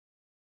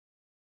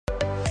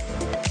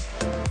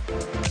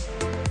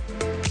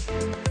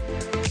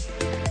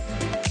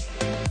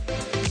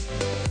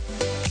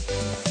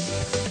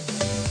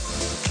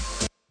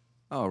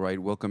All right,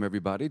 welcome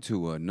everybody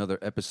to another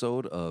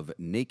episode of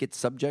Naked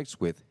Subjects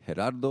with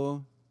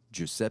Gerardo,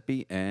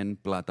 Giuseppe,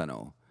 and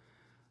Platano.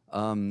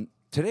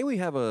 Today we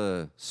have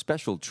a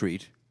special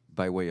treat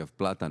by way of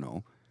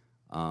Platano.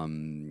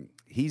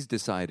 He's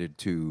decided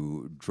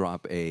to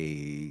drop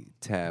a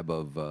tab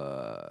of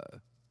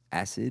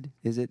acid.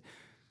 Is it?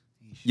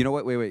 You know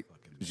what? Wait.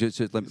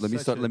 Just let me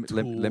start.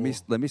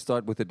 Let me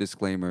start with a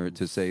disclaimer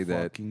to say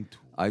that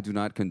I do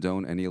not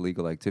condone any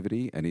illegal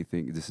activity.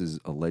 Anything. This is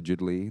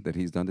allegedly that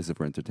he's done. This is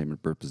for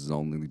entertainment purposes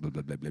only. Blah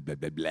blah blah blah blah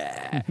blah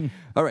blah.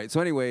 All right.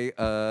 So anyway,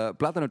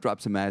 Platano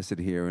dropped some acid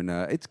here, and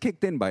it's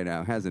kicked in by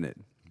now, hasn't it?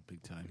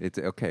 Big time. It's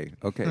okay.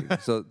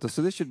 So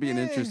this should be an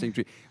interesting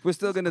treat. We're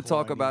still going to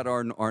talk about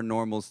our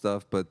normal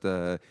stuff, but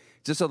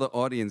just so the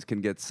audience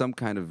can get some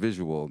kind of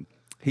visual,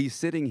 he's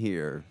sitting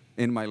here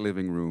in my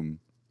living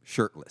room,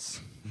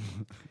 shirtless,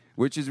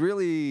 which is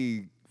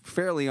really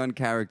fairly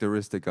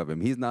uncharacteristic of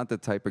him. He's not the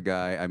type of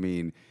guy. I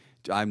mean,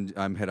 I'm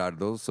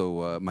Gerardo,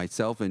 so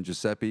myself and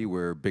Giuseppe,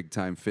 we're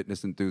big-time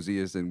fitness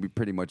enthusiasts, and we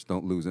pretty much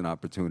don't lose an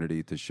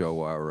opportunity to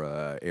show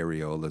our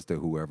areolas to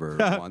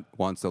whoever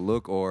wants to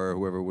look or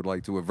whoever would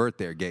like to avert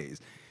their gaze.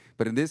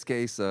 But in this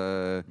case,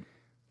 the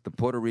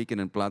Puerto Rican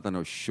and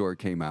Platano sure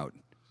came out,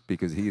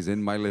 because he's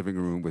in my living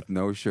room with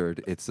no shirt.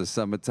 It's the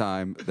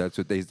summertime. That's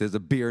what there's a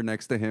beer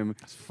next to him.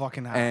 It's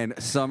fucking hot.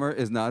 And summer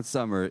is not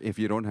summer if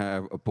you don't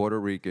have a Puerto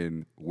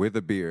Rican with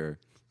a beer,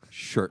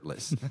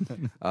 shirtless.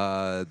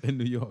 In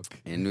New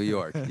York. In New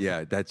York.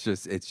 Yeah, it's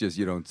just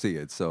you don't see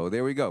it. So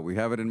there we go. We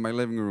have it in my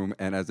living room,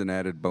 and as an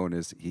added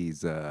bonus,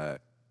 he's on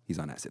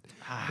acid. We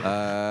should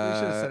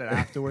have said it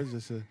afterwards.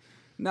 Just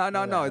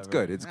No, it's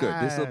good. It's good.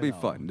 This will be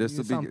fun. This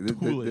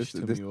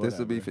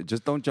will be fun.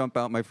 Just don't jump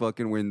out my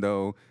fucking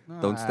window.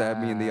 Don't stab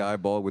me in the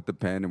eyeball with the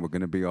pen, and we're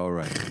gonna be all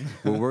right.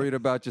 We're worried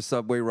about your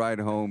subway ride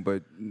home,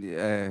 but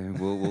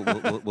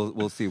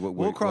we'll see what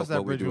we'll cross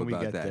that bridge we do when we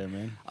about get that. there,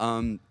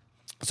 man.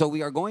 So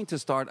we are going to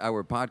start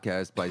our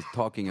podcast by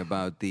talking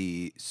about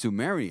the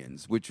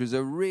Sumerians, which was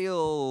a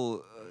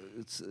real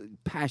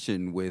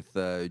passion with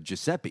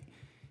Giuseppe.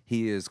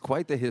 He is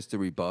quite the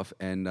history buff,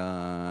 and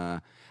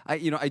I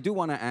do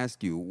want to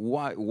ask you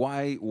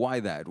why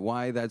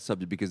that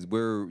subject, because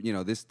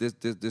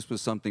this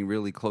was something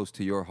really close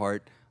to your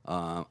heart.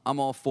 I'm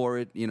all for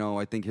it.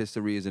 I think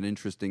history is an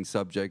interesting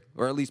subject,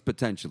 or at least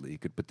potentially.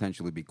 It could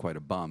potentially be quite a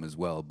bomb as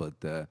well, but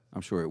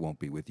I'm sure it won't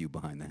be with you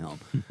behind the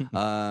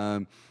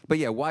helm. But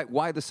yeah,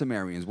 why the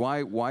Sumerians?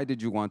 Why did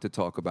you want to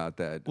talk about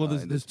that? Well,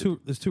 there's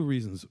two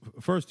reasons.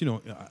 First,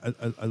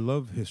 I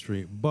love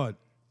history, but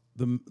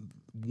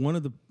one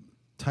of the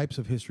types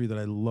of history that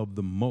I love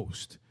the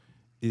most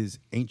is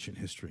ancient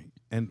history.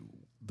 And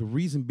the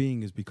reason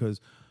being is because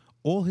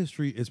all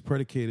history is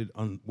predicated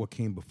on what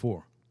came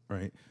before,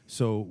 right?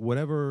 So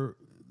whatever,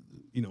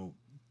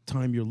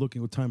 time frame you're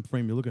looking at,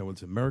 whether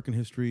it's American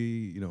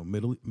history,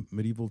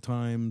 medieval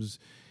times,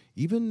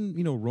 even,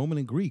 Roman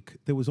and Greek,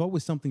 there was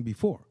always something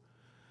before.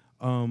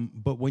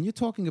 But when you're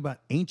talking about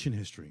ancient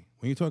history,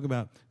 when you're talking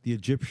about the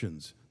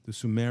Egyptians, the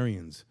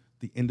Sumerians,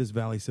 the Indus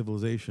Valley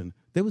civilization,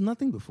 there was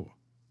nothing before.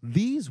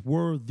 These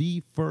were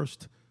the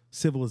first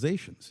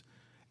civilizations.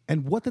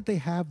 And what did they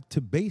have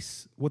to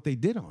base what they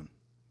did on?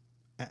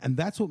 And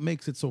that's what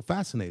makes it so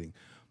fascinating.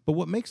 But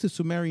what makes the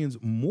Sumerians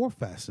more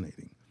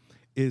fascinating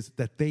is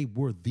that they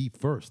were the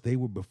first. They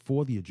were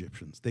before the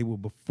Egyptians. They were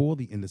before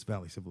the Indus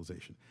Valley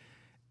civilization.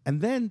 And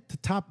then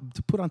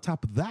to put on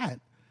top of that,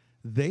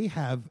 they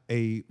have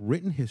a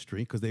written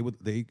history, because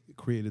they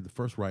created the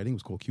first writing. It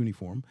was called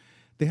cuneiform.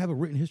 They have a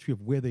written history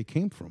of where they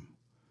came from.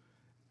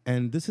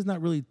 And this is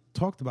not really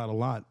talked about a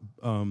lot.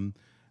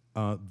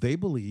 They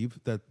believe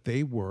that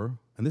they were,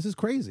 and this is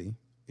crazy,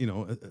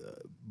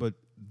 but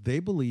they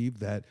believe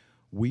that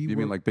we were. You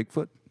mean like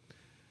Bigfoot?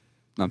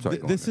 No, I'm sorry.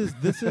 This.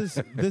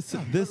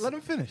 Let him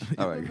finish.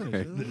 All right.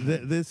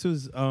 This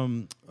was.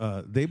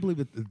 They believe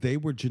that they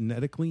were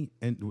genetically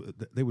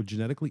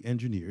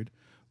engineered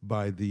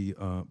by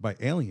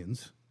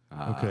aliens.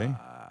 Okay.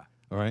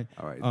 All right.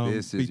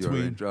 This is your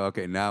intro.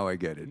 Okay, now I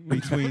get it.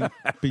 Between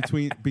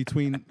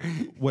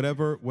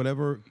whatever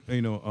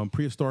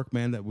prehistoric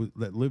man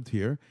that lived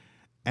here,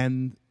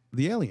 and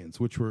the aliens,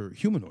 which were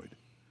humanoid.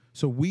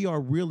 So we are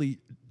really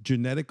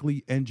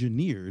genetically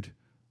engineered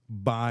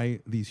by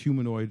these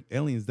humanoid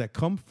aliens that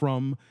come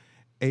from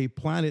a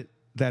planet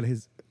that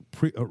is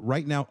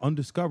right now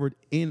undiscovered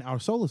in our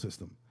solar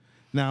system.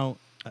 Now,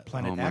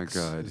 Planet X. Oh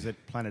my God. Is it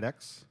Planet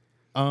X?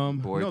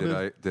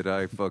 Did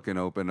I fucking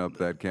open up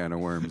that can of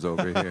worms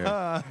over here?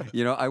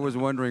 I was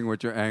wondering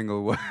what your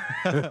angle was.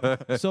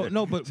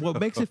 But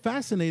what makes it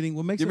fascinating?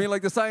 You mean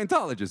like the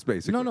Scientologists,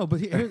 basically? No. But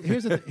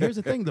here's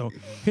the thing, though.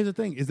 Here's the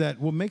thing: is that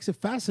what makes it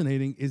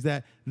fascinating is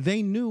that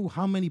they knew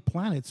how many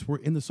planets were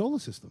in the solar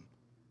system.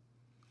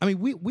 I mean,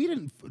 we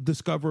didn't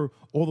discover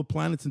all the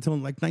planets until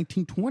like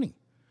 1920.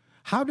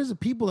 How does the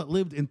people that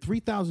lived in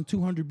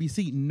 3,200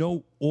 BC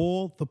know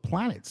all the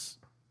planets?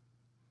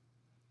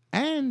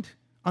 And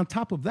on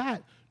top of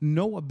that,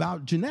 know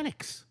about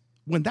genetics.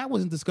 when that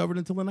wasn't discovered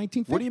until the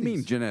 1950s. What do you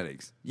mean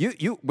genetics?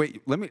 You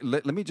wait.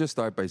 Let me just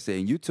start by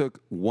saying you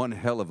took one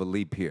hell of a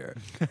leap here.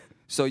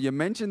 So you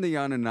mentioned the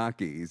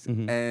Anunnakis,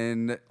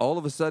 and all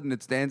of a sudden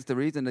it stands to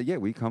reason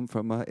that we come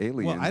from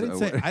aliens. Well, I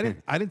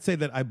didn't say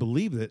that I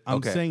believed it.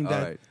 I'm saying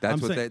that all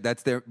right.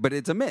 That's their. But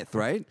it's a myth,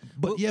 right?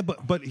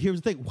 But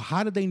here's the thing: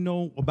 how did they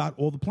know about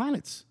all the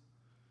planets?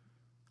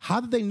 How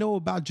did they know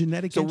about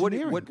genetic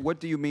engineering? So what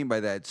do you mean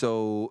by that?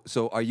 So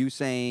are you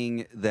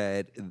saying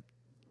that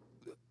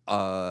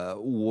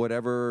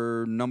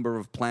whatever number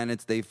of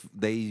planets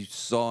they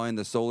saw in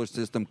the solar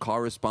system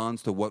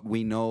corresponds to what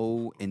we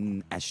know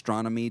in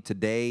astronomy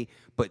today,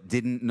 but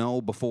didn't know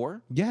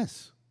before?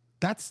 Yes.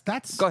 That's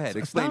Go ahead,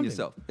 explain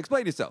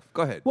astounding. yourself.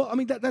 Go ahead. Well, I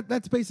mean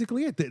that's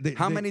basically it.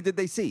 How many did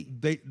they see?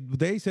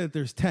 They said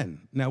there's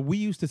 10. Now we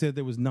used to say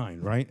there was 9,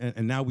 right?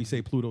 And now we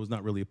say Pluto is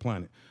not really a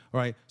planet. All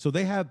right. So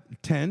they have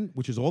 10,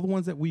 which is all the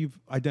ones that we've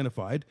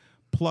identified,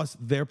 plus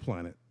their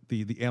planet,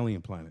 the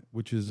alien planet,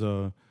 which is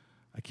I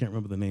can't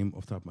remember the name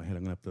off the top of my head.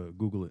 I'm gonna have to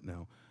Google it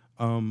now.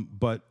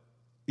 But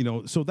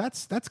so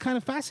that's kind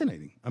of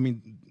fascinating. I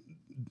mean,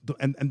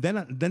 and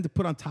then to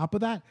put on top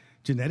of that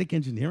genetic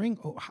engineering.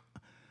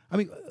 I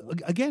mean,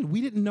 again,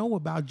 we didn't know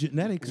about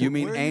genetics. You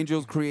mean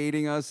angels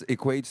creating us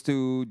equates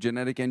to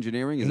genetic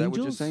engineering? Is that what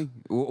you're saying?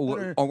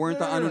 Or weren't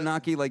the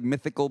Anunnaki like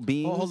mythical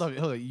beings? Oh, hold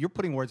on. You're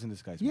putting words in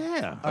this guy's mouth.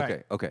 Yeah.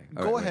 Okay.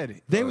 All Go right,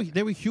 ahead.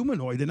 They were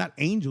humanoid. They're not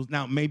angels.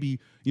 Now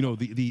maybe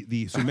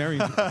the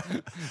Sumerians.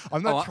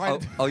 I'm not trying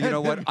to. You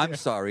know what? I'm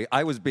sorry.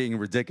 I was being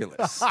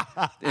ridiculous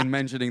in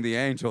mentioning the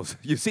angels.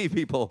 You see,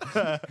 people,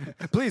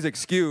 please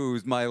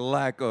excuse my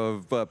lack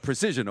of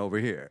precision over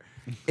here.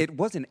 It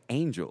wasn't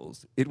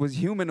angels. It was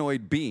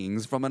humanoid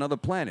beings from another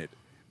planet.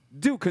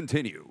 Do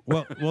continue.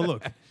 Well,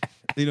 look,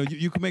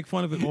 you can make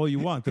fun of it all you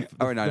want.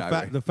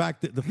 The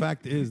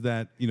fact is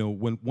that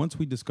once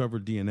we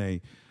discovered DNA,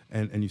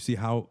 and you see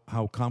how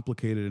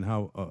complicated and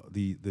how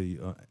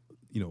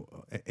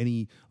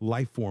any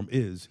life form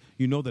is,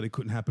 that it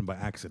couldn't happen by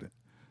accident.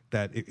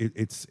 That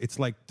it's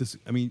like this.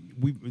 I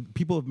mean,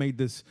 people have made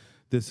this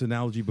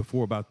analogy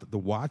before about the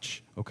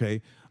watch.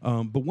 Okay,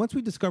 but once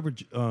we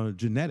discovered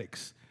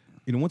genetics.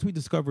 Once we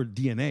discovered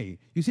DNA,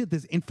 you see that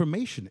there's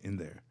information in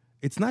there.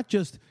 It's not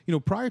just,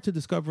 prior to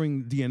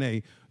discovering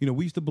DNA,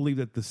 we used to believe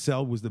that the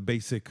cell was the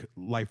basic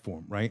life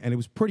form, right? And it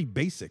was pretty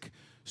basic.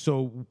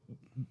 So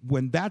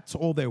when that's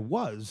all there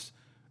was,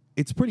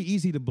 it's pretty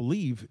easy to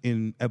believe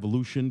in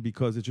evolution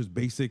because it's just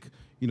basic,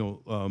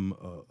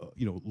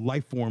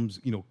 life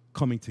forms,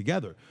 coming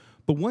together.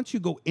 But once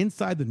you go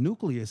inside the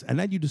nucleus and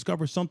then you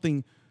discover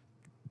something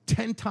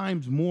 10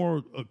 times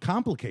more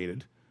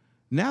complicated,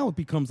 now it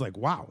becomes like,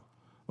 wow.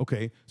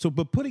 Okay,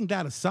 but putting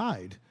that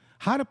aside,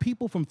 how do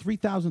people from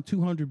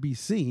 3,200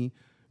 BC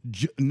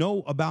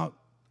know about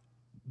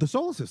the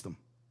solar system?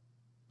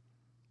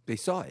 They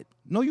saw it.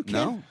 No, you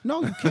can't.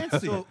 No, you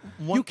can't see it.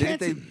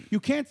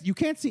 You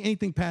can't see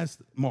anything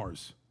past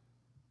Mars.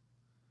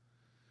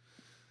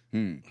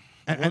 And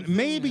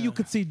maybe you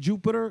could see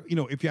Jupiter,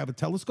 if you have a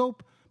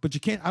telescope, but you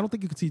can't. I don't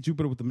think you could see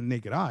Jupiter with the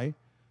naked eye.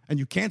 And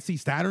you can't see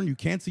Saturn. You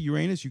can't see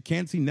Uranus. You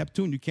can't see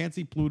Neptune. You can't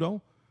see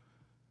Pluto.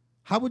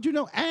 How would you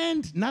know?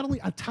 And not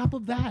only on top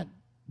of that,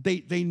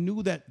 they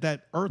knew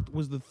that Earth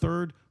was the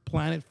third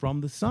planet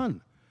from the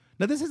sun.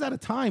 Now, this is at a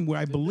time where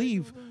I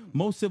believe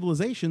most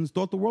civilizations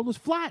thought the world was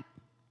flat.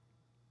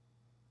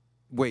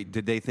 Wait,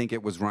 did they think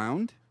it was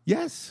round?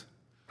 Yes.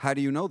 How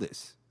do you know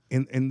this?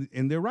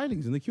 In their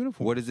writings, in the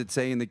cuneiform. What does it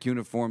say in the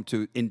cuneiform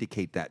to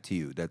indicate that to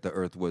you, that the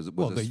Earth was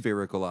a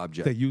spherical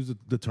object? They use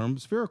the term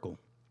spherical.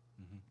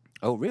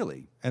 Oh,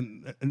 really?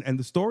 And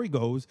the story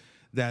goes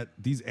that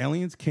these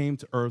aliens came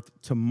to Earth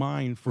to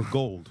mine for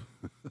gold.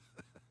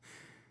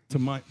 to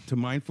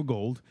mine for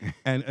gold.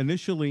 And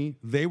initially,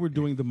 they were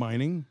doing the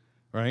mining,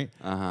 right?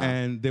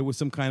 And there was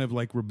some kind of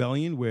like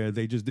rebellion where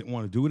they just didn't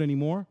want to do it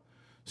anymore.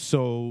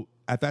 So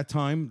at that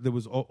time, there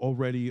was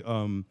already...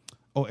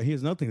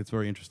 here's another thing that's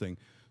very interesting.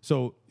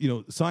 So,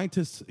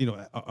 scientists,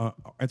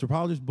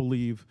 anthropologists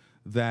believe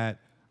that...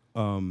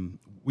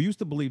 we used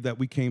to believe that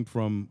we came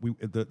from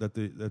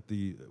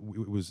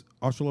it was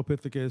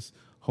Australopithecus,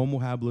 Homo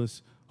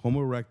habilis, Homo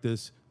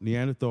erectus,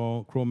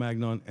 Neanderthal,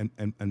 Cro-Magnon,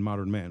 and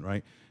modern man.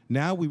 Right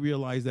now, we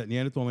realize that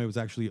Neanderthal man was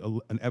actually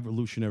an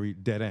evolutionary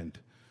dead end.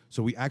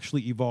 So we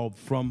actually evolved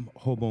from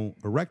Homo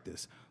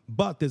erectus,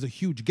 but there's a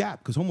huge gap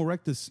because Homo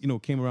erectus,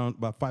 came around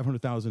about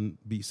 500,000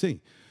 BC.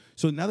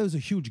 So now there's a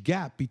huge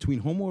gap between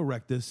Homo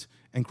erectus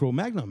and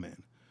Cro-Magnon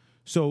man.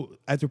 So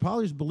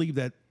anthropologists believe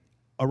that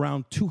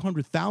around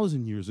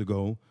 200,000 years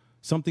ago,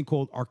 something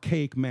called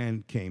archaic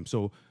man came.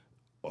 So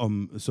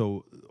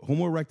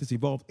Homo erectus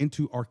evolved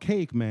into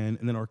archaic man,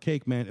 and then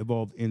archaic man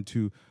evolved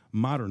into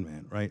modern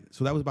man, right?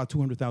 So that was about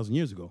 200,000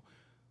 years ago.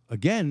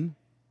 Again,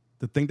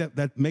 the thing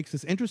that makes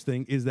this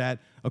interesting is that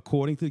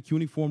according to the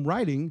cuneiform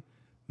writing,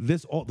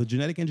 the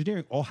genetic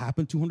engineering all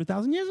happened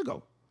 200,000 years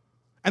ago.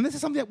 And this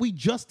is something that we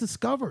just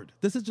discovered.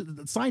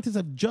 Scientists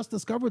have just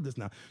discovered this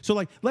now. So,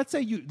 like, let's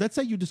say you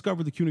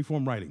discover the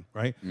cuneiform writing,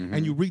 right? Mm-hmm.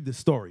 And you read the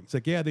story. It's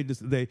like, yeah,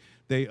 and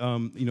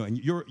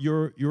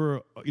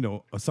you're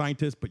a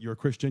scientist, but you're a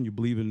Christian. You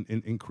believe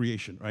in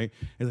creation, right?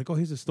 And it's like, oh,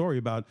 here's a story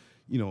about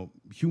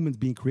humans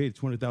being created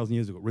 200,000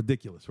 years ago.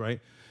 Ridiculous, right?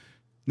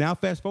 Now,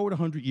 fast forward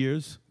 100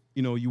 years.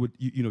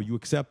 You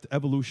accept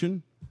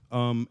evolution,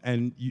 and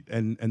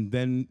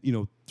then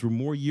through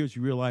more years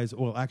you realize,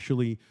 well,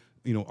 actually,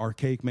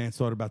 archaic man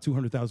started about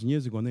 200,000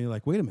 years ago, and then you're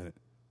like, wait a minute,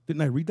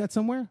 didn't I read that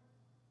somewhere?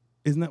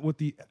 Isn't that what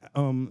the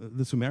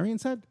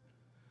Sumerians said?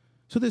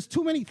 So there's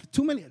too many,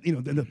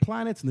 the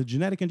planets and the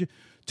genetic engine,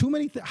 too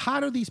many. How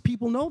do these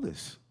people know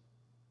this?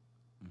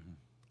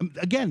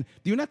 Again,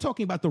 you're not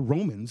talking about the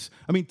Romans.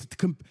 I mean,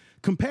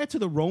 compared to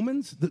the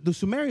Romans, the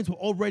Sumerians were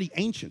already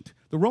ancient.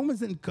 The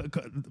Romans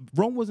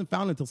Rome wasn't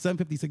founded until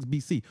 756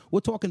 BC. We're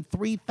talking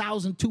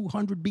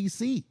 3,200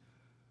 BC.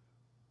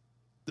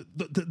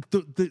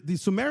 The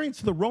Sumerians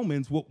to the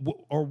Romans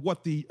are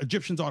what the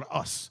Egyptians are to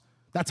us.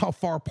 That's how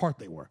far apart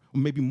they were, or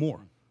maybe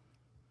more.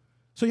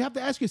 So you have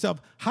to ask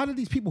yourself, how did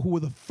these people who were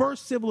the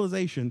first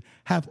civilization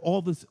have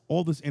all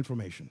this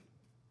information?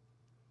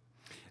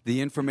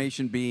 The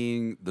information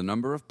being the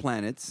number of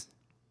planets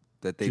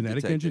that they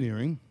genetic detected.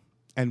 engineering,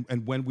 and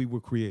when we were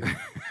created.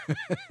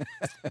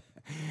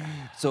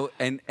 So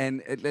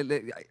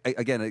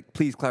again,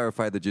 please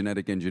clarify the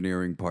genetic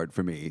engineering part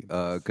for me,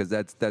 because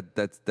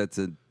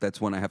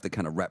that's one I have to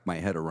kind of wrap my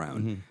head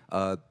around.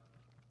 Mm-hmm.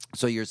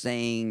 So you're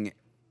saying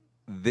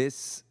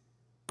this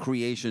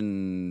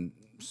creation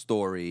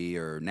story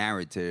or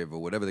narrative or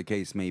whatever the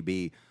case may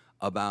be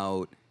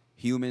about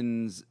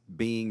humans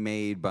being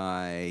made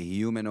by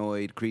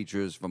humanoid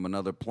creatures from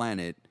another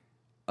planet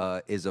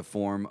is a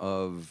form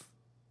of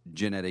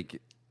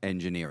genetic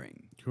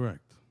engineering. Correct.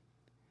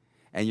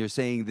 And you're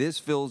saying this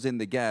fills in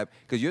the gap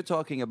because you're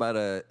talking about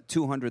a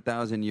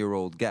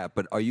 200,000-year-old gap,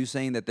 but are you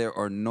saying that there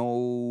are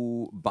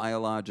no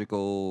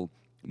biological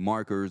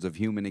markers of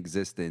human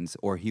existence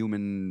or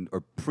human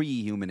or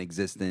pre-human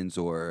existence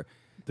or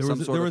there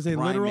was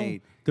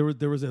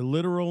a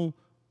literal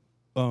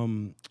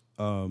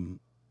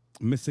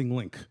missing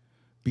link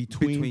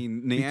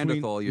between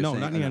Neanderthal. You're no,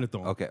 saying? not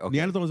Neanderthal. Okay.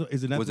 Neanderthal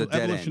is an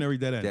evolutionary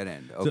dead end. Dead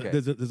end. So Okay.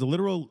 there's a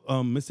literal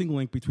missing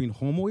link between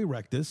Homo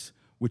erectus,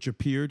 which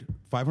appeared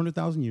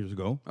 500,000 years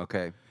ago,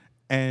 Okay.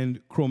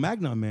 and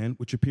Cro-Magnon man,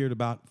 which appeared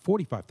about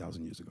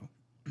 45,000 years ago.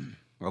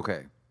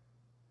 Okay.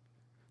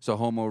 So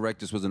Homo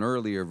erectus was an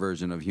earlier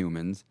version of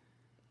humans.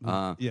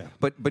 Yeah.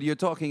 But you're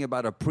talking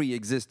about a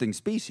pre-existing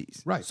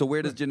species. Right. So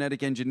where does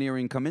genetic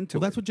engineering come into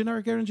Well, it? that's what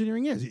genetic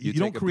engineering is. You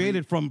don't take a create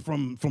it from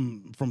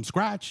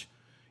scratch.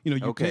 You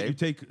Okay. you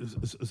take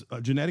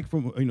genetic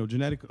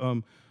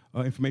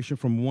information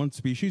from one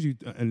species,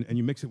 and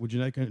you mix it with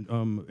genetic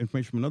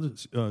information from another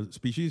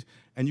species,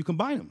 and you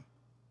combine them.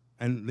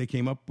 And they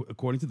came up,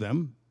 according to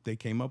them,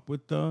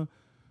 with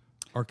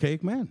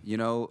archaic man.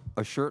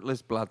 A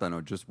shirtless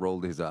Plátano just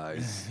rolled his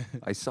eyes.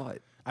 I saw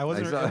it. I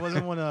wasn't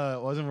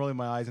rolling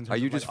my eyes. In terms Are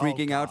you of just like,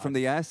 freaking oh, out God. from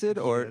the acid,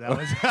 or? That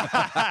was.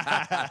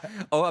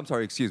 Oh, I'm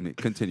sorry. Excuse me.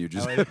 Continue.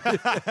 Just.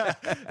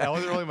 I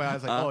wasn't rolling my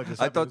eyes like, oh, it just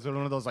I happened. thought- It was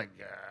one of those like.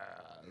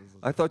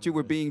 I thought you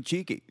were being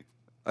cheeky.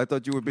 I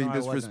thought you were being No, I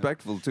wasn't.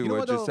 disrespectful to You know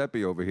what, though?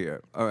 Giuseppe over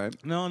here. All right.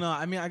 No.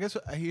 I mean, I guess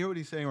I hear what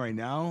he's saying right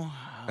now.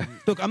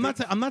 Look, I'm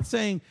not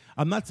saying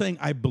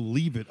I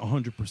believe it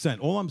 100%.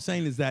 All I'm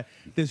saying is that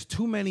there's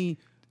too many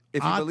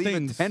If you odd believe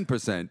things. in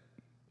 10%,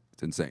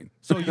 it's insane.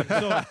 So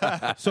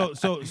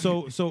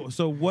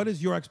what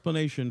is your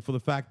explanation for the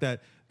fact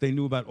that they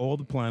knew about all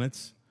the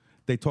planets?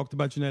 They talked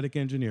about genetic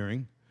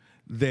engineering.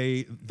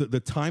 The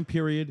time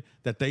period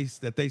that they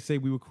say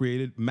we were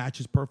created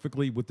matches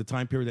perfectly with the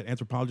time period that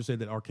anthropologists say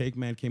that archaic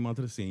man came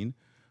onto the scene.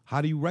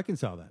 How do you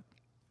reconcile that?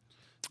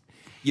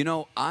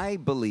 I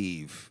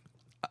believe.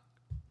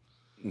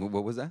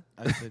 What was that?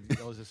 I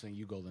was just saying,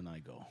 you go, then I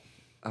go.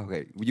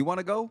 Okay. You want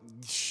to go?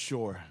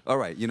 Sure. All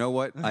right. You know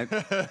what?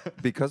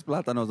 Because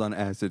Platano's on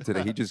acid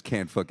today, he just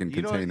can't fucking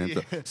contain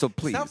himself. So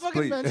please, stop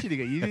fucking please.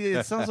 mentioning it.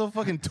 It sounds so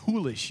fucking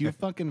toolish. You're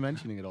fucking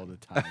mentioning it all the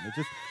time.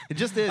 It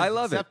just is. I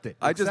love Accept it. it.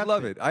 I just Accept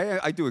love it.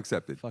 I do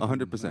accept it. Fucking-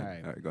 100%. all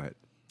right. All right. Go ahead.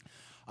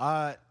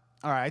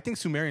 All right, I think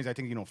Sumerians. I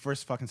think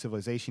first fucking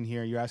civilization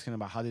here. You're asking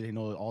about how did they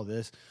know all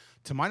this?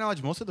 To my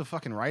knowledge, most of the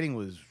fucking writing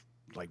was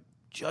like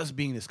just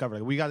being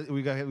discovered. Like,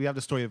 we have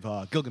the story of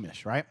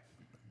Gilgamesh, right?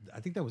 I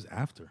think that was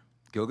after.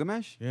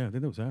 Gilgamesh? Yeah, I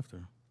think that was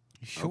after.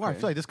 Sure, Okay. I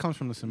feel like this comes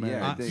from the Sumerians.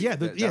 That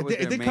was their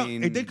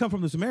main- It did come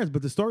from the Sumerians,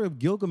 but the story of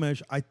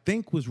Gilgamesh, I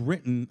think, was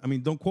written. I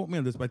mean, don't quote me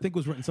on this, but I think it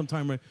was written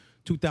sometime around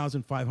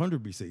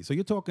 2,500 BC. So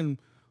you're talking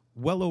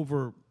well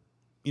over,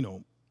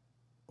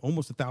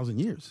 almost 1,000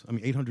 years. I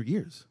mean, 800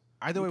 years.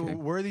 Either way,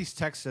 were these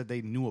texts that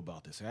they knew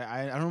about this?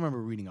 I don't remember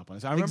reading up on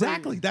this. I remember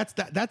Exactly.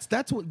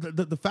 That's what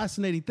the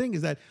fascinating thing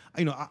is that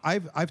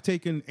I've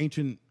taken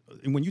ancient.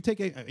 When you take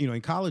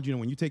in college,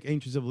 when you take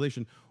ancient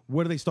civilization,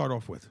 where do they start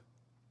off with?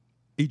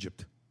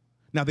 Egypt.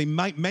 Now they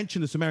might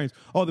mention the Sumerians.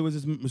 Oh, there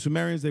was this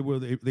Sumerians. They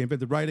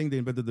invented writing. They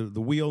invented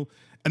the wheel,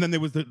 and then there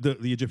was the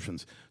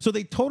Egyptians. So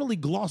they totally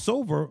gloss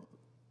over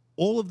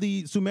all of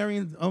the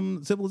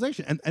Sumerian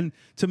civilization. And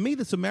to me,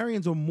 the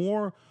Sumerians are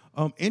more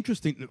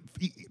interesting.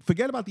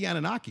 Forget about the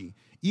Anunnaki.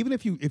 Even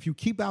if you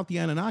keep out the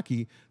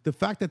Anunnaki, the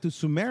fact that the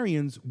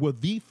Sumerians were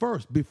the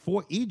first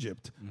before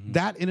Egypt,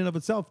 that in and of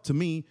itself, to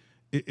me,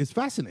 is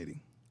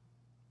fascinating.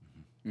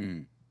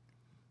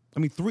 I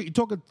mean, you're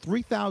talking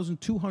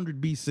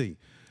 3,200 BC.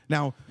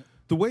 Now,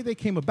 the way they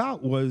came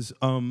about was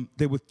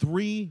there were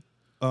three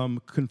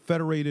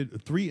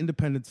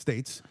independent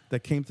states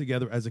that came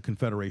together as a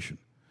confederation.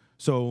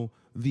 So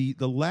the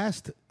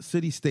last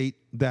city-state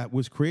that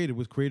was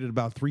created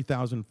about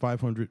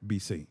 3,500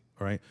 BC.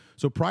 All right.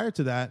 So prior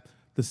to that,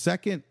 the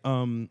second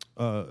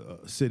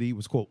city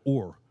was called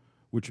Ur,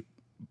 which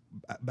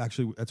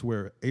actually that's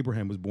where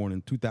Abraham was born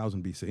in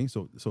 2000 BC.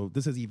 So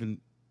this is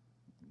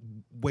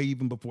way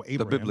even before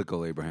Abraham. The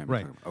biblical Abraham.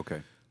 Right.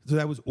 Okay. So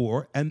that was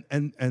Ur, and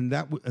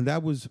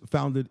that was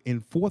founded in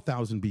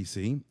 4000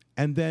 BC,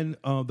 and then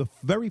the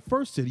very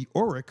first city,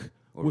 Uruk,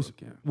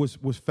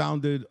 was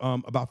founded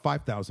about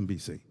 5000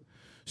 BC.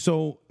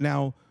 So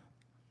now,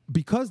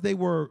 because they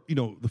were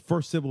the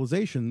first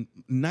civilization,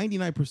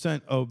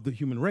 99% of the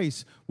human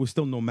race was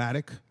still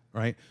nomadic,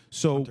 right?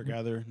 So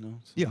hunter-gatherer, no?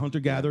 Yeah,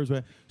 hunter-gatherers,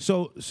 right?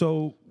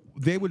 So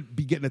they would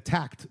be getting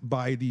attacked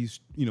by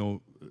these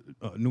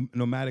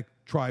nomadic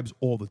tribes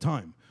all the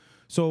time.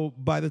 So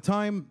by the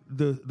time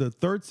the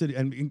third city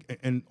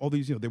and all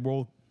these they were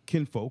all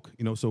kinfolk,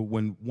 so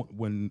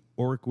when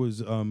Uruk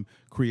was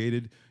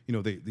created,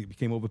 they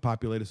became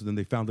overpopulated. So then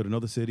they founded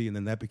another city, and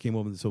then that became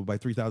over. So by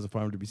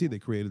 3,500 BC, they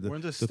created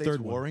Weren't the states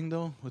third warring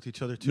though with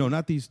each other too? No,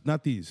 not these.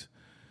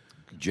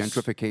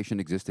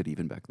 Gentrification existed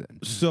even back then.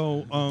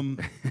 So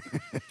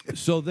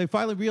so they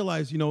finally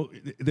realized,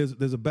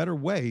 there's a better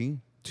way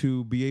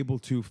to be able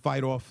to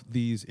fight off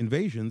these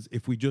invasions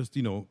if we just,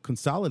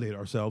 consolidate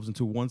ourselves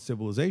into one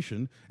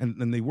civilization.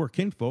 And they were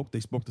kinfolk. They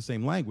spoke the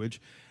same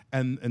language,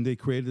 and they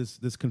created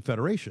this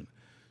confederation.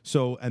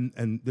 So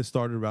and this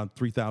started around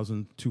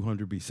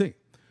 3,200 BC.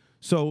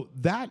 So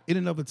that in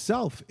and of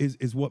itself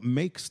is what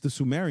makes the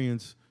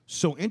Sumerians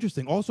so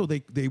interesting. Also,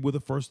 they were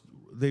the first.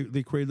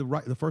 They created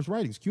the first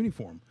writings,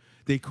 cuneiform.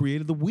 They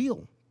created the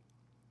wheel.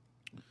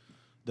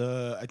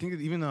 I think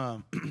even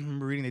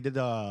reading they did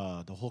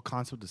the whole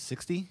concept of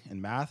 60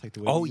 in math, like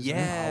the way Oh we use an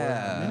hour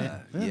and a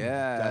minute.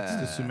 yeah. That's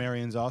the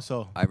Sumerians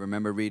also. I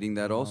remember reading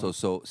that also.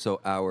 So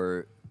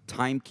our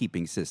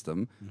timekeeping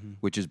system,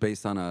 which is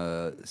based on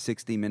a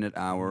 60-minute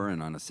hour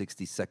and on a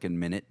 60-second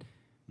minute,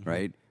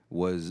 right,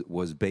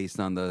 was based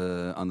on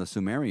the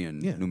Sumerian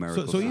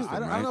numerical system. I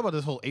don't know about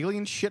this whole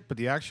alien shit, but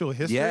the actual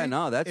history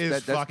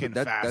is fucking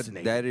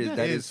fascinating. That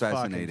is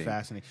fascinating.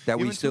 That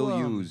we still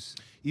use.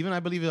 Even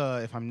I believe,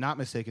 if I'm not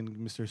mistaken,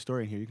 Mr.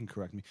 Historian here, you can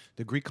correct me.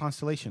 The Greek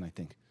constellation, I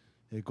think,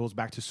 it goes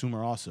back to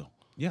Sumer also.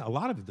 Yeah, a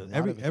lot of it does.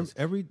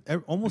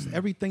 Almost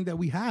everything that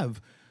we have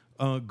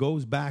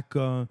goes back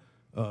to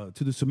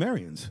the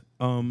Sumerians.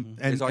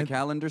 Is our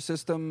calendar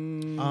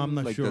system I'm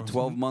not sure. the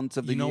 12 months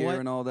of the You know year what?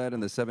 and all that,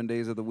 and the 7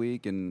 days of the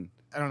week, and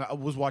I don't know. I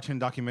was watching a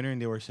documentary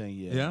and they were saying,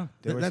 Yeah.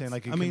 They were That's- saying,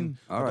 like,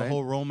 all the right.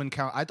 whole Roman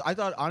calendar. I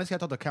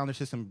thought the calendar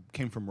system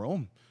came from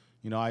Rome.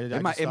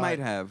 it might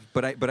have,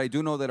 but I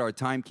do know that our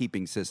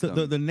timekeeping system.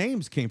 The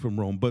names came from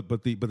Rome, but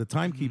the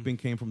timekeeping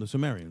came from the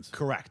Sumerians.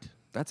 Correct.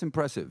 That's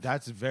impressive.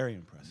 That's very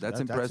impressive.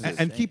 That's impressive.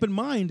 And keep in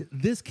mind,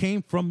 this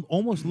came from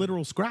almost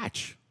literal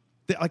scratch.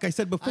 Like I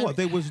said before,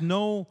 there was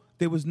no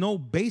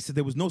basis,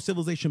 there was no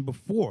civilization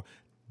before.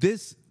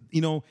 This,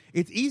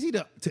 it's easy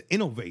to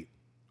innovate.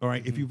 All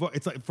right,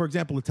 it's like, for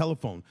example, the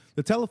telephone.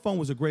 The telephone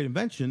was a great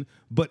invention,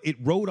 but it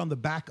rode on the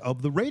back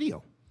of the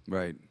radio.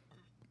 right.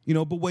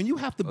 But when you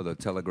have to Or the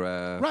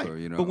telegraph, right,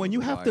 or, but when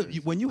you have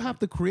wires.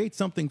 to create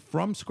something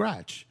from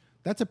scratch,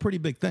 that's a pretty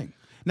big thing.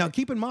 Now,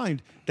 keep in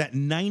mind that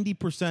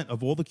 90%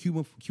 of all the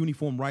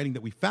cuneiform writing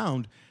that we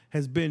found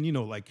has been,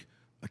 like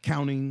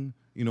accounting,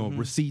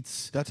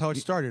 receipts. That's how it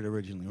started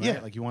originally, right? Yeah.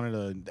 Like you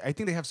wanted to. I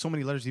think they have so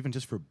many letters even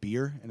just for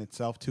beer in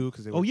itself too,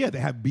 because Oh yeah, they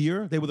have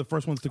beer. They were the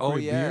first ones to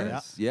create beer.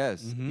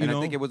 Yes. You And I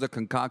know? think it was a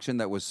concoction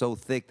that was so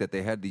thick that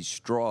they had these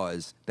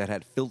straws that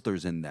had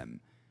filters in them.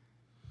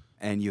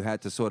 And you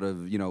had to sort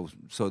of,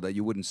 so that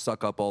you wouldn't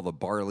suck up all the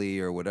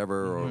barley or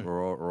whatever,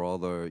 or all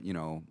the,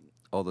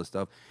 all the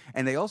stuff.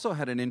 And they also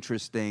had an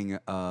interesting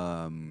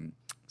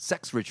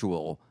sex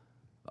ritual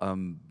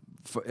that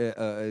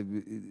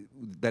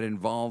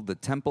involved the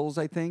temples,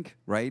 I think,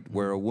 right?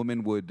 Where a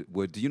woman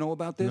would. Do you know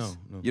about this?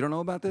 No. You don't know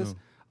about this?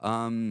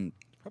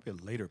 probably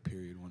a later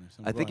period one or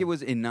something. I think it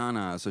was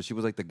Inanna, so she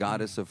was like the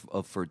goddess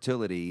of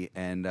fertility,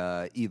 and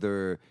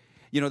either,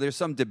 there's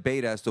some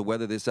debate as to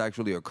whether this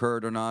actually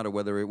occurred or not, or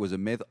whether it was a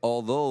myth,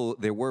 although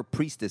there were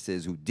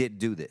priestesses who did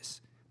do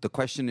this. The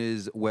question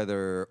is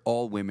whether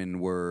all women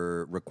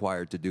were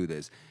required to do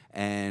this.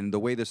 And the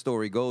way the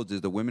story goes is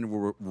the women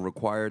were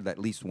required at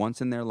least once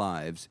in their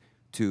lives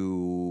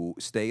to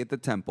stay at the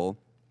temple,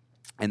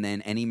 and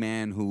then any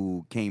man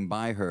who came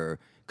by her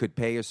could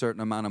pay a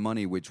certain amount of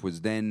money, which was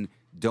then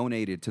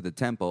donate it to the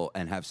temple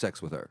and have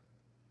sex with her.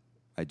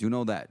 I do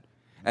know that.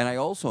 And I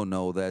also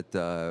know that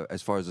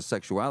as far as the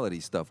sexuality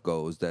stuff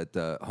goes, that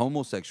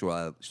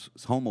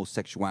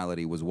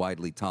homosexuality was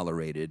widely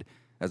tolerated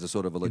as a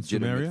sort of a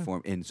legitimate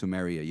form in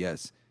Sumeria.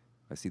 Yes,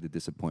 I see the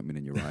disappointment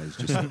in your eyes.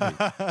 Just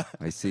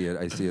I see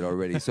it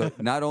already. So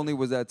not only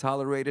was that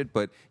tolerated,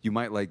 but you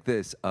might like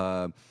this.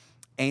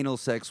 Anal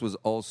sex was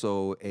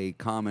also a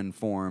common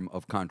form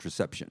of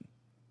contraception.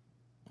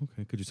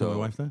 Okay, could you tell my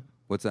wife that?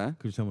 What's that?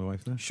 Could you tell my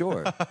wife that?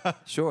 Sure,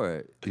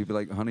 sure. You'd be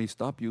like, honey,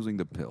 stop using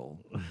the pill.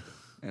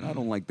 And I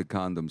don't like the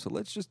condom, so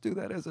let's just do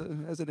that as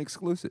an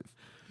exclusive.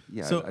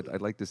 Yeah, So-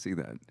 I'd like to see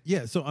that.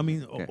 Yeah, so I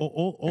mean, Okay.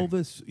 all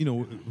this,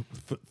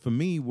 for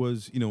me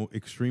was,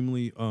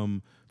 extremely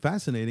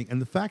fascinating,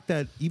 and the fact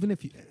that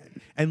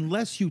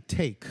unless you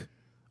take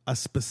a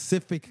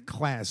specific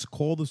class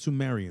called the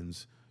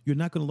Sumerians, you're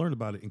not going to learn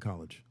about it in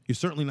college. You're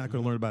certainly not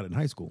going to learn about it in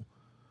high school.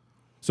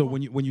 So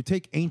when you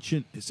take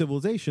ancient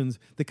civilizations,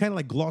 they kind of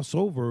like gloss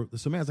over the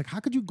Sumerians. Like, how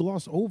could you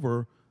gloss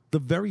over the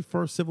very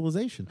first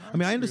civilization? I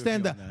mean, I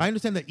understand that. I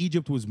understand that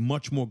Egypt was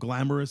much more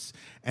glamorous,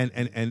 and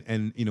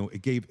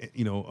it gave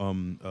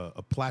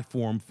a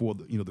platform for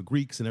the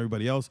Greeks and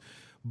everybody else,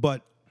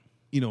 but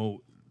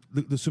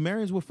the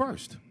Sumerians were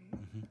first,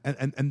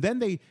 and then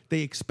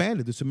they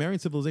expanded. The Sumerian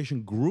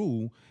civilization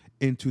grew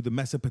into the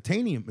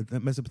Mesopotamian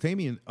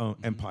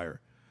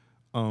empire,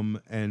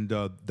 and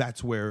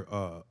that's where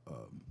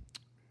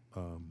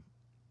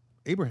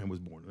Abraham was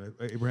born.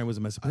 Abraham was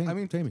a Mesopotamian. I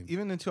mean,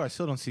 even into I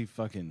still don't see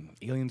fucking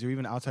aliens or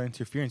even outside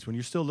interference. When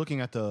you're still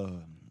looking at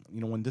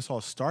when this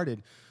all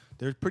started,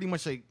 they're pretty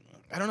much like,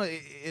 I don't know.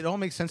 It all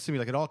makes sense to me.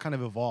 Like, it all kind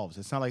of evolves.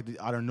 It's not like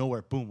out of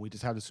nowhere, boom, we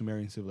just have the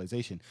Sumerian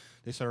civilization.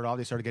 They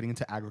started getting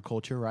into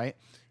agriculture, right?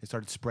 It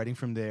started spreading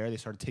from there. They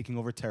started taking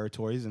over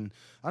territories. And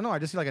I don't know. I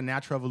just see like a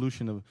natural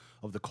evolution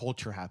of the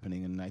culture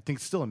happening. And I think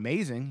it's still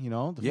amazing,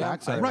 the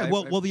facts. Right.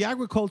 Well, the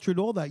agriculture and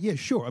all that. Yeah,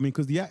 sure. I mean,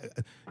 because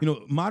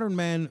modern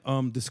man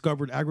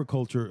discovered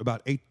agriculture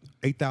about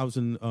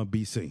 8,000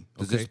 BC.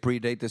 Does this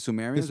predate the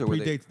Sumerians?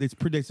 This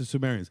predates the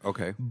Sumerians.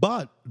 Okay.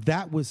 But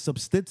that was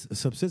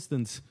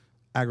subsistence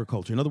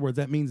agriculture. In other words,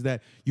 that means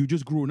that you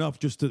just grew enough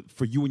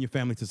for you and your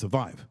family to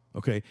survive.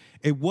 Okay.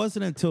 It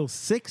wasn't until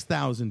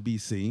 6,000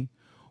 BC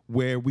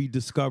where we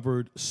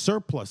discovered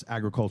surplus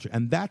agriculture.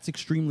 And that's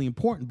extremely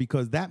important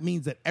because that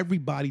means that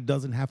everybody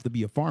doesn't have to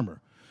be a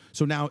farmer.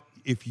 So now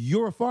if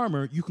you're a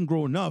farmer, you can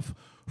grow enough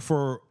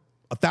for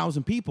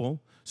 1,000 people.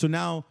 So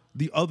now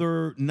the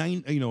other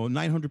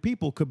 900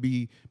 people could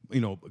be,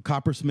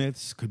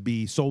 coppersmiths, could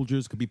be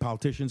soldiers, could be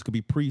politicians, could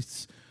be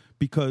priests,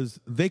 because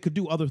they could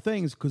do other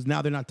things because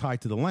now they're not tied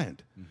to the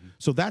land. Mm-hmm.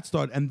 So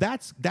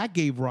that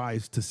gave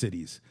rise to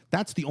cities.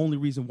 That's the only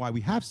reason why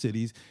we have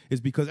cities is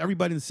because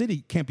everybody in the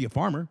city can't be a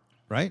farmer,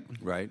 right?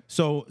 Right.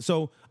 So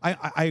I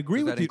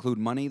agree Does with that you. include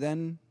money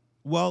then?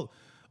 Well,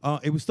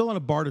 it was still on a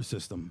barter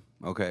system.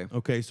 Okay.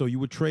 Okay, so you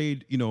would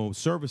trade,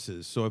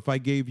 services. So if I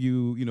gave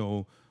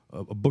you,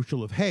 a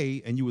bushel of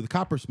hay and you were the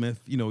coppersmith,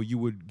 you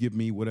would give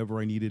me whatever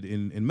I needed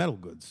in metal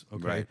goods.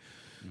 Okay. Right.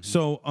 Mm-hmm.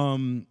 So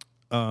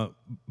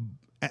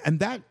and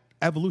that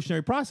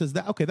evolutionary process,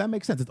 that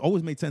makes sense. It's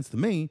always made sense to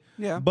me.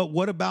 Yeah. But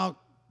what about,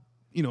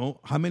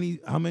 how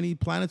many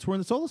planets were in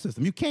the solar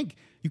system? You can't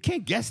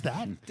guess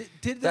that.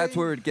 That's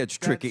where it gets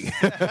tricky.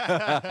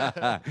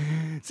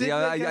 See,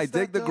 I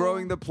dig the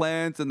growing the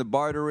plants and the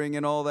bartering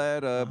and all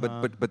that,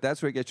 but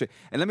that's where it gets tricky.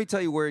 And let me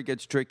tell you where it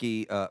gets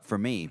tricky for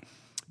me,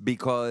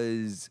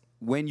 because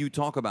when you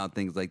talk about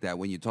things like that,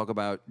 when you talk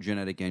about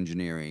genetic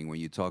engineering, when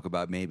you talk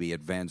about maybe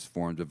advanced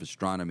forms of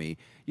astronomy,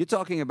 you're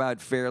talking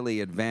about fairly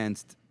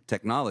advanced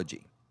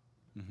technology,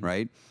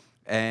 right?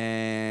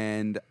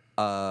 And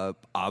I'll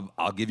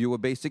give you a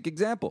basic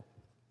example.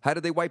 How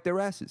did they wipe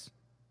their asses?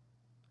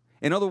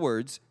 In other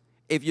words,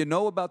 if you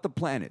know about the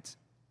planets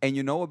and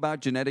you know about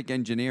genetic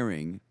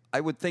engineering,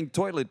 I would think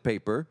toilet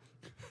paper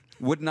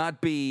would not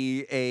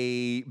be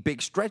a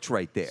big stretch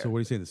right there. So what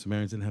are you saying? The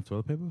Sumerians didn't have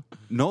toilet paper?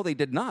 No, they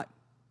did not.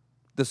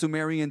 The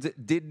Sumerians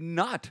did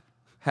not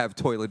have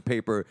toilet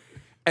paper.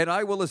 And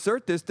I will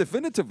assert this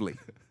definitively.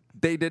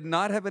 They did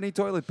not have any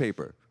toilet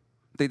paper.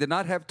 They did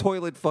not have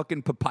toilet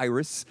fucking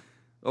papyrus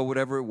or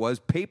whatever it was.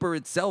 Paper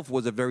itself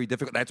was a very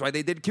difficult. That's why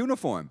they did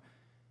cuneiform.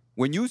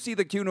 When you see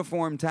the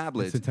cuneiform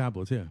tablets, It's the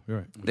tablets, yeah, you're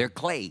right. they're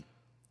clay.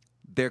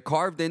 They're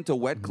carved into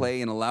wet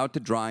clay and allowed to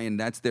dry, and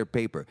that's their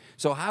paper.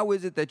 So how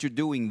is it that you're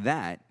doing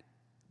that,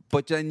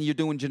 but then you're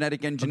doing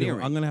genetic engineering?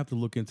 Okay, I'm going to have to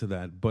look into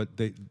that, but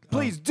they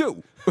Please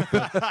do.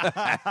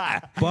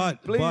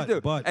 But Please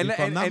do.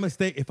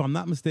 If I'm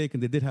not mistaken,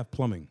 they did have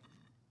plumbing.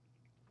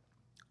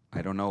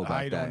 I don't know about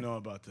I that. don't know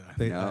about that.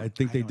 No. I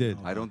think they did.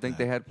 I don't think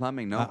they had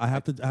plumbing. No, I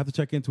have to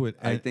check into it.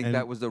 I think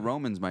that was the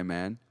Romans, my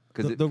man.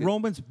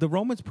 the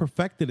Romans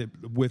perfected it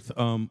with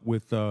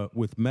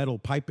metal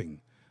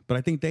piping, but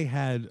I think they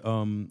had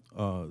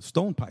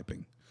stone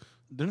piping.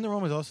 Didn't the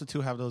Romans also too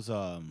have those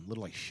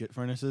little like shit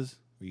furnaces?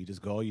 where you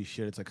just go, you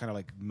shit. It's like kind of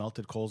like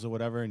melted coals or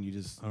whatever, and you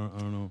just. I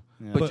don't know.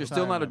 Yeah. But you're still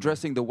I not remember.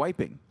 addressing the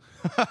wiping.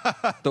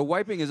 The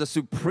wiping is a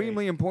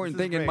supremely important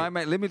This is thing in my great.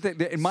 mind. Let me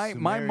think. In my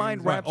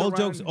mind, Sumerians. wrapped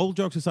around. Old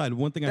jokes aside,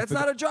 one thing That's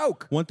not a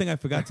joke. One thing I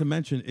forgot to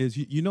mention is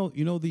you know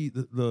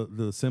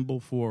the symbol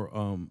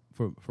for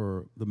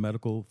the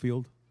medical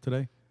field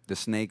today. The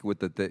snake with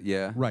the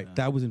yeah. Right,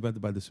 that was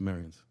invented by the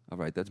Sumerians. All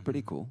right, that's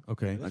pretty cool.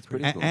 Okay, That's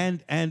pretty cool.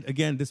 And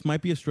again, this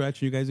might be a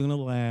stretch, and you guys are gonna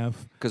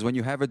laugh. Because when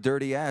you have a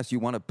dirty ass, you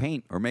want to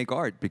paint or make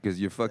art because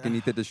you fucking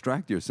need to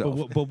distract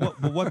yourself.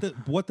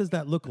 But what does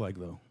that look like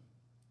though?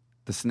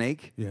 The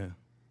snake. Yeah.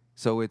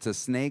 So it's a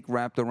snake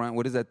wrapped around.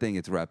 What is that thing?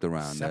 It's wrapped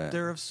around.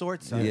 Scepter of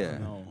sorts. I Yeah.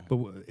 don't know.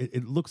 But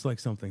it looks like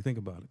something. Think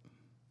about it.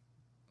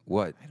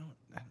 What? I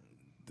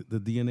don't. The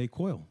DNA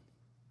coil.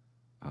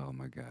 Oh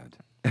my god.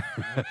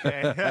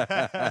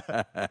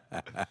 Okay.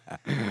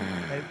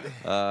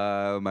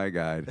 Oh my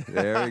god.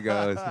 There he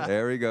goes.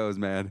 There he goes,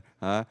 man.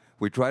 Huh?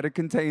 We try to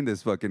contain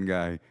this fucking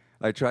guy.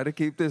 I try to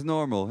keep this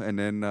normal, and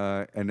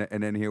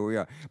then here we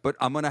are. But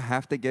I'm gonna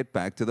have to get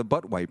back to the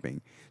butt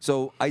wiping.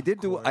 So I did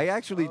do. I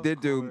actually of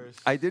did do. course.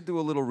 I did do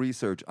a little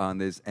research on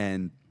this,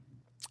 and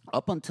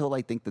up until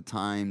I think the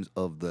times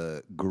of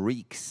the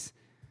Greeks,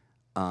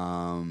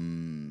 or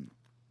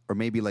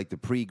maybe like the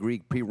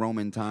pre-Greek,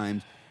 pre-Roman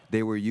times,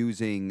 they were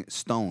using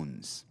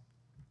stones.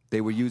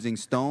 They were using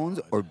stones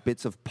or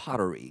bits of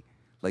pottery,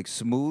 like a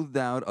smoothed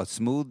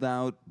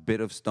out bit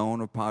of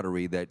stone or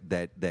pottery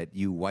that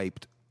you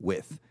wiped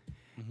with.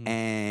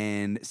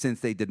 And since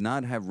they did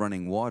not have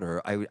running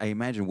water, I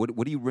imagine, what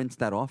do you rinse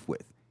that off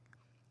with?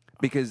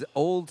 Because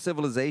old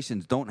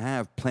civilizations don't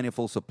have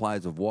plentiful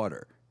supplies of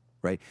water,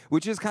 right?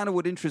 Which is kind of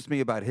what interests me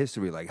about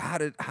history. Like, how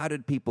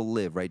did people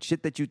live, right?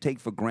 Shit that you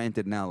take for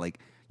granted now, like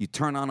you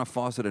turn on a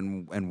faucet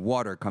and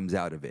water comes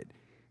out of it.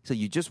 So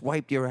you just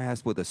wiped your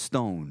ass with a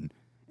stone,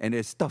 and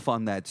there's stuff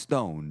on that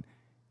stone.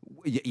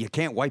 You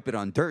can't wipe it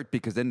on dirt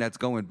because then that's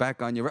going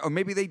back on your. Or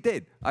maybe they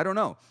did. I don't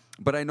know.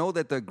 But I know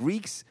that the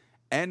Greeks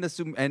and the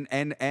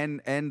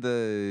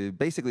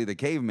basically the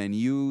cavemen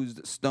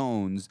used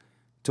stones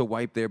to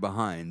wipe their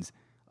behinds,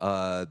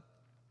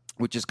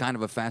 which is kind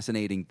of a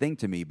fascinating thing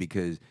to me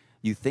because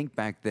you think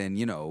back then,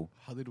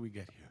 How did we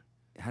get here?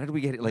 how did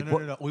we get it? Like,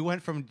 No. We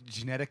went from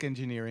genetic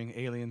engineering,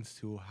 aliens,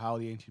 to how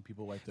the ancient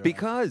people wiped their ass.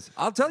 Because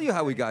I'll tell you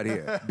how we got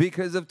here.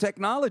 Because of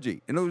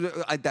technology.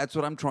 That's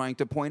what I'm trying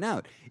to point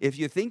out. If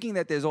you're thinking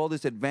that there's all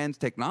this advanced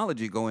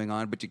technology going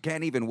on, but you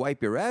can't even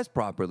wipe your ass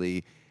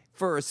properly,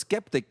 for a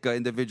skeptic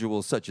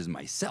individual such as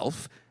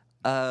myself,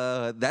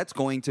 that's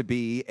going to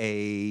be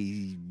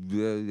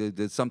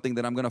something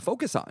that I'm going to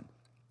focus on,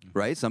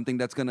 right? Something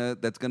that's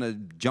gonna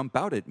jump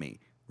out at me,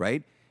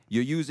 right?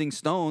 You're using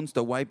stones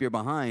to wipe your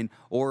behind,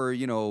 or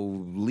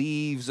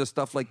leaves or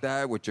stuff like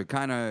that, which are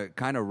kind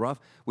of rough.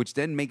 Which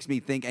then makes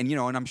me think, and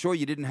I'm sure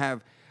you didn't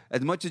have,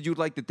 as much as you'd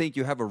like to think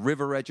you have a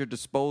river at your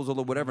disposal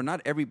or whatever. Not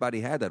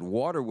everybody had that.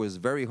 Water was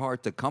very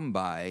hard to come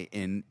by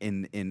in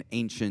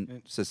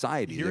ancient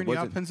societies. Here It in the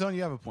wasn't- open zone,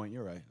 you have a point.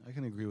 You're right. I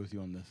can agree with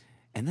you on this.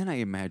 And then I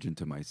imagine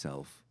to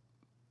myself,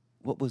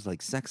 what was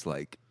sex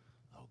like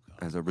Oh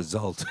God. as a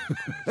result?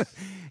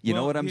 You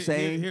know what I'm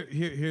saying?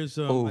 Here's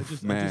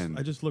Oof, man.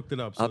 I just looked it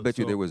up. I'll bet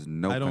you there was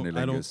no I don't-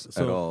 cunnilingus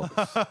so- at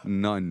all.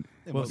 None.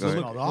 It Well, must so have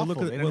look- smelled well, awful. look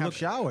at- They didn't well, have look-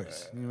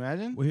 showers. Can you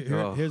imagine? Well,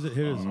 Oh,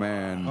 here's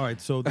man. All right,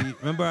 so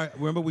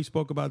remember we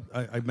spoke about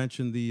I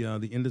mentioned the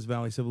Indus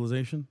Valley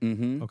civilization.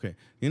 Mm-hmm. Okay,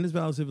 the Indus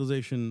Valley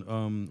civilization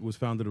was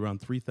founded around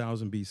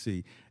 3000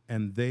 BC,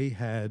 and they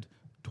had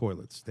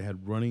toilets. They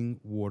had running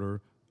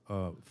water,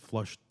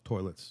 flush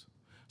toilets.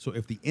 So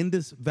if the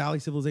Indus Valley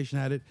civilization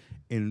had it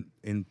in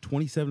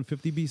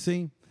 2750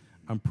 BC,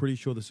 I'm pretty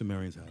sure the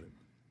Sumerians had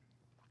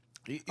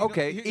it.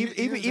 Okay, here's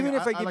even the thing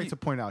if I I'd give like you- to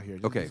point out here.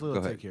 Just Okay, a go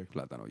little ahead. take here.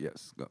 Platano,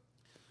 yes, go.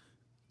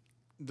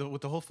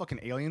 With the whole fucking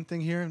alien thing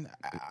here,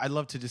 I'd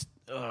love to just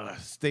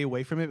stay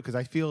away from it because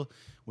I feel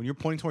when you're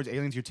pointing towards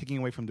aliens, you're taking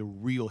away from the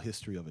real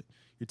history of it.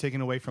 You're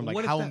taking away from What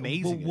if how that-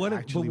 amazing but it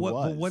actually was.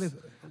 But what if?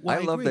 Well,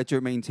 I love agree. that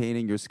you're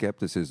maintaining your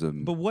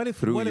skepticism But what if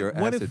through what if, your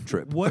what acid if,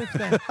 trip. What if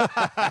that?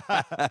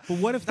 But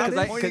what if that Because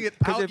I- is? pointing it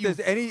 'cause out, if there's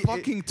you any-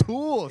 fucking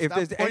tool. if Stop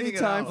there's any pointing it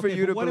time out. for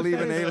you to but what if believe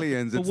that in is-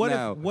 aliens, but it's what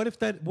now. What if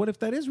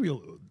that is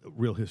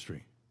real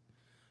history?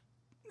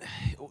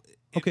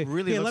 Okay, It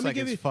really here, looks let me like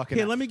give it's you- fucking.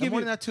 here, let me and give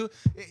more you- than that too.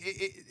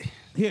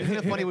 Here, Isn't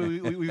it here, funny?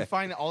 We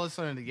find all of a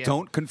sudden again.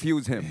 Don't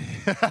confuse him.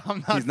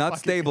 He's not fucking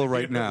stable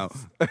right now.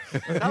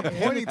 Stop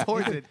pointing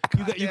towards it.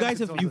 You guys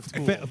have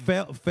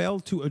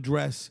failed to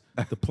address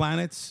the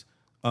planets.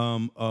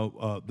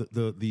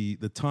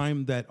 The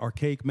time that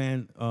archaic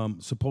man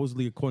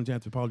supposedly, according to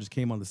anthropologists,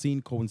 came on the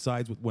scene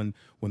coincides with when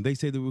they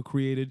say they were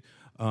created.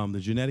 The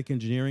genetic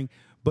engineering.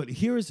 But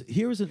here's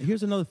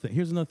another thing.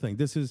 Here's another thing.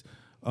 This is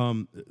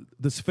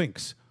the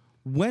Sphinx.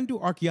 When do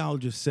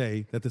archaeologists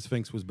say that the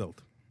Sphinx was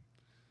built?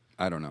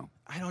 I don't know.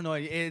 I don't know.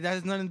 That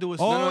has nothing to do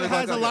with. Oh, it no,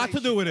 has no, a no, lot to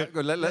do with it.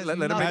 Let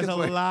him It make has his a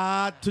way.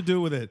 lot to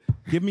do with it.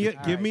 Give me a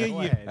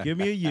go year. ahead. Give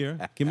me a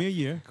year. Give me a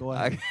year. Go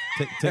ahead.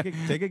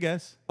 Take a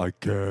guess. I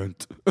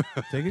can't.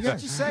 Take a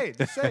guess. Just say it.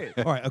 Just say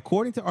it. All right.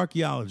 According to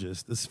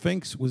archaeologists, the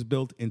Sphinx was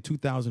built in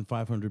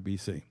 2,500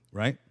 BC.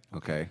 Right.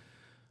 Okay.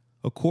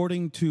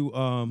 According to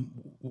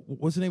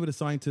what's the name of the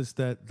scientists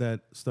that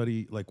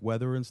study like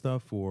weather and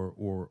stuff,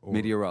 or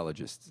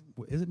Meteorologists.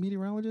 is it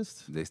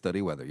meteorologists? They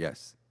study weather.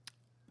 Yes.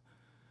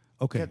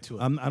 Okay, Get to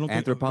it. I don't think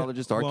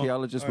Anthropologists,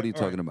 archaeologists. What are you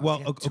talking about?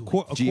 Well,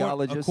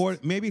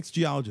 Geologists? maybe it's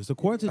geologists.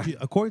 According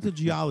to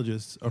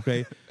geologists,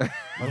 okay.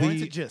 According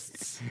to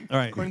gists. All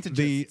right. According to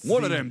the gists.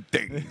 One of them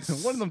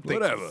things. One of them things.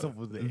 Whatever.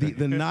 Simple thing.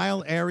 the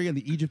Nile area and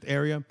the Egypt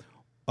area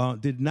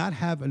did not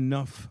have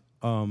enough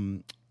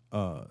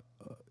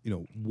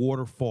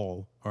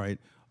waterfall, all right,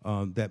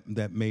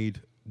 that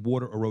made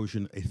water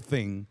erosion a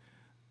thing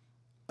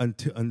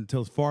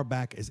until as far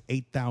back as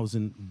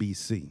 8,000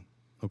 BC.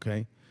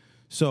 Okay,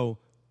 so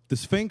the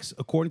Sphinx,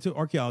 according to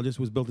archaeologists,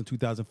 was built in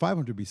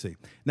 2,500 BC.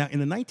 Now, in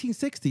the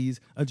 1960s,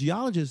 a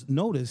geologist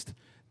noticed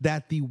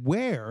that the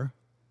wear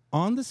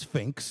on the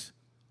Sphinx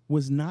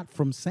was not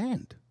from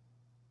sand;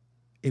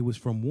 it was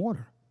from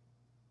water.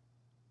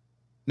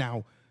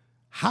 Now,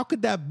 how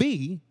could that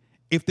be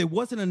if there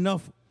wasn't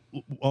enough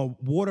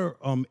water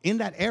in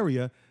that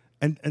area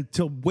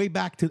until way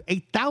back to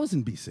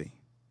 8,000 BC?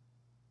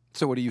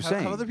 So what are you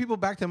saying? Have other people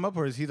backed him up,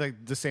 or is he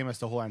like the same as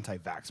the whole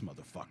anti-vax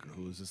motherfucker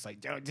who's just like,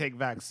 don't take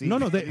vaccines? No,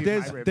 Believe my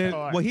there's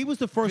report. well, he was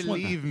the first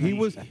Believe one. me.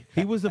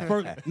 He was the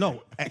first.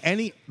 No,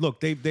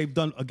 they've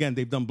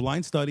done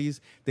blind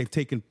studies. They've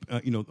taken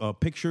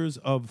pictures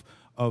of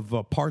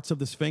parts of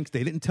the Sphinx.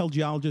 They didn't tell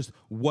geologists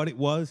what it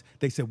was.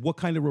 They said, "What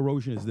kind of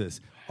erosion is this?"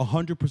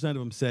 100% of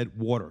them said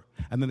water,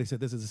 and then they said,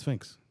 "This is a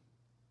Sphinx."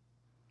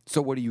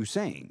 So what are you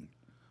saying?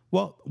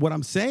 Well, what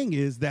I'm saying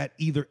is that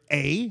either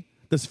A,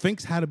 the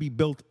Sphinx had to be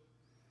built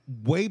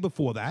way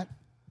before that,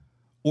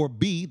 or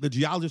B, the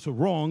geologists were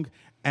wrong,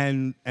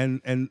 and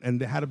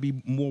there had to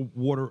be more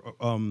water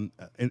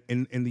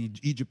in the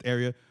Egypt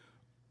area,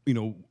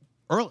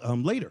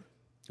 later.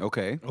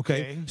 Okay.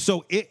 Okay.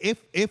 So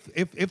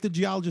if the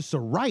geologists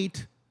are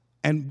right,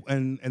 and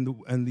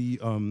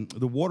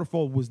the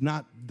waterfall was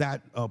not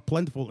that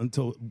plentiful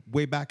until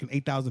way back in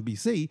 8,000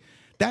 BC,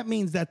 that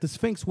means that the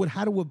Sphinx would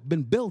have to have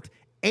been built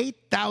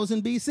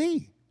 8,000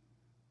 BC.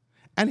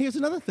 And here's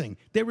another thing: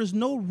 there is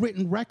no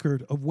written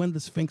record of when the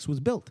Sphinx was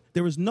built.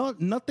 There is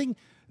nothing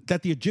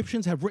that the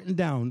Egyptians have written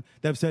down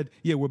that have said,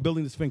 "Yeah, we're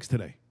building the Sphinx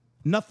today."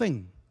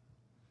 Nothing.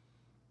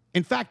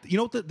 In fact, you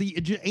know what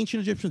the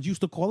ancient Egyptians used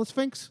to call the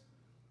Sphinx?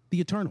 The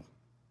Eternal.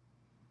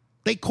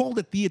 They called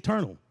it the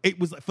Eternal. It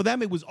was, for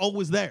them, it was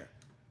always there.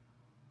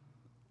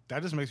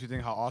 That just makes me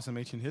think how awesome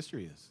ancient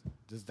history is.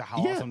 Just how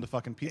awesome the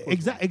fucking people.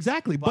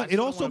 Exactly. But I But it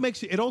still also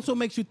wanna-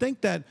 makes you think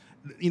that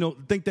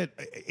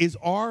is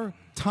our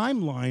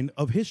timeline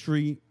of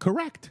history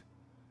correct?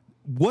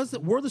 Were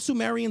the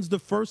Sumerians the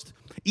first?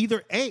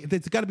 Either A,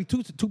 there's got to be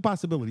two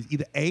possibilities.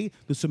 Either A,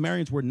 the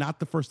Sumerians were not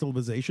the first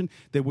civilization.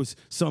 There was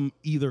some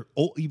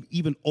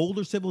even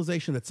older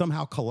civilization that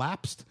somehow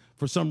collapsed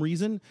for some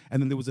reason,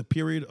 and then there was a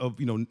period of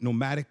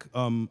nomadic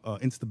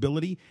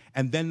instability,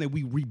 and then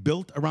we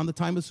rebuilt around the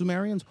time of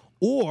Sumerians.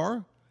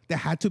 Or there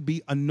had to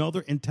be another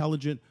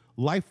intelligent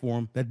life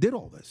form that did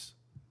all this.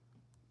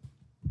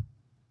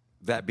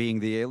 That being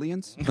the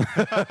aliens?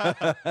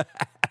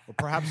 Or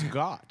perhaps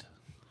God.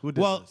 Who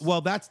did this?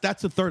 Well, that's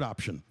the third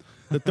option.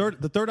 The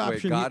third Wait,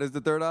 option. God is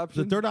the third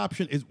option? The third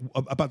option is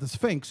about the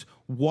Sphinx.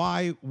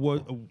 Why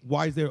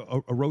is there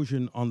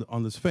erosion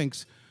on the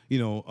Sphinx?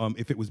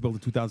 If it was built in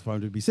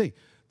 2,500 BC,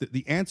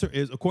 the answer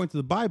is, according to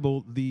the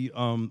Bible,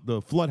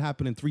 the flood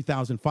happened in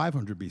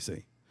 3,500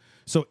 BC.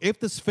 So if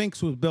the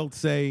Sphinx was built,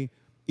 say,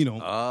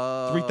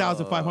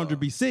 3,500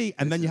 BC,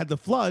 and then you had the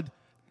flood,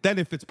 then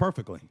it fits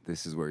perfectly.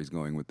 This is where he's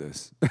going with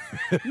this.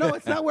 No,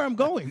 it's not where I'm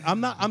going. I'm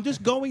not. I'm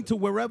just going to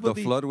wherever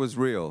The flood was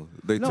real.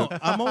 They No, took.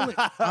 I'm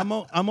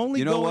only.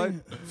 You know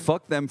going, what?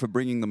 Fuck them for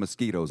bringing the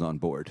mosquitoes on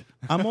board.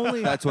 I'm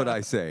only. That's what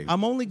I say.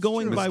 I'm only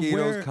going by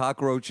Mosquitoes, where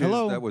cockroaches.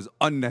 Hello? That was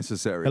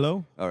unnecessary.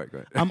 Hello? All right, go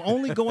ahead. I'm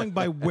only going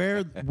by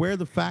where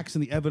the facts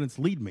and the evidence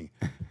lead me.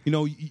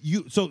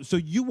 So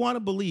you want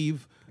to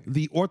believe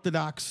the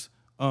Orthodox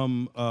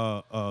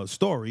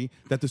story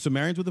that the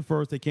Sumerians were the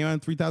first. They came out in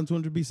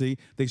 3,200 BC.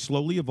 They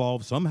slowly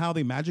evolved. Somehow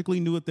they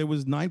magically knew that there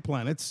was 9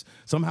 planets.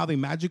 Somehow they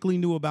magically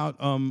knew about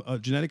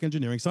genetic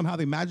engineering. Somehow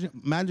they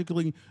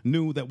magically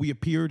knew that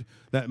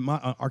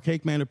that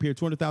archaic man appeared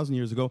 200,000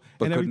 years ago,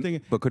 But and couldn't-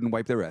 everything. But couldn't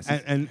wipe their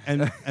asses. And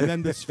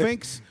then the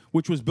Sphinx,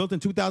 which was built in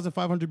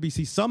 2,500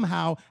 BC,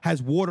 somehow has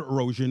water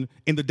erosion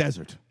in the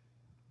desert.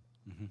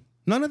 Mm-hmm.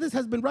 None of this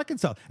has been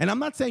reconciled. And I'm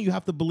not saying you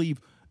have to believe,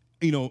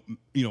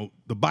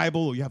 the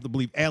Bible, or you have to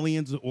believe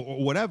aliens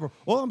or whatever.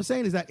 All I'm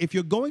saying is that if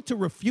you're going to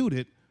refute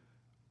it,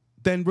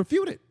 then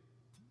refute it.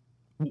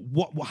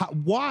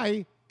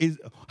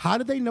 How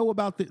did they know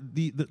about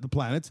the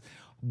planets?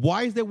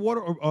 Why is there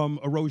water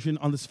erosion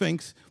on the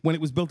Sphinx when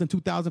it was built in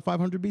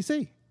 2,500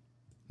 BC?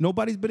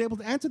 Nobody's been able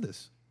to answer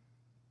this.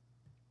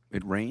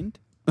 It rained?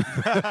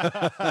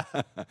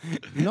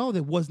 No,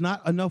 there was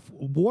not enough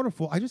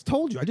waterfall. I just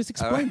told you. I just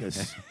explained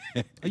this.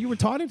 Are you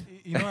retarded?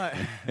 You know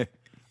what?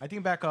 I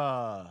think back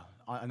on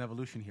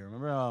evolution here.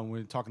 Remember when we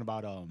were talking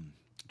about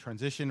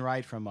transition,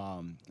 right? From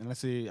and let's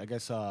say, I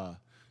guess the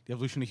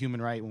evolution of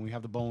human, right? When we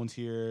have the bones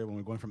here, when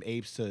we're going from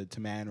apes to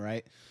man,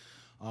 right?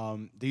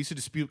 They used to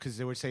dispute because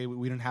they would say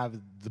we didn't have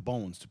the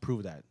bones to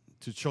prove that,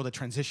 to show the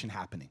transition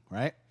happening,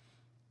 right?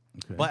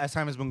 Okay. But as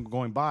time has been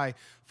going by,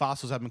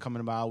 fossils have been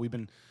coming about. We've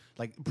been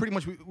like pretty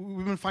much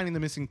we've been finding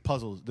the missing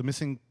puzzles, the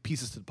missing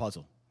pieces to the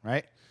puzzle,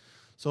 right?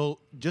 So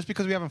just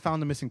because we haven't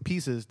found the missing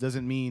pieces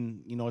doesn't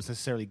mean it's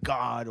necessarily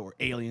God or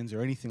aliens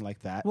or anything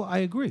like that. Well, I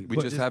agree. We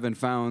just haven't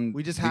found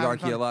the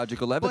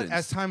archaeological evidence. But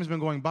as time has been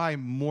going by,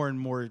 more and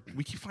more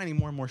we keep finding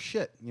more and more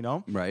shit,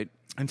 Right.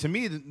 And to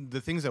me, the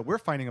things that we're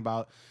finding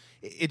about,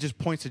 it just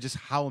points to just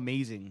how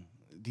amazing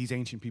these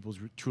ancient peoples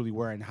truly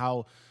were and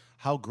how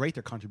great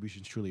their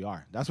contributions truly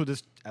are. That's what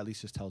this at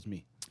least just tells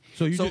me.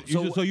 So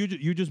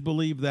you just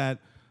believe that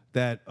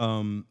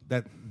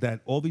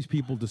all these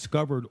people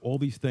discovered all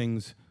these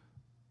things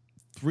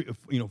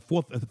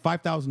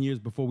 5,000 years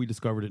before we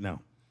discovered it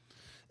now.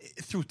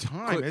 Through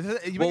time,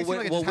 you make it seem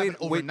like it just happened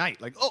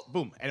overnight. Like, oh,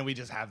 boom, and we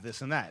just have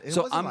this and that. It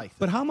wasn't like that.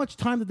 But how much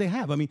time did they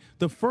have? I mean,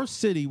 the first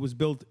city was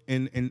built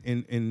in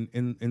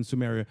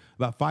Sumeria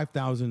about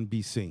 5,000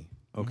 BC.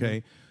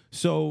 Okay, Mm-hmm.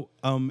 so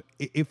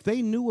if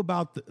they knew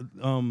about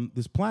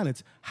these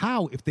planets,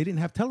 how if they didn't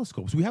have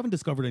telescopes? We haven't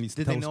discovered any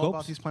Did telescopes. they know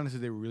about these planets?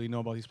 Did they really know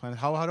about these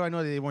planets? How do I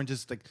know that they weren't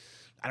just like,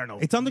 I don't know?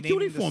 It's on the naming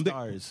cuneiform.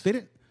 stars? They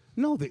didn't.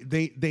 No,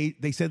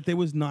 they said there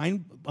was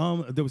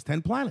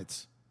 10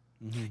 planets.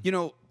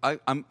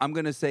 I'm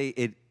gonna say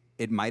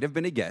it might have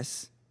been a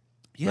guess.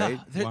 Yeah, right?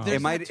 there's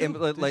It might that too.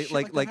 There's shit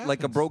like that a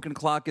happens. broken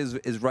clock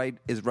is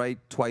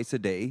right twice a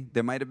day.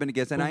 There might have been a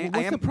guess, and I What's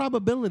am the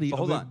probability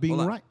of it being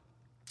right?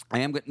 I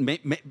am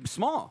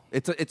small.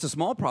 It's a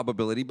small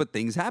probability, but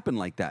things happen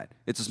like that.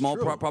 It's a small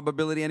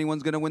probability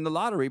anyone's going to win the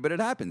lottery, but it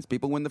happens.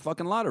 People win the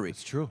fucking lottery.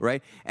 It's true,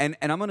 right? And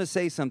I'm going to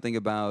say something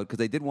about,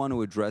 because I did want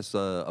to address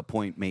a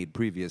point made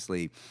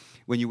previously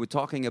when you were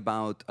talking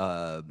about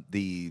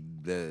the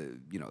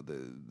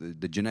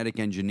genetic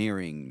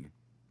engineering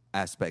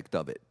aspect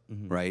of it,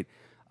 right?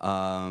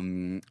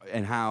 And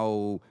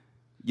how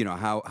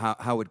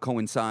it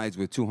coincides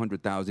with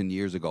 200,000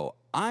 years ago.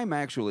 I'm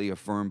actually a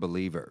firm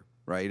believer.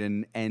 Right,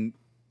 and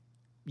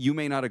you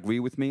may not agree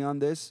with me on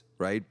this,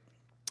 right?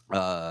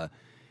 I'm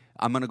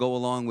going to go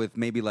along with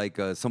maybe like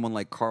someone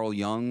like Carl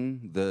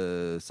Jung,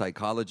 the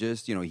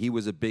psychologist. He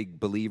was a big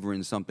believer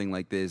in something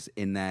like this,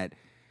 in that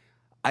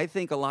I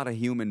think a lot of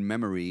human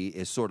memory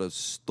is sort of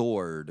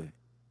stored.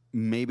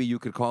 Maybe you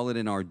could call it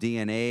in our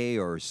DNA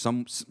or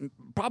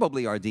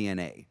probably our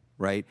DNA,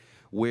 right?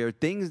 Where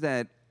things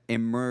that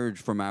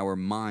emerge from our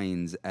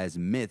minds as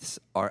myths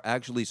are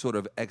actually sort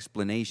of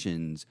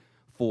explanations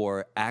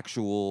for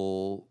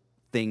actual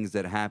things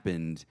that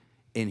happened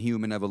in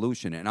human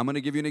evolution. And I'm going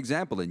to give you an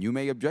example, and you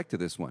may object to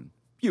this one.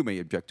 You may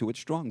object to it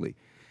strongly.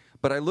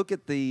 But I look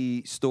at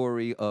the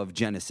story of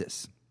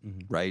Genesis,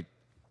 right?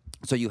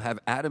 So you have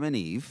Adam and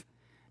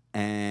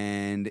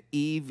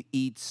Eve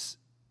eats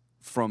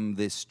from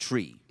this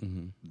tree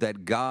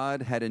that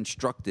God had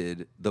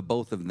instructed the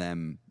both of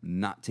them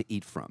not to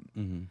eat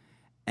from.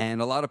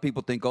 And a lot of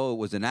people think, oh, it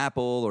was an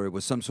apple or it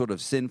was some sort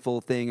of sinful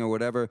thing or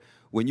whatever.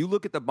 When you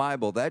look at the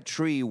Bible, that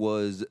tree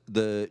was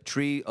the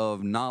tree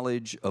of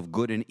knowledge of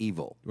good and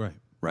evil. Right.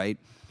 Right?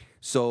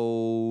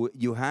 So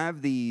you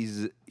have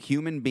these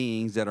human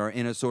beings that are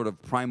in a sort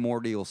of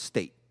primordial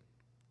state,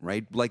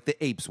 right? Like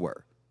the apes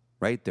were,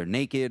 right? They're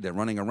naked, they're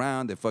running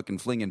around, they're fucking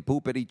flinging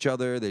poop at each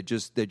other. They're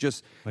just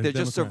Democrats.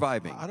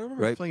 surviving. I don't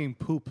remember right? flinging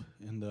poop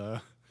in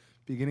the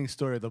beginning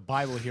story of the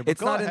Bible here. But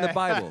It's not in the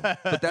Bible,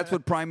 but that's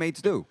what primates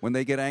do. When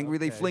they get angry,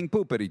 they fling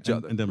poop at each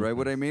other. and right?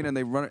 What I mean? And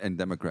they run. And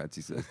Democrats,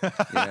 he says.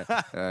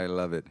 Yeah, I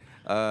love it.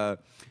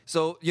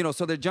 So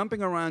they're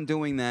jumping around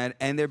doing that,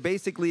 and they're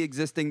basically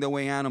existing the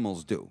way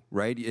animals do,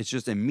 right? It's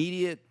just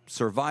immediate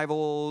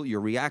survival.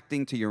 You're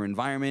reacting to your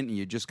environment, and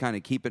you just kind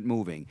of keep it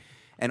moving.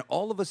 And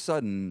all of a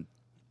sudden,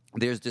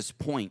 there's this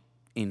point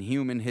in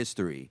human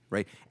history,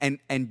 right?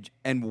 And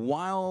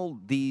while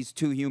these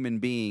two human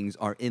beings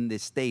are in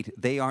this state,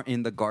 they are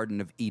in the Garden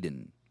of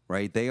Eden,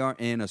 right? They are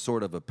in a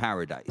sort of a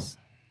paradise,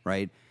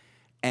 right?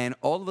 And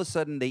all of a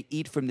sudden they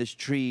eat from this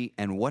tree,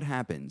 and what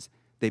happens?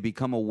 They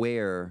become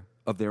aware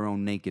of their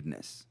own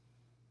nakedness,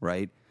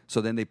 right?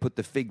 So then they put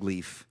the fig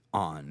leaf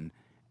on,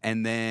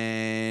 and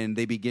then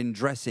they begin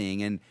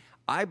dressing. And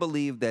I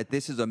believe that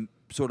this is a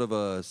sort of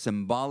a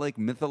symbolic,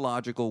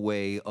 mythological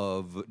way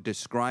of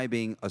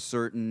describing a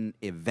certain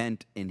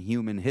event in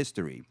human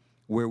history,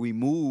 where we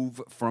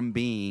move from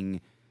being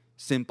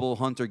simple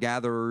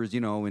hunter-gatherers,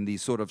 in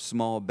these sort of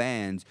small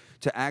bands,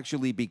 to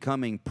actually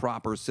becoming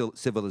proper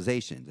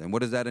civilizations. And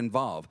what does that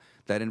involve?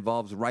 That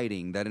involves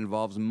writing, that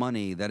involves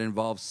money, that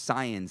involves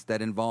science,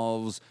 that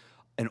involves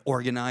an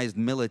organized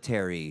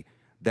military,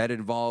 that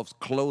involves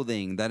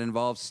clothing, that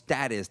involves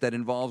status, that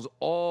involves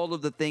all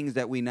of the things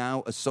that we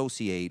now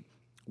associate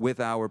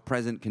with our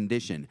present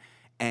condition.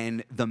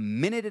 And the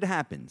minute it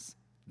happens,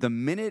 the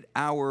minute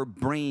our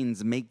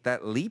brains make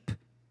that leap,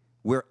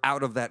 we're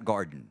out of that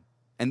garden.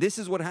 And this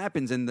is what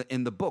happens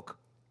in the book,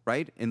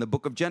 right? In the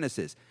book of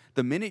Genesis.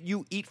 The minute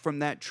you eat from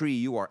that tree,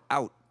 you are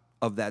out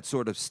of that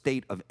sort of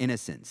state of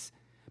innocence.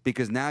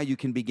 Because now you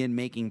can begin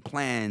making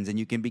plans and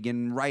you can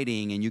begin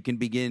writing and you can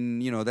begin,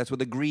 that's where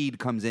the greed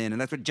comes in and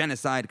that's where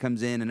genocide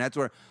comes in and that's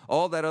where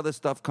all that other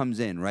stuff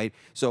comes in, right?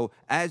 So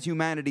as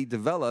humanity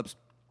develops,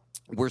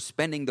 we're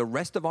spending the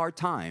rest of our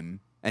time,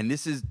 and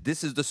this is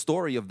the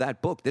story of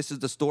that book. This is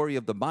the story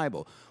of the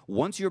Bible.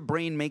 Once your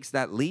brain makes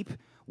that leap,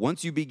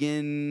 once you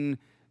begin,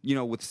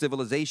 with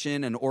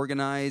civilization and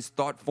organized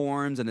thought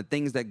forms and the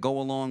things that go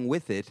along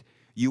with it,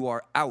 you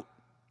are out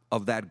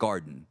of that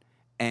garden.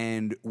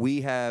 And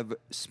we have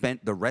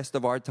spent the rest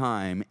of our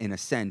time, in a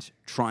sense,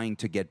 trying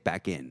to get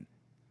back in.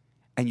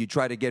 And you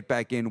try to get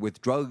back in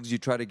with drugs. You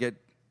try to get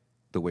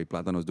the way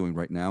Platano's doing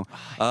right now.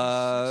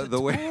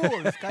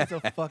 This guy's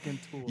a fucking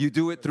tool. You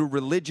do it through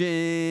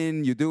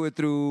religion. You do it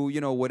through,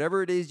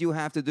 whatever it is you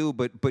have to do.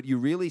 But you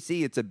really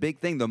see it's a big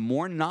thing. The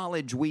more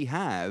knowledge we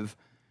have,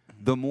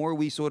 the more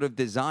we sort of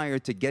desire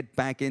to get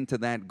back into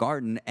that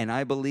garden. And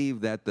I believe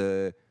that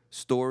the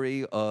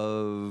story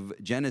of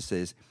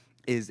Genesis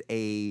is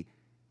a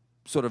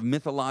sort of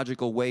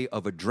mythological way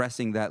of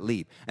addressing that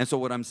leap. And so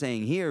what I'm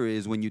saying here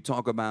is when you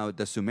talk about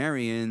the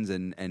Sumerians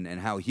and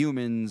how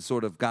humans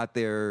sort of got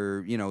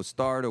their,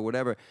 start or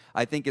whatever,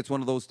 I think it's one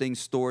of those things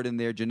stored in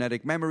their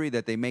genetic memory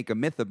that they make a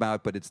myth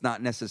about, but it's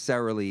not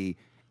necessarily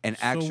an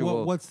actual...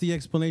 So what's the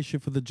explanation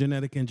for the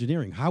genetic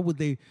engineering? How would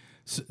they...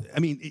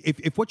 I mean,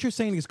 if what you're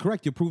saying is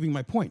correct, you're proving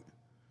my point.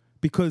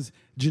 Because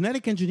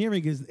genetic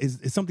engineering is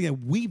something that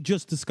we've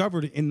just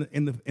discovered in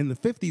the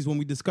 50s when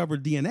we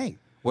discovered DNA.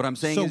 What I'm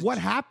saying is... So what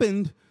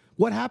happened,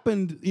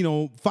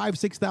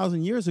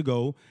 5,000-6,000 years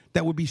ago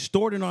that would be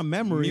stored in our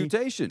memory?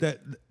 Mutation.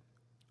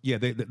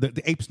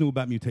 The apes knew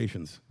about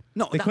mutations.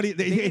 No,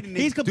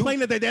 he's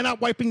complaining that they're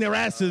not wiping their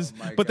asses,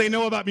 but they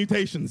know about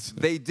mutations.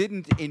 They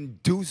didn't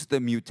induce the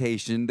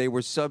mutation. They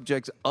were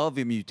subjects of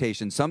a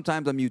mutation.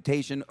 Sometimes a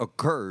mutation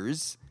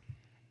occurs,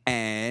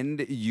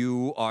 and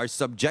you are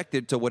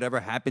subjected to whatever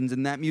happens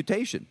in that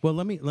mutation. Well,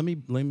 let me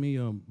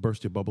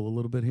burst your bubble a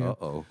little bit here.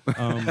 Uh-oh.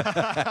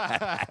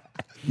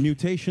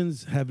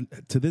 Mutations have,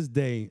 to this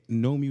day,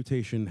 no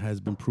mutation has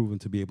been proven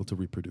to be able to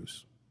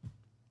reproduce.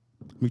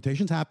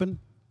 Mutations happen,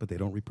 but they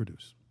don't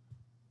reproduce.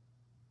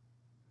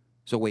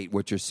 So wait,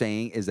 what you're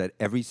saying is that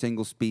every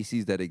single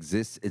species that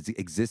exists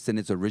in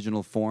its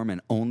original form and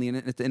only in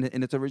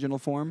its original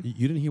form?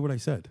 You didn't hear what I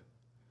said.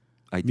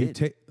 I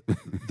did.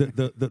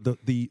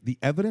 The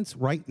evidence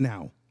right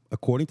now,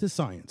 according to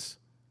science,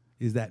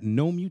 is that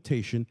no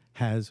mutation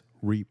has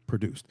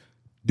reproduced.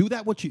 Do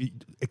that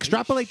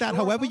extrapolate that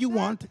however you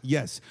want.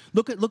 Yes.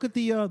 Look at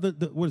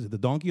the what is it? The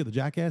donkey or the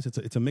jackass?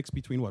 It's a mix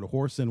between what? A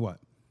horse and what?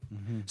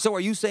 Mm-hmm. So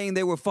are you saying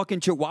they were fucking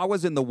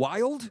chihuahuas in the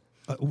wild?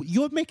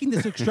 You're making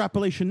this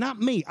extrapolation, not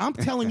me. I'm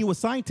telling you a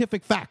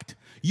scientific fact.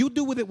 You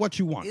do with it what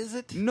you want. Is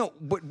it? No,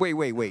 but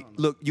wait.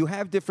 Look, you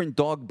have different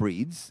dog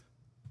breeds.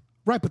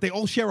 Right, but they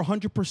all share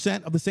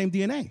 100% of the same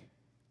DNA.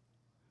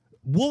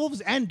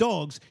 Wolves and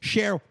dogs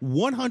share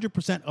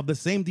 100% of the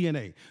same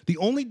DNA. The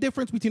only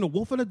difference between a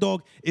wolf and a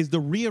dog is the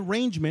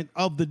rearrangement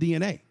of the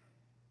DNA.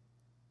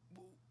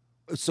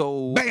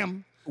 So,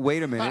 bam.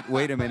 Wait a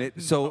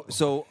minute.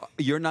 So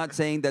you're not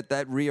saying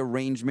that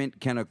rearrangement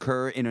can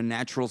occur in a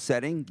natural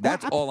setting?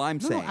 That's all I'm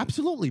saying. No,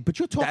 absolutely. But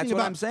you're talking That's about...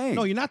 what I'm saying.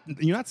 No, you're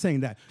not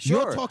saying that.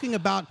 Sure. You're talking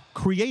about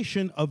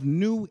creation of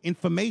new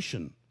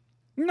information.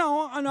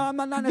 No, I'm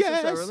not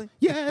necessarily.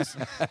 Yes,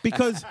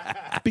 because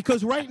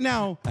right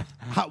now,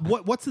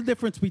 what's the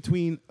difference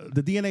between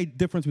the DNA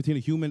difference between a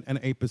human and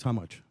an ape is how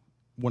much?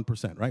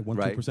 1%, right?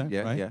 2%,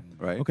 Yeah, right? Yeah,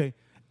 right. Okay,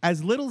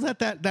 as little as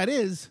that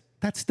is,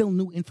 that's still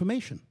new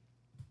information.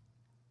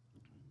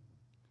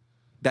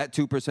 That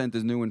 2%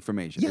 is new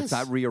information. Yes. It's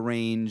not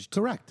rearranged.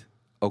 Correct.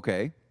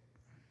 Okay.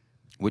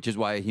 Which is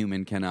why a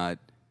human cannot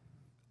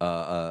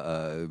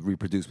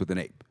reproduce with an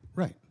ape.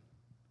 Right.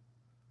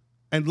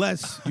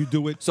 Unless you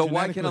do it So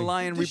why can a genetically.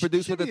 lion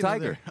reproduce with a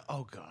tiger?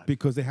 Oh, God.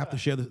 Because they have to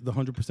share the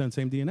 100%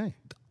 same DNA.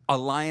 A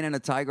lion and a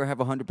tiger have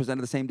 100%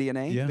 of the same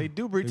DNA? Yeah. They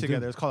do breed They do.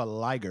 together. It's called a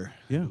liger,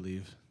 I Yeah.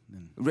 believe.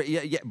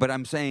 Yeah, but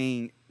I'm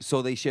saying,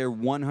 so they share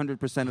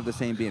 100% of the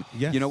same DNA.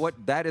 Yes. You know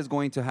what? That is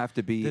going to have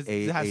to be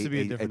This has to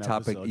be a different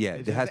topic. episode. Yeah,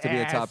 It it has to be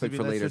a has to topic be-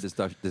 for let's later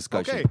just-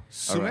 discussion. Okay, All right.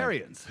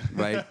 Sumerians.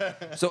 Right.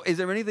 So is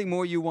there anything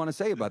more you want to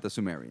say about the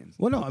Sumerians?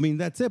 Well, no, I mean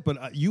that's it.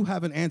 But you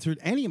haven't answered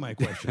any of my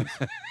questions.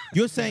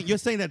 You're saying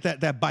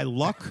that by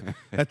luck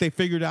that they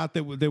figured out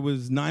that there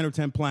was 9 or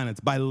 10 planets.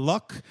 By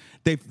luck,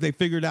 they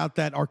figured out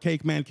that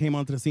archaic man came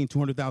onto the scene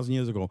 200,000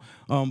 years ago.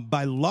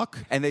 By luck,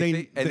 And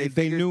they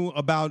figured- knew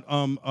about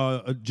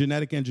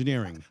genetic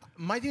engineering.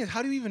 My thing is,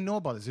 how do you even know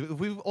about this? If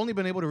we've only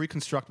been able to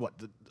reconstruct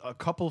a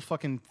couple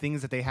fucking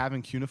things that they have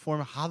in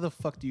cuneiform. How the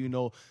fuck do you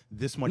know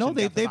this much? No, in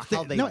depth about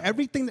how they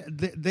everything.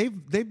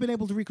 They've been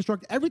able to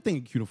reconstruct everything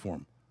in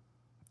cuneiform.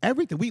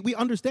 Everything. We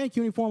understand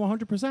cuneiform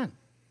 100%.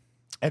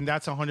 And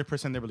that's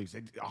 100% their beliefs.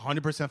 They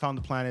 100% found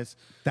the planets.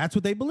 That's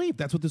what they believed.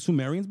 That's what the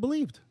Sumerians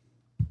believed.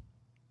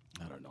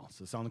 I don't know.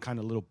 So it sounded kind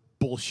of a little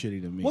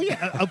bullshitty to me. Well,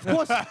 yeah, of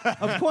course,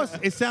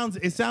 it sounds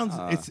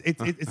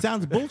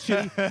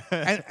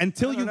bullshitty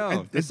until you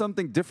No, there's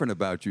something different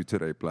about you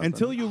today, Plata.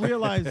 until you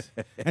realize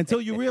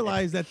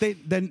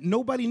that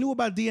nobody knew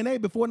about DNA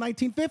before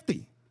 1950,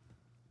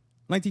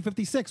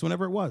 1956,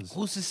 whenever it was.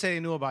 Who's to say they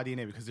knew about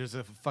DNA? Because there's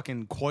a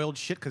fucking coiled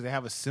shit because they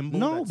have a symbol.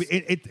 No,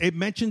 that's- it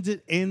mentions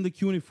it in the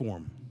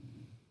cuneiform.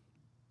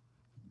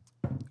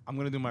 I'm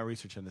going to do my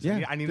research on this.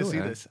 Yeah, I need to do see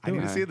it. this. I Do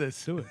need it. to see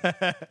this. Do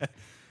it.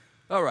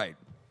 All right.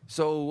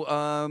 So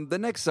the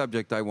next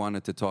subject I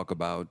wanted to talk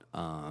about,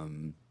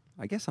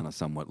 I guess on a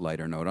somewhat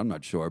lighter note, I'm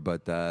not sure,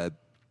 but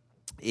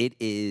it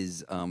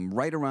is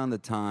right around the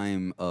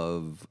time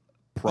of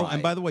Pride. Oh,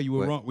 and by the way, you were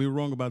What- wrong. We were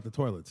wrong about the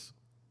toilets.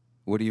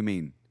 What do you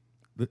mean?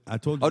 I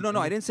told you. Oh, no,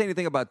 I didn't say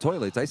anything about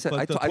toilets. I said But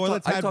I the talked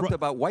toilets had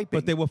about wiping.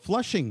 But they were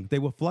flushing. They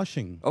were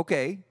flushing.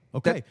 Okay.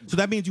 Okay, That- so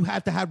that means you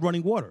have to have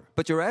running water.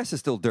 but your ass is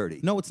still dirty.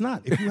 No, it's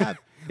not. If you have,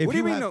 if What do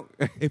you mean, have-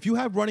 no? if you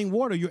have running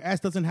water, your ass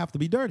doesn't have to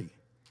be dirty.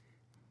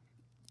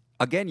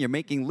 Again, you're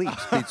making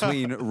leaps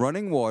between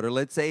running water.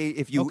 Let's say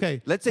if you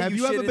Okay. let's say have you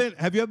shit ever in- been?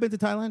 Have you ever been to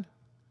Thailand?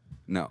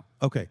 No.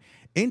 Okay.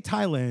 In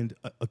Thailand,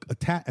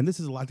 and this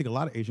is I think a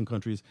lot of Asian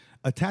countries,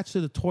 attached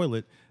to the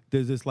toilet,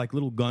 there's this like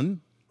little gun,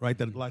 right?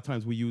 That a lot of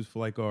times we use for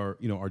like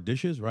our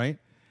dishes, right?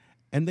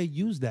 And they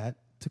use that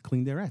to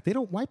clean their ass. They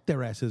don't wipe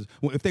their asses.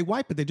 Well, if they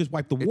wipe it, they just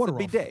wipe the It's water a off.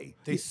 bidet.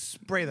 They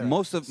spray their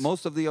Most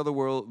asses. of the other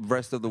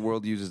rest of the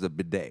world uses a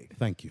bidet.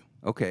 Thank you.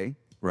 Okay,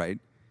 right.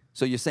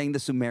 So you're saying the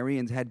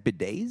Sumerians had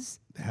bidets?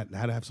 Had to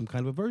have some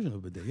kind of a version of a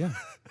bidet, yeah.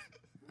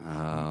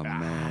 Oh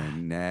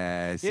man,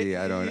 nah. See,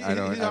 I don't he's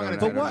not gonna- know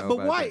But why? But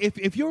about why? that.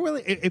 If you're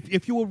really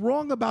if you were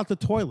wrong about the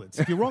toilets,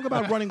 if you're wrong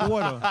about running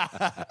water,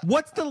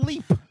 what's the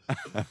leap?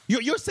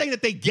 You're saying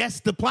that they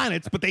guessed the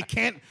planets, but they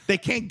can't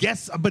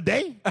guess a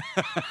bidet?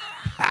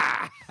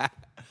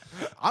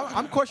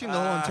 I'm questioning the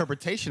whole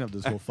interpretation of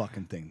this whole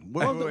fucking thing.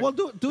 Well,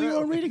 do your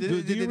own reading.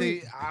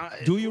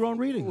 Do your own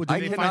reading. Did I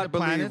they cannot find the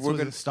believe planets? we're Was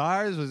gonna- it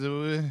stars? Was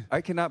it?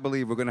 I cannot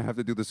believe we're going to have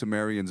to do the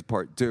Sumerians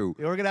part 2.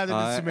 Yeah, we're gonna have to do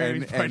the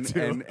Sumerians part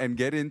 2. And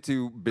get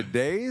into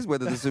bidets,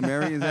 whether the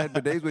Sumerians had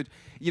bidets, which,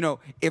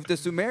 if the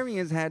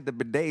Sumerians had the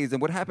bidets, then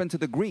what happened to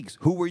the Greeks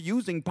who were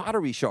using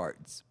pottery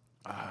shards?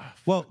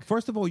 Well,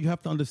 first of all, you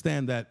have to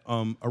understand that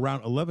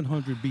around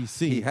 1100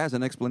 BC, He has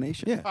an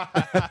explanation. yeah,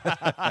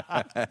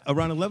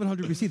 around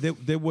 1100 BC,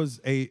 there was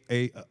a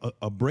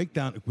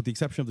breakdown, with the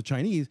exception of the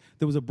Chinese.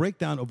 There was a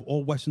breakdown of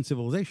all Western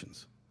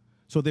civilizations.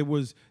 So there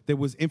was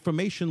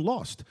information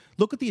lost.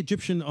 Look at the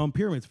Egyptian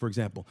pyramids, for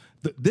example.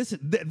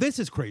 This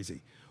is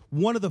crazy.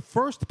 One of the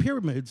first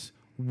pyramids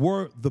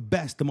were the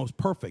best, the most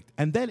perfect,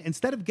 and then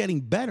instead of getting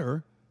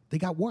better, they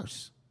got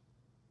worse.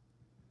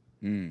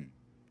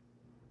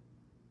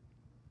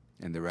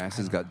 And their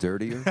asses got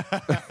dirtier.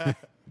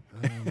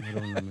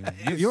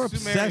 You're Sumerians.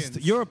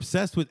 obsessed. You're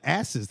obsessed with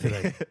asses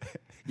today.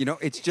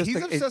 It's just He's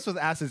it's- obsessed with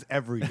asses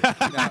every day.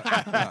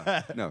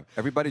 no.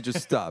 Everybody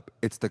just stop.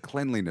 It's the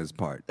cleanliness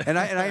part. And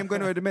I am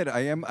going to admit I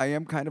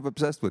am kind of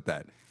obsessed with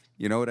that.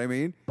 You know what I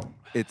mean?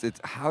 It's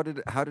how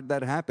did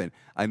that happen?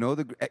 I know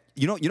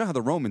you know how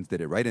the Romans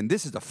did it, right? And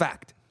this is a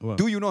fact. What?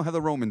 Do you know how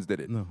the Romans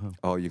did it? No, how?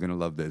 Oh, you're going to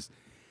love this.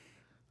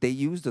 They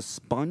used a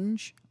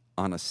sponge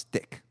on a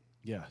stick,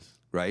 Yes.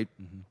 right?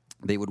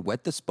 They would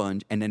wet the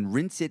sponge and then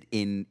rinse it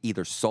in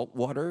either salt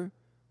water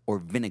or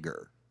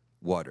vinegar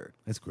water.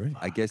 That's great.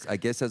 I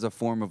guess as a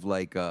form of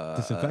like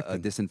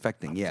Disinfecting.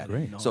 disinfecting. Yeah.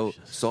 great. So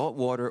salt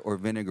water or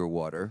vinegar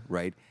water,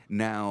 right?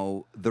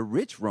 Now the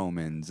rich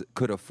Romans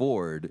could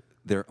afford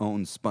their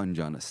own sponge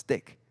on a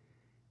stick.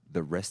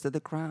 The rest of the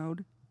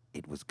crowd,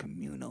 it was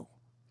communal.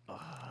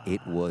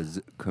 It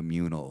was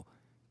communal.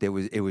 It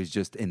was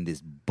just in this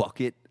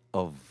bucket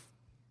of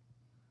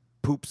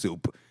poop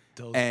soup.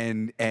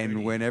 And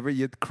whenever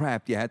you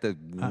crapped, you had to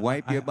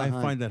wipe your I behind.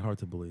 find that hard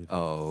to believe.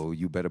 Oh,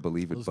 you better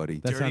believe it, buddy.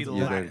 That Dirty sounds,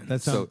 yeah, Latin.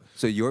 that sounds,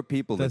 So your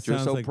people that that you're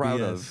sounds so like proud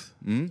BS.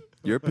 of,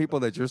 your people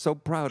that you're so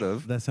proud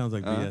of. that sounds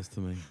like BS to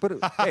me. But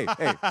hey,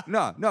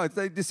 no, it's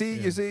like you see,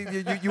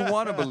 you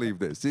want to believe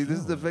this. See, this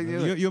is the thing.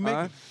 You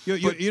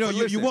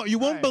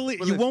won't believe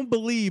but you listen, won't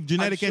believe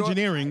genetic I'm sure-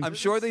 engineering. I'm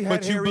sure they had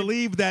but you hairy-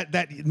 believe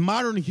that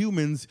modern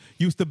humans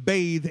used to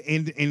bathe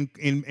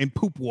in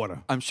poop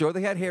water. I'm sure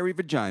they had hairy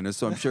vaginas,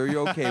 so I'm sure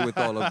you're okay with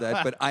all of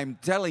that. But I'm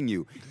telling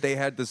you, they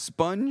had the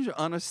sponge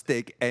on a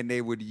stick, and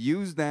they would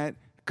use that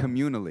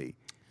communally.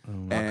 Oh,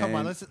 come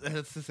on, let's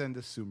just end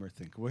this Sumer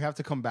thing. We have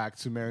to come back.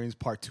 Sumerians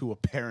part 2,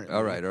 apparently.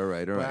 All right.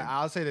 But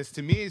I'll say this.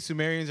 To me,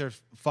 Sumerians are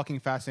fucking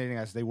fascinating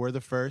as they were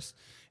the first,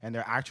 and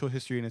their actual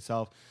history in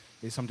itself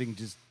is something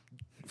just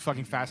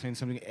fucking fascinating.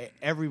 Something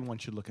everyone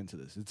should look into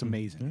this. It's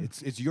amazing.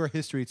 It's your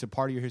history. It's a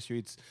part of your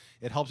history.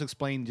 It helps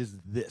explain just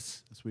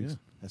this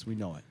as we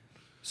know it.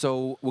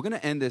 So we're going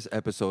to end this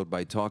episode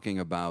by talking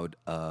about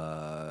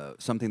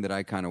something that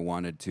I kind of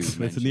wanted to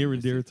mention. It's near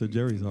and dear to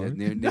Jerry's heart.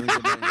 Near and dear.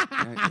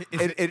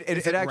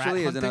 It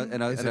actually is. Is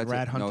it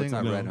rat hunting? No, it's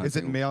not rat hunting. Is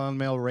it male on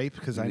male rape?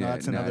 Because I know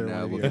that's another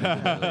one. We'll get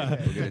into that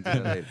later. We'll get into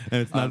that later.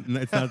 And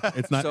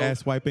it's not So-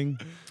 ass wiping.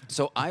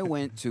 So I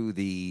went to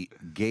the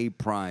Gay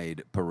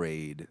Pride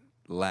Parade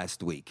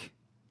last week,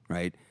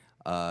 right?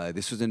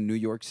 This was in New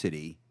York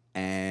City,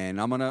 and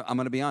I'm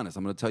gonna be honest.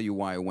 I'm gonna tell you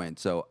why I went.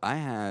 So I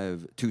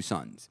have two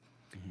sons,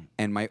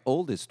 and my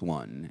oldest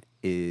one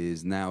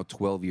is now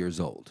 12 years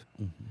old,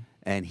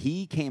 and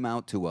he came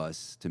out to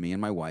me and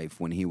my wife,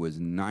 when he was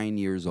 9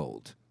 years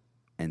old,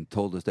 and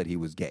told us that he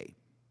was gay,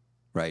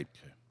 right?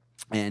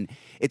 And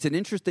it's an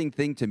interesting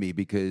thing to me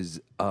because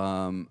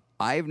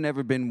I've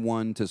never been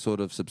one to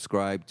sort of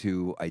subscribe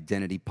to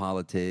identity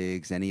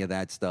politics, any of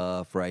that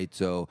stuff, right?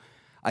 So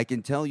I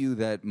can tell you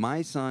that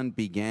my son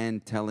began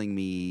telling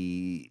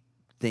me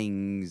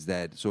things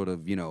that sort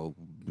of,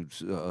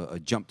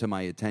 jumped to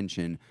my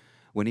attention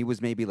when he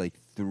was maybe like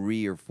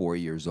 3 or 4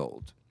 years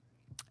old.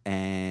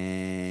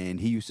 And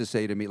he used to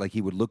say to me, like,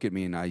 he would look at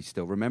me, and I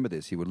still remember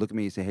this. He would look at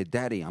me and say, "Hey,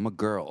 Daddy, I'm a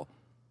girl.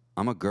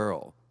 I'm a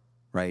girl,"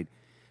 right?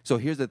 So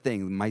here's the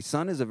thing. My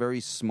son is a very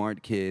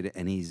smart kid,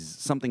 and he's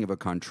something of a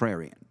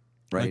contrarian,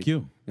 right? Like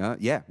you.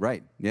 Yeah,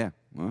 right. Yeah.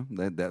 Well,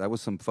 that was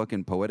some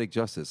fucking poetic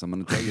justice. I'm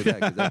going to tell you that,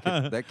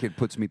 'cause that kid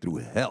puts me through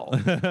hell,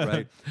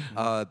 right?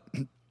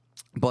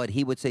 But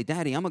he would say,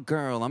 "Daddy, I'm a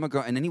girl. I'm a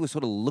girl," and then he would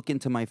sort of look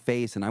into my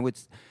face, and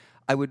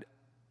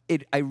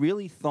I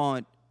really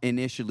thought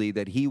initially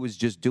that he was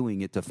just doing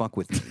it to fuck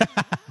with me.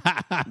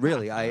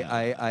 Really,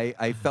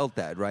 I felt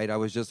that, right? I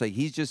was just like,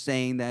 he's just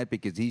saying that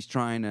because he's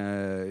trying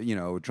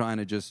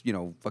to just,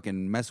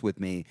 fucking mess with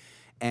me.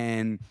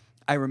 And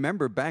I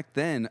remember back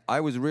then, I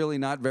was really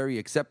not very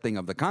accepting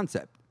of the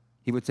concept.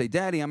 He would say,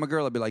 "Daddy, I'm a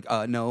girl." I'd be like,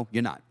 "No,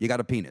 you're not. You got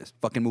a penis.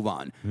 Fucking move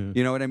on."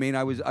 You know what I mean?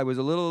 I was a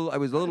little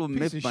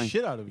Piece of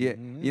shit out of yeah,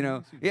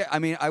 you. yeah. I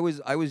mean, I was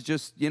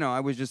just,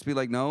 I was just be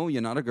like, "No,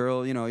 you're not a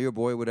girl. You're a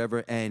boy,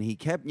 whatever." And he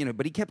kept,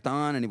 but he kept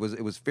on, and it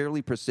was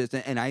fairly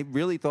persistent. And I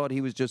really thought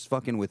he was just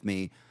fucking with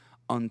me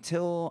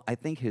until I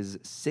think his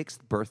 6th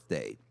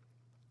birthday.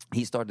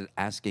 He started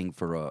asking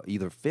for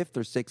either 5th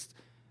or 6th.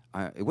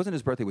 It wasn't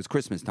his birthday; it was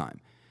Christmas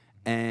time,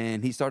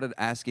 and he started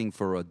asking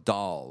for a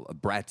doll, a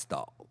Bratz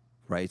doll.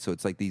 Right, so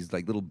it's like these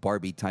like little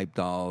Barbie type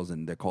dolls,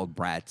 and they're called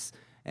Bratz,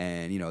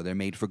 and they're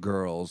made for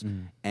girls.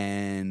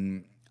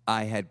 And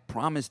I had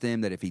promised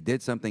him that if he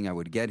did something, I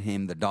would get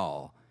him the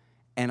doll,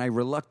 and I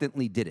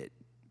reluctantly did it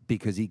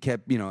because he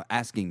kept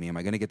asking me, "Am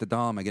I going to get the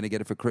doll? Am I going to get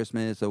it for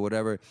Christmas or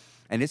whatever?"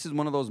 And this is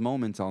one of those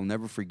moments I'll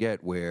never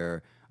forget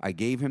where I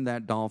gave him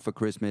that doll for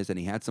Christmas, and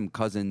he had some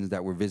cousins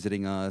that were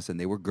visiting us, and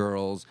they were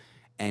girls,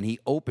 and he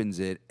opens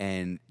it,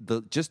 and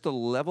just the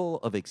level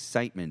of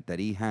excitement that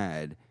he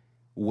had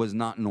was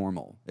not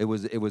normal. It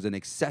was an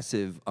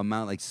excessive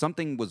amount, like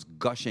something was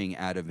gushing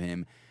out of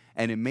him,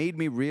 and it made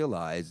me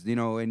realize,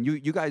 and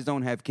you guys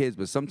don't have kids,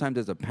 but sometimes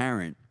as a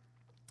parent,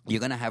 you're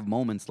going to have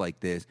moments like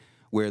this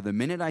where the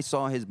minute I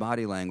saw his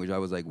body language, I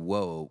was like,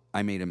 whoa,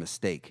 I made a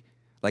mistake.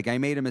 Like I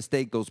made a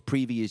mistake those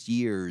previous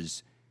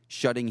years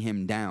shutting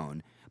him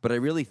down. But I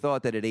really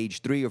thought that at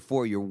age 3 or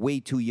 4, you're way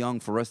too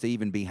young for us to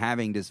even be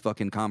having this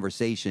fucking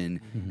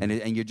conversation.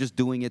 And you're just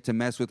doing it to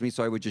mess with me.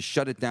 So I would just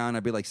shut it down.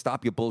 I'd be like,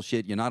 "Stop your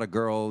bullshit. You're not a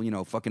girl.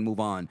 Fucking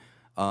move on."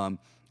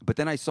 But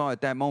then I saw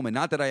at that moment,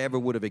 not that I ever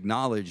would have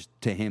acknowledged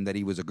to him that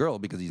he was a girl,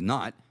 because he's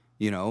not,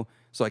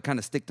 So I kind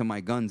of stick to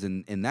my guns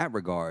in that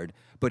regard.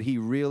 But he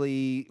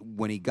really,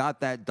 when he got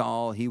that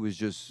doll, he was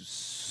just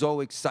so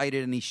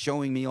excited, and he's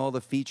showing me all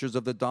the features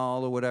of the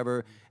doll or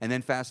whatever. And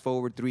then fast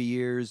forward 3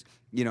 years,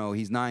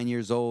 he's 9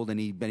 years old, and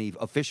he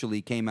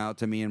officially came out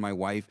to me and my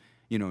wife,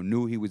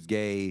 knew he was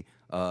gay,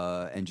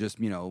 and just,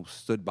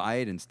 stood by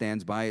it and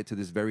stands by it to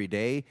this very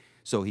day.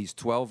 So he's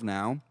 12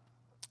 now.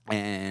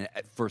 And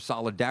for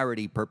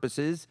solidarity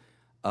purposes,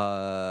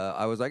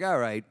 I was like, all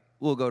right,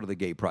 we'll go to the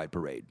Gay Pride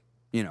Parade.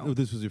 Oh,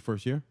 this was your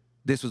first year?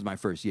 This was my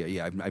first year.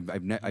 Yeah,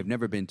 I've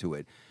never been to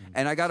it,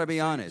 and I got to be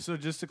honest. So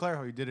just to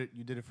clarify, you did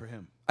it for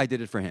him. I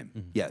did it for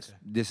him. Yes, okay.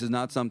 This is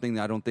not something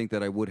that I don't think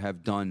that I would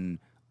have done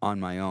on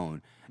my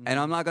own. And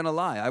I'm not gonna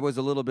lie, I was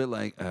a little bit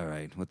like, all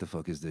right, what the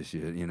fuck is this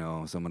shit? So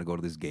I'm gonna go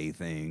to this gay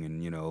thing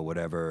and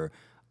whatever.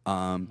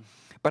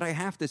 But I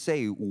have to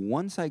say,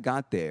 once I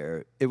got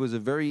there, it was a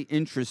very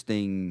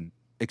interesting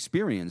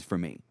experience for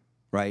me,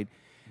 right?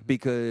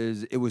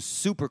 Because it was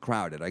super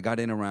crowded. I got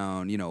in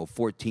around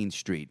 14th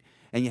Street.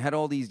 And you had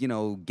all these,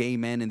 gay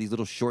men in these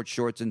little short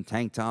shorts and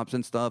tank tops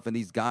and stuff, and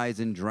these guys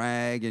in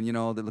drag, and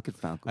they look at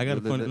Falco. I got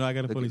a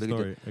funny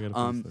story.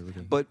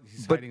 But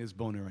he's hiding his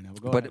boner right now.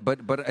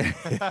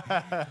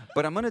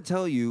 But I'm going to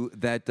tell you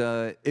that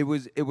it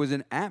was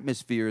an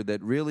atmosphere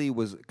that really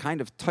was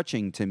kind of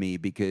touching to me,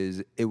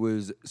 because it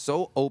was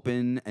so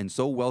open and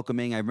so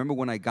welcoming. I remember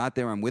when I got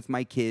there, I'm with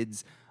my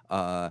kids.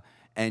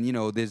 And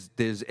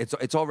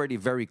it's already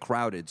very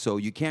crowded, so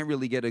you can't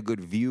really get a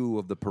good view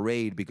of the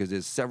parade because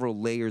there's several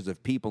layers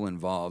of people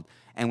involved.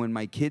 And when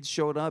my kids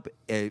showed up,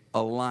 a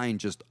line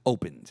just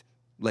opened,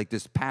 like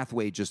this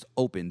pathway just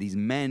opened.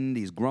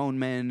 These grown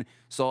men,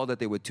 saw that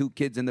there were 2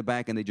 kids in the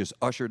back, and they just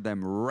ushered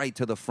them right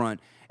to the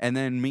front. And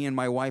then me and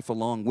my wife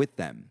along with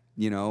them,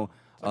 You know,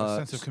 A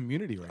sense of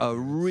community, right? a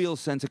real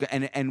sense of,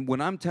 and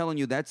when I'm telling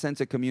you that sense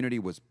of community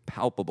was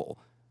palpable,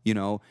 you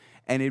know,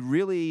 and it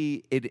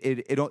really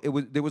it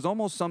was, there was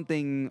almost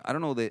something, I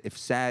don't know if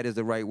sad is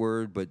the right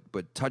word, but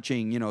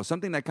touching, you know,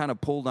 something that kind of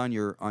pulled on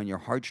your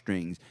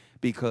heartstrings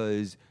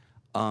because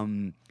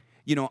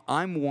you know,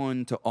 I'm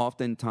one to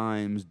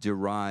oftentimes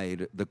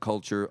deride the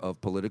culture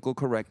of political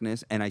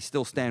correctness, and I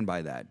still stand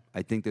by that.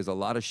 I think there's a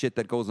lot of shit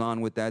that goes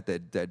on with that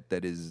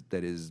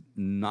is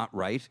not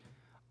right.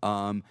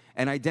 And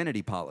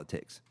identity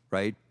politics,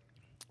 right?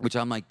 Which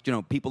I'm like, you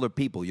know, people are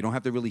people. You don't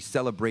have to really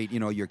celebrate, you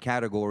know, your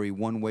category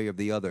one way or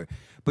the other.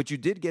 But you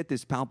did get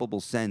this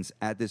palpable sense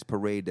at this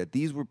parade that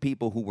these were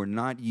people who were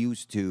not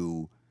used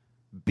to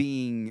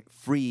being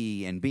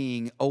free and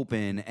being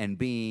open and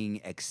being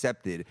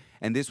accepted.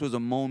 And this was a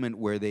moment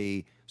where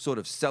they sort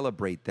of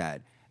celebrate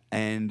that.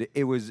 And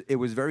it was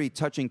very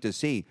touching to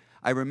see.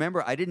 I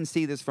remember, I didn't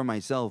see this for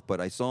myself,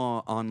 but I saw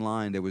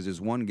online there was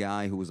this one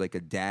guy who was like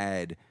a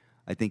dad.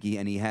 I think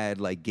he had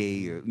like gay,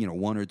 you know,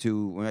 one or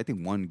two, I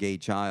think one gay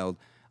child.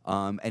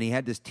 And he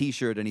had this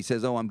T-shirt and he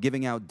says, "Oh, I'm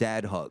giving out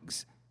dad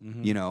hugs,"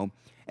 you know.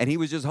 And he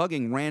was just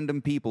hugging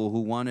random people who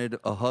wanted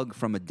a hug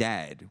from a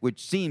dad,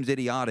 which seems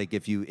idiotic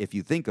if you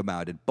think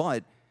about it.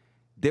 But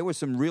there were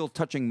some real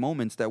touching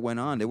moments that went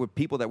on. There were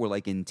people that were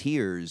like in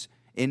tears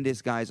in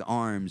this guy's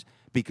arms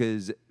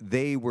because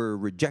they were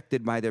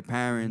rejected by their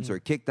parents or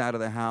kicked out of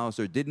the house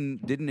or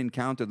didn't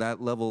encounter that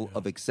level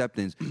of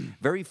acceptance.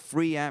 Very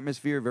free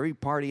atmosphere, very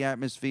party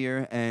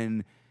atmosphere.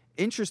 And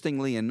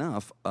interestingly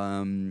enough,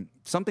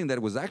 something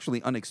that was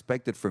actually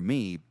unexpected for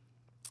me,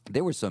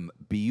 there were some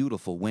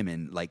beautiful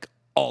women like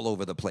all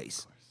over the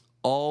place.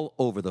 All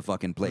over the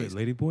fucking place. Wait,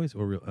 lady boys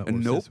or real or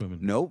Nope. cis women?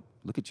 Nope.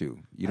 Look at you.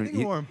 You I don't.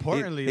 think more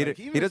importantly, he like,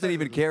 he even doesn't started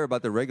even with- care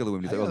about the regular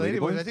women. He's I like,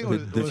 think "Oh, lady Ladyboys, boys? I think it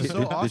was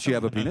so Does she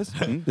have a awesome. penis?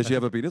 Does she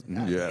have a penis?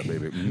 Yeah,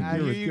 baby.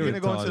 You're You're going to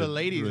go into the retarded.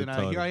 ladies, You're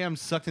and here I am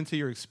sucked into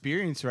your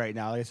experience right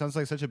now. Like, it sounds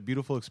like such a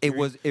beautiful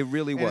experience. It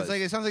really And was. It's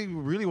like, it sounds like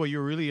really what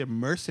you're really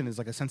immersed in is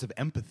like a sense of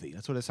empathy.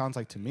 That's what it sounds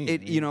like to me.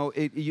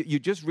 You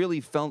just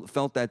really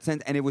felt that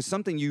sense, and it was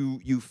something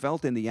you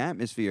felt in the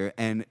atmosphere.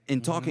 And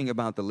in talking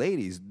about the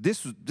ladies,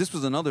 this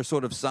was another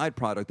sort of side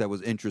product that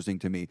was interesting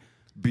to me.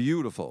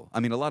 Beautiful. I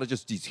mean, a lot of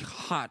just these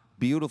hot,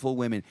 beautiful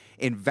women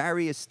in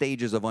various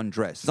stages of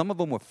undress. Some of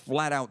them were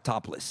flat out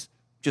topless,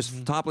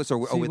 just topless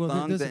or See, with well,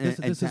 thongs and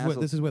tassels.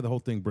 this is where the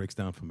whole thing breaks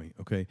down for me.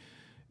 Okay,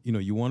 you know,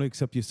 you want to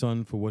accept your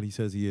son for what he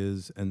says he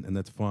is, and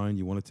that's fine.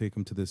 You want to take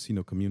him to this, you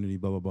know, community,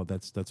 blah blah blah.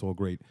 That's all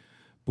great.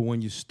 But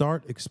when you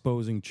start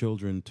exposing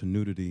children to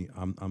nudity,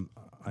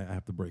 I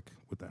have to break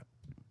with that.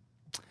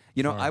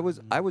 You know, I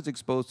was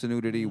exposed to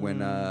nudity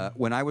when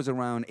I was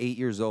around 8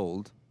 years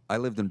old. I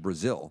lived in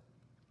Brazil,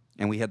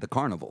 and we had the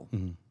carnival,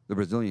 the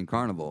Brazilian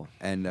carnival.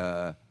 And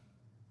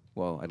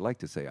well, I'd like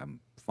to say I'm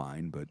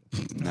fine, but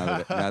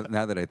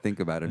now that I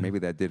think about it, maybe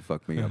that did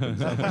fuck me up.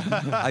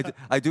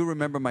 I do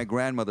remember my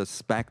grandmother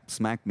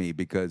smacked me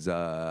because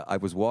I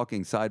was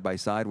walking side by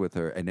side with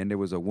her, and then there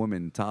was a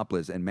woman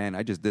topless, and man,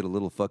 I just did a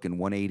little fucking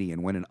 180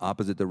 and went in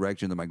opposite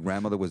direction. And my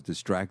grandmother was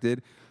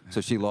distracted,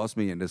 so she lost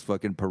me in this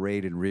fucking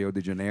parade in Rio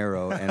de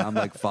Janeiro, and I'm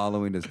like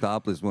following this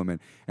topless woman.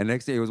 And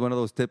next day, it was one of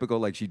those typical,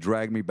 like, she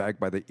dragged me back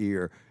by the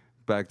ear,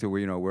 back to where,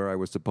 you know, where I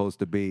was supposed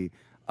to be.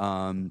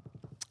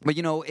 But,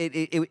 you know,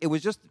 it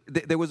was just,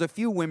 there was a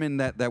few women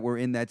that were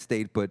in that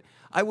state, but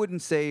I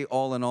wouldn't say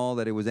all in all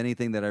that it was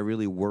anything that I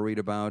really worried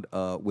about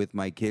with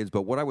my kids.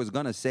 But what I was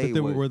going to say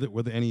But was...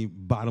 were there any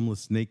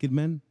bottomless naked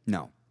men?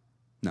 No.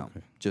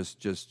 Okay.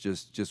 Just,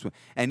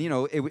 and, you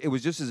know, it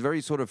was just this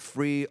very sort of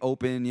free,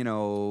 open, you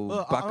know,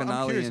 Well, bacchanalian.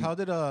 I'm curious,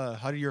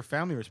 how did your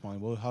family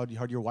respond? Well, how did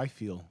your wife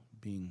feel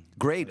being...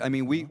 Great. I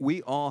mean,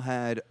 we all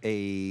had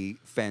a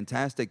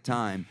fantastic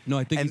time. No,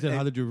 I think And- he said, and-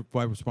 how did your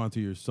wife respond to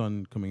your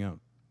son coming out?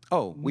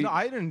 Oh, No,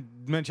 I didn't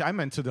mention. I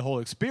meant to the whole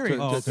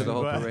experience. to the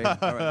whole But- parade.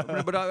 All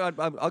right. But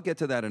I'll get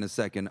to that in a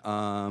second.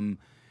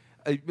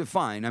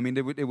 Fine. I mean,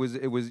 it was.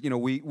 You know,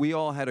 we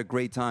all had a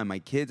great time. My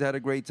kids had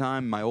a great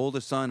time. My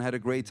oldest son had a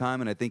great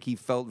time, and I think he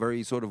felt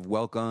very sort of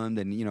welcomed.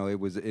 And you know,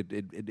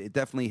 it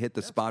definitely hit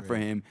the spot for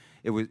him.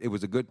 It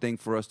was a good thing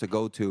for us to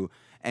go to.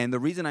 And the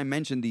reason I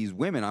mentioned these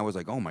women, I was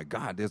like, oh my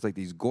God, there's like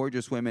these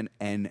gorgeous women,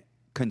 and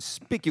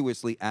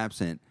conspicuously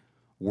absent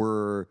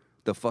were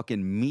the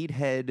fucking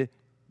meathead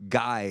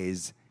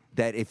guys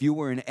that if you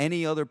were in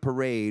any other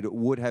parade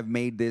would have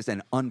made this an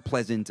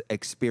unpleasant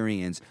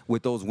experience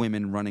with those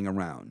women running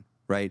around,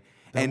 right?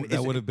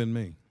 That would have been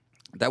me.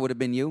 That would have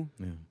been you.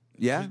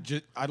 Yeah.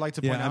 I'd like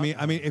to point Yeah, out.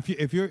 I mean, if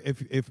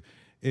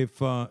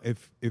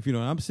you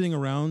know, I'm sitting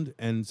around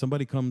and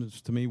somebody comes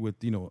to me with,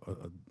 you know,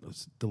 a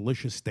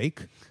delicious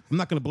steak, I'm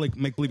not going to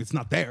make believe it's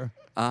not there.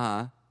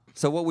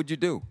 So what would you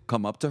do?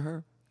 Come up to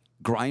her?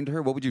 Grind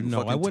her? What would you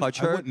No, I fucking wouldn't-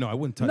 touch I her? wouldn't- no, I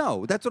wouldn't touch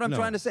No, that's what I'm No.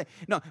 trying to say.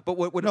 No, but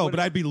what? No, but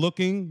I'd be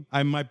looking.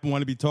 I might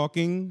want to be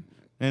talking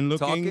and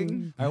looking.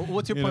 Talking? All right,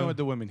 what's your you point know. with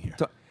the women here?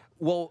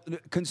 Well,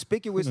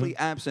 conspicuously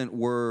absent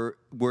were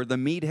the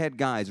meathead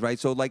guys, right?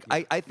 So, like,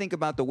 I think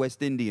about the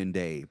West Indian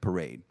Day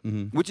parade,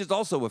 which is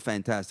also a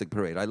fantastic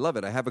parade. I love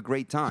it. I have a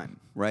great time,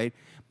 right?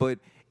 But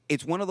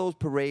it's one of those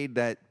parades,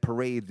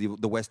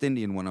 the West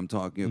Indian one I'm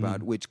talking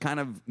about, which kind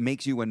of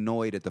makes you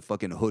annoyed at the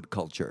fucking hood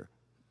culture,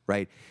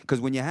 right?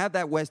 Because when you have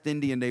that West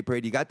Indian Day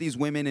parade, you got these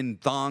women in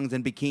thongs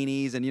and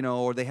bikinis, and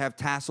or they have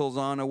tassels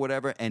on or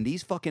whatever, and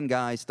these fucking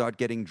guys start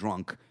getting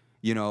drunk.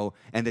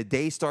 And the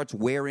day starts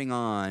wearing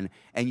on,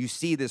 and you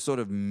see this sort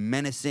of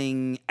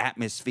menacing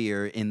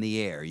atmosphere in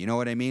the air. You know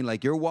what I mean?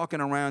 Like, you're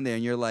walking around there,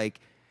 and you're like,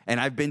 and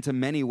I've been to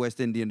many West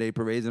Indian Day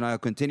parades, and I'll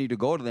continue to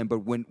go to them, but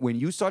when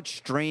you start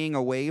straying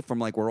away from,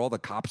 like, where all the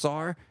cops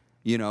are,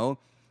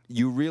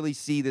 you really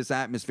see this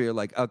atmosphere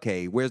like,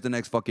 okay, where's the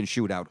next fucking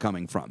shootout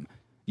coming from?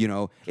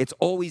 It's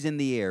always in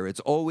the air. It's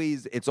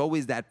always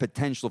that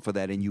potential for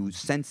that, and you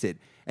sense it.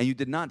 And you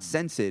did not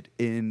sense it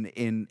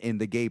in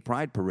the Gay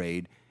Pride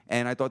Parade.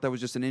 And I thought that was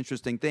just an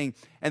interesting thing.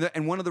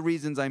 And one of the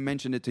reasons I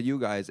mentioned it to you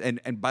guys,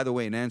 and by the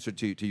way, in answer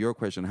to your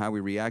question, how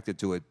we reacted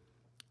to it,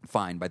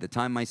 fine. By the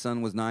time my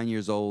son was 9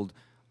 years old,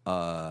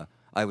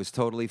 I was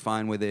totally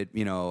fine with it.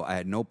 I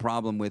had no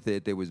problem with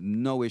it. There was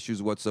no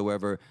issues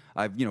whatsoever.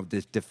 I've,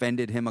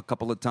 defended him a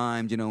couple of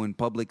times, in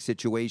public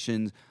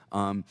situations.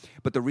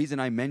 But the reason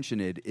I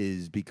mention it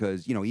is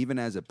because, even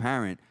as a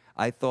parent,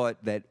 I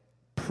thought that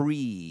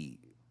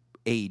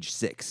pre-age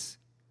 6,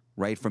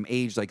 right, from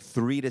age like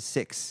 3 to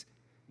 6,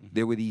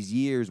 there were these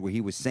years where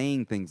he was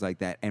saying things like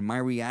that, and my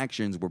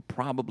reactions were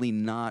probably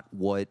not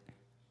what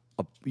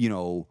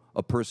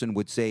a person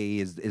would say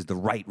is the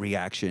right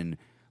reaction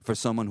for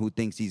someone who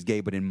thinks he's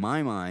gay. But in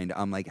my mind,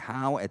 I'm like,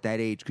 how at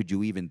that age could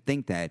you even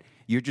think that?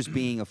 You're just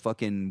being a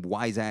fucking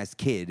wise-ass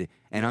kid,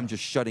 and I'm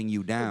just shutting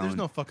you down. There's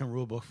no fucking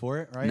rule book for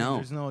it, right? No.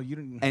 There's no, you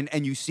didn't.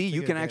 And you see,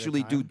 you can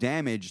actually do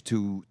damage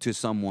to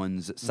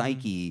someone's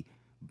psyche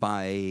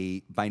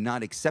by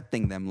not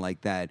accepting them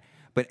like that.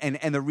 But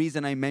and the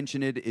reason I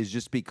mention it is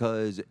just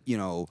because,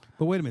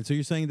 But wait a minute. So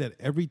you're saying that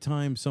every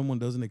time someone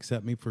doesn't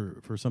accept me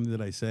for something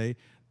that I say,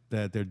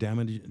 that they're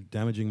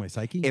damaging my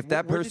psyche? If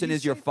that Where did person he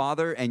is your say that?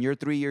 father and you're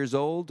 3 years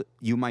old,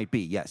 you might be,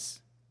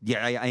 yes.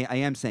 Yeah, I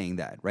am saying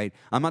that, right?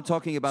 I'm not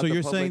talking about So the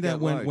you're public saying that at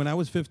when large. I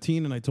was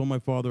 15 and I told my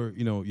father,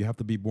 you have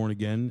to be born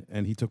again,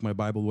 and he took my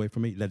Bible away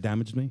from me, that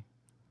damaged me?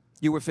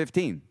 You were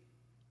 15.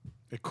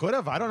 It could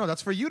have. I don't know.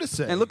 That's for you to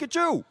say. And look at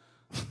you.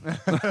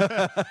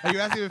 Are you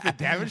asking if it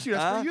damaged you?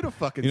 That's for you to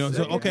fucking say.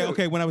 So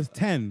okay. When I was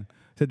 10, I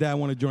said, Dad, I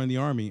want to join the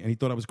army, and he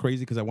thought I was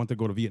crazy because I wanted to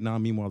go to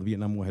Vietnam. Meanwhile, the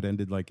Vietnam War had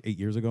ended like 8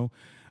 years ago.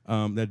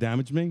 That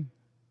damaged me.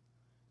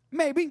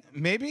 Maybe.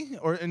 Maybe,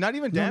 or not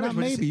even No, damage. not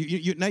but just-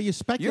 maybe. Now you're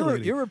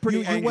speculating. You're a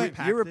pretty angry.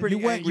 You're a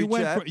pretty angry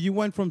chap. You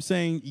went from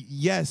saying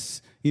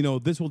yes,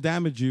 this will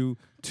damage you,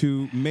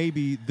 to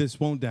maybe this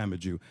won't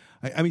damage you.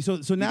 I mean, so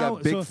now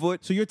got Bigfoot,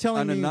 so you're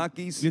telling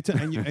Anunnakis.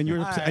 me,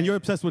 and you're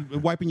obsessed with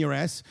wiping your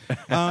ass.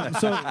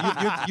 So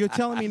you're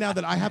telling me now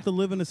that I have to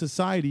live in a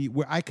society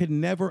where I could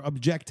never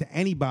object to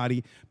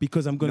anybody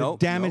because I'm going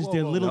to damage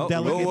their little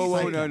delicate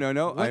psyche.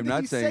 No. When I'm did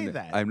not he saying say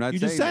that. that? I'm not You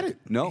saying just said that. it.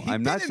 No, He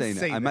I'm not didn't saying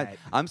say that. that.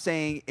 I'm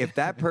saying if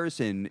that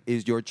person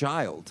is your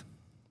child,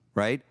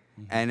 right?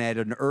 And at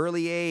an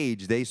early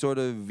age, they sort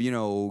of,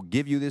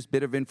 give you this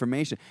bit of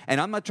information. And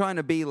I'm not trying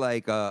to be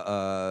like,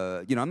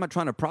 I'm not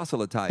trying to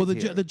proselytize Well,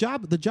 here, the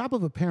job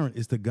of a parent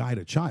is to guide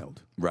a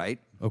child. right?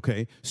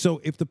 Okay,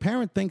 so if the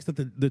parent thinks that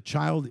the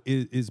child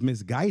is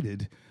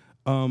misguided,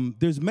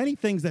 there's many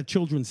things that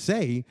children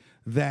say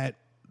that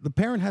the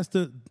parent has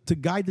to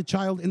guide the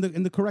child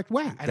in the correct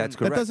way. That's That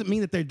correct. doesn't mean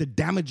that they're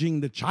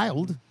damaging the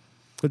child's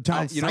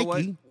You know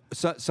what? psyche.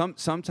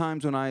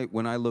 Sometimes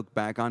when I look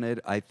back on it,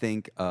 I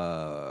think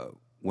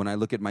when I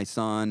look at my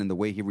son and the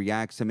way he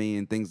reacts to me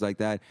and things like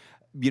that,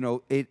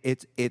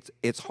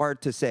 it's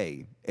hard to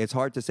say. It's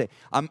hard to say.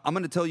 I'm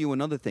going to tell you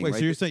another thing. Wait,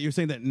 right? so you're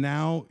saying that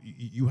now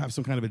you have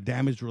some kind of a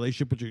damaged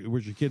relationship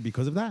with your kid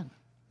because of that?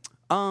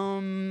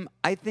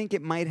 I think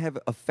it might have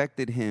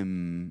affected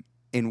him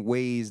in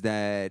ways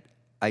that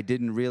I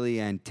didn't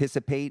really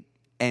anticipate.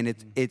 And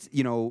it's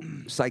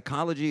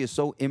psychology is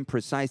so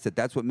imprecise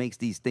that's what makes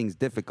these things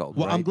difficult.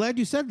 Well, right? I'm glad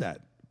you said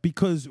that.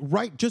 Because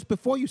just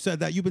before you said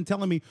that, you've been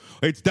telling me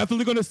it's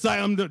definitely going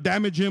to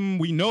damage him.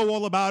 We know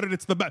all about it.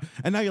 It's the best.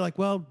 And now you're like,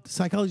 well,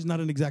 psychology is not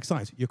an exact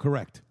science. You're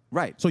correct.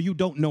 Right. So you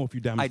don't know if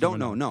you damage. I don't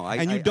know. No,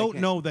 and you don't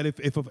know that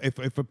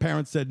if a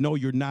parent said no,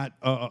 you're not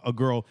a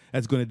girl,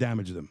 that's going to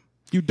damage them.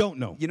 You don't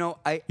know.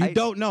 I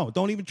don't know.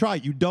 Don't even try.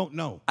 You don't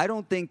know. I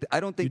don't think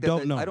You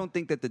don't know. I don't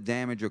think that the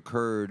damage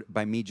occurred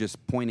by me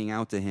just pointing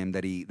out to him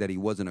that he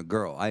wasn't a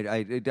girl.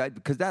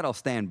 Because that I'll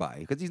stand by,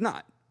 because he's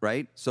not,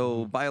 right?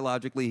 So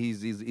biologically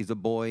he's a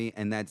boy,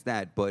 and that's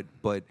that. But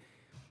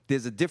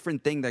there's a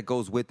different thing that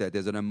goes with that.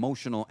 There's an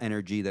emotional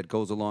energy that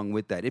goes along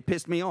with that. It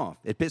pissed me off.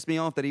 It pissed me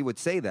off that he would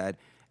say that,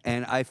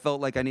 and I felt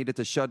like I needed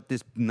to shut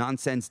this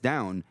nonsense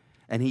down.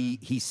 And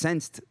he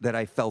sensed that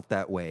I felt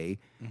that way,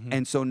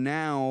 and so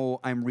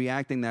now I'm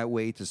reacting that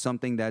way to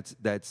something that's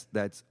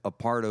a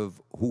part of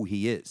who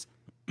he is,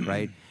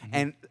 right?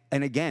 And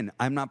again,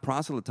 I'm not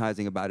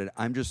proselytizing about it.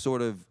 I'm just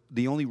sort of,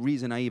 the only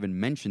reason I even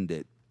mentioned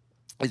it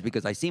is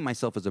because I see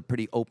myself as a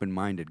pretty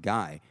open-minded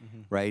guy,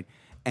 right?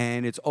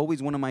 And it's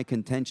always one of my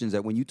contentions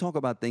that when you talk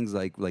about things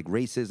like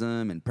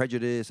racism and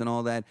prejudice and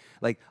all that,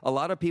 like a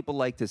lot of people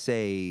like to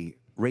say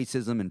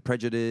racism and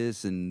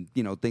prejudice and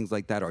things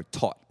like that are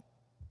taught.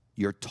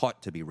 You're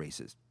taught to be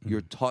racist.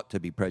 You're taught to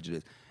be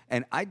prejudiced.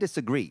 And I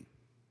disagree.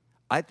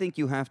 I think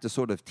you have to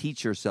sort of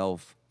teach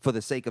yourself for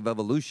the sake of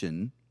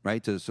evolution,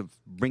 right, to sort of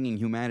bringing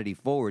humanity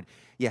forward.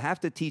 You have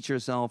to teach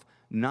yourself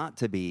not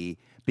to be,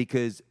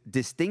 because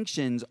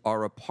distinctions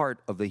are a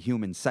part of the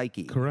human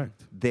psyche.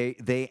 Correct.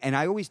 They and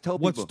I always tell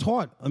people What's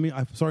taught, I mean,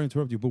 I'm sorry to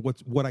interrupt you, but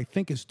what I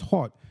think is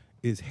taught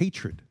is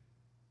hatred.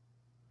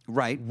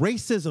 right.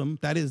 Racism,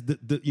 that is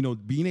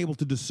being able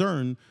to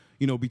discern,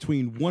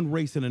 between one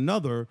race and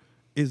another,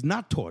 is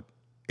not taught.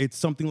 It's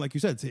something like you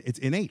said, it's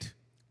innate.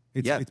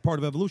 It's part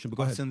of evolution. But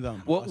go ahead.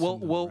 Them.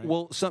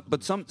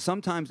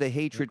 Sometimes the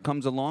hatred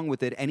comes along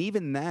with it, and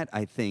even that,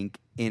 I think,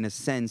 in a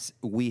sense,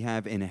 we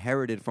have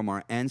inherited from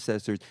our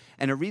ancestors.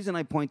 And the reason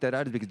I point that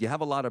out is because you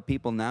have a lot of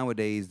people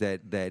nowadays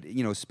that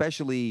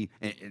especially,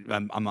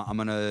 I'm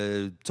going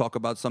to talk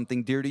about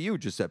something dear to you,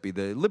 Giuseppe,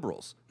 the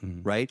liberals,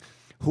 right?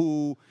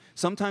 Who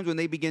sometimes when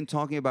they begin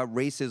talking about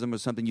racism or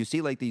something, you see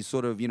like these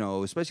sort of,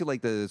 especially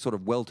like the sort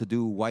of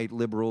well-to-do white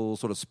liberal,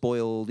 sort of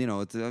spoiled,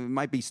 it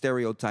might be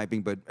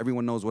stereotyping, but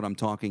everyone knows what I'm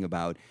talking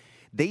about.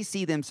 They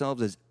see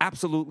themselves as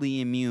absolutely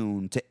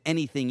immune to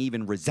anything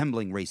even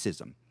resembling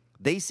racism.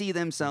 They see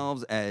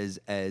themselves as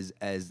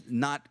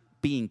not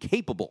being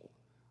capable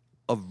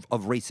of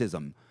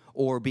racism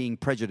or being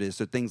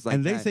prejudiced or things like that.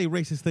 And they say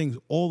racist things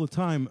all the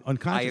time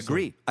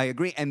unconsciously. I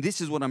agree. And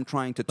this is what I'm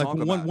trying to Like talk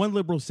about. one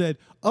liberal said,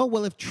 "Oh,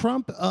 well, if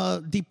Trump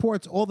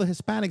deports all the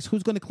Hispanics,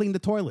 who's going to clean the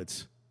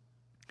toilets?"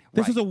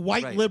 This is a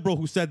white liberal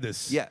who said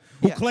this. Yeah.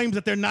 Who claims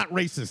that they're not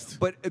racist.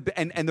 But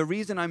and the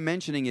reason I'm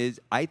mentioning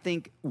is I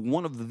think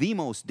one of the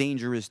most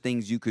dangerous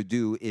things you could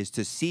do is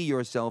to see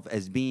yourself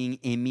as being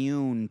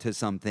immune to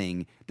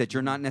something that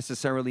you're not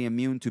necessarily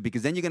immune to,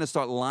 because then you're going to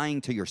start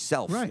lying to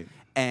yourself. Right.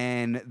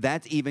 And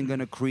that's even going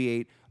to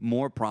create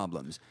more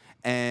problems.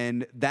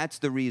 And that's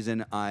the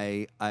reason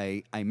I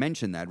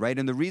mention that, right?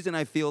 And the reason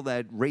I feel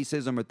that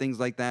racism or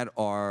things like that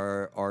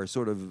are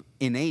sort of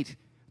innate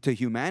to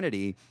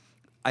humanity,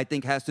 I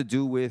think has to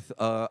do with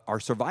our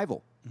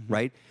survival,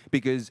 right?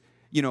 Because,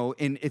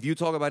 if you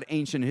talk about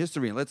ancient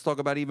history, and let's talk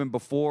about even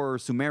before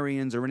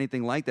Sumerians or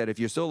anything like that, if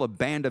you're still a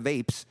band of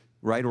apes,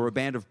 right, or a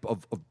band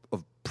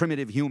of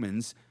primitive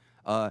humans,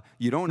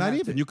 you don't Not have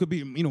even. to... You could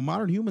be,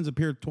 modern humans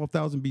appeared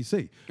 12,000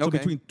 BC. So Okay.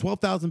 between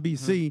 12,000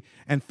 BC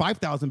and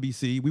 5,000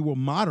 BC, we were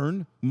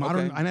modern,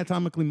 Okay.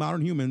 anatomically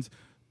modern humans,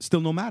 still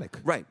nomadic.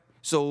 Right.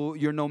 So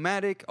you're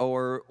nomadic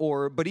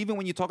but even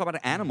when you talk about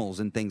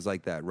animals and things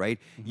like that, right?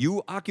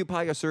 You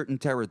occupy a certain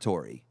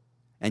territory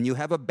and you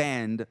have a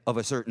band of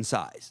a certain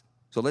size.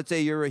 So let's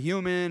say you're a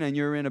human and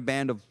you're in a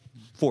band of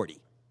 40,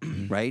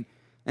 right?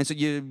 And so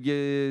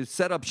you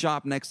set up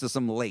shop next to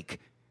some lake.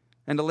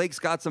 And the lake's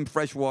got some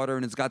fresh water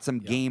and it's got some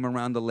game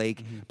around the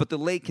lake, but the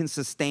lake can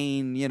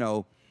sustain,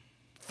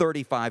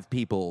 35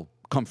 people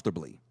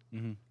comfortably.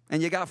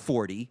 And you got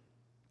 40.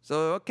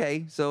 So,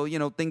 okay, so,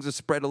 things are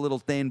spread a little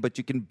thin, but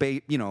you can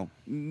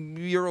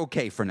you're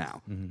okay for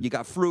now. You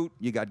got fruit,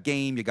 you got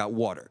game, you got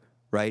water,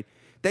 right?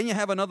 Then you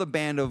have another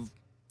band of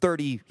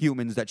 30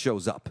 humans that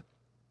shows up.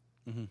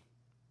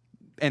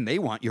 And they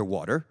want your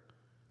water.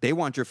 They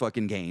want your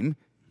fucking game.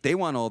 They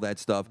want all that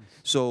stuff.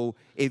 So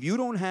if you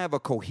don't have a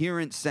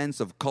coherent sense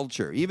of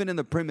culture, even in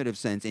the primitive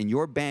sense, in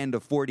your band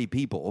of 40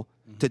 people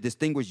to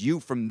distinguish you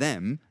from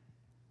them,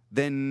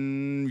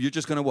 then you're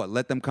just going to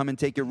let them come and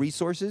take your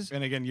resources?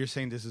 And again, you're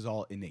saying this is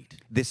all innate.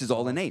 This is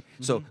all innate.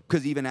 So,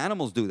 because even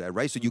animals do that,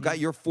 right? So you got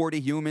your 40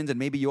 humans and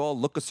maybe you all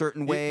look a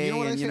certain way. You know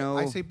what and,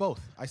 I say? I say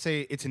both. I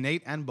say it's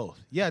innate and both.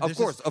 Yeah, Of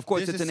course,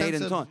 it's innate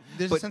and taught.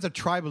 There's But- a sense of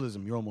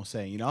tribalism, you're almost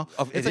saying, It It's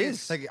like, is.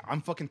 It's like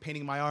I'm fucking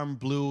painting my arm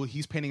blue,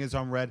 he's painting his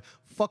arm red.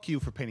 Fuck you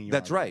for painting your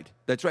That's arm right. red.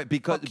 That's right.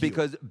 Because Fuck you.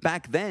 because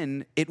back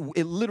then it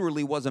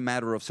literally was a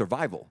matter of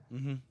survival,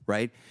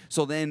 right?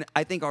 So then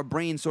I think our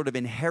brain sort of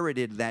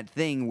inherited that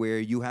thing where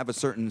you have a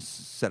certain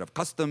set of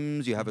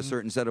customs, you have a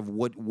certain set of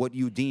what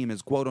you deem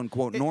as quote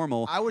unquote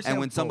normal, I would say and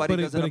when both. somebody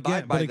doesn't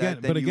abide by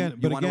that, then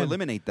you want to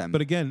eliminate them.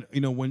 But again,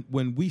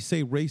 when we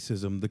say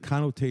racism, the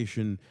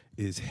connotation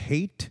is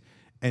hate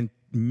and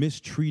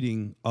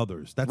mistreating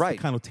others. That's Right.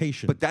 the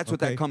connotation. But that's what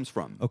that okay? comes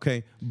from.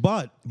 Okay,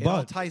 but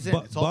all ties in.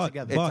 It's all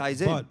together. It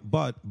ties in.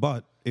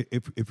 But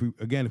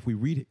if we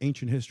read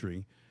ancient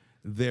history,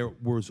 there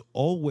was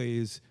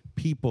always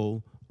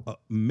people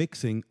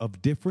mixing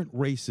of different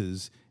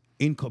races.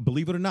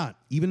 Believe it or not,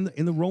 even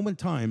in the Roman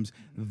times,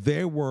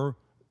 there were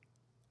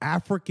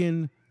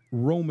African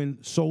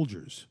Roman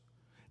soldiers.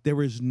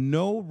 There is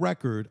no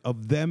record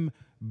of them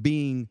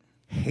being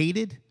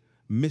hated,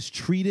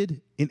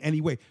 mistreated in any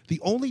way. The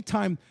only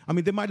time,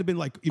 there might have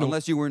been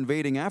Unless you were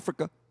invading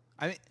Africa.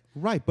 I mean,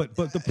 Right, but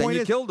the Then point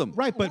you is killed him.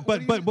 Right, but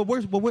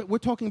we're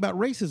talking about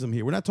racism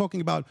here. We're not talking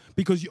about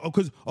because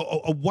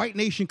a white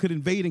nation could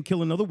invade and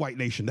kill another white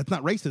nation. That's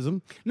not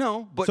racism.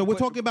 No, but so we're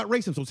talking about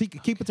racism. So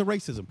keep it to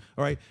racism.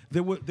 All right.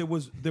 There's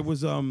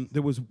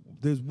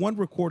one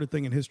recorded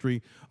thing in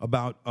history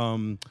about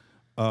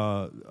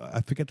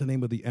I forget the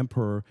name of the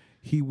emperor.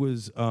 He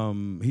was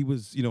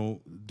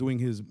doing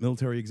his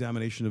military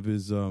examination of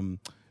his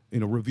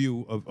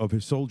review of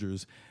his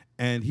soldiers.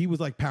 And he was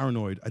like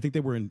paranoid. I think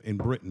they were in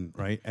Britain,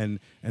 right? And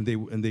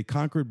they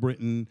conquered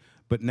Britain,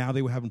 but now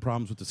they were having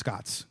problems with the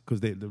Scots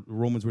because the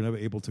Romans were never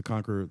able to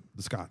conquer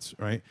the Scots,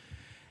 right?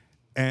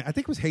 And I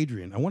think it was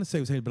Hadrian. I want to say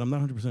it was Hadrian, but I'm not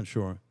 100%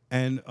 sure.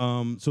 And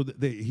so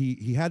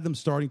he had them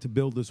starting to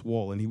build this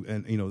wall,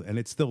 and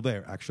it's still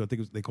there. Actually, I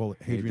think they call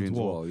it Hadrian's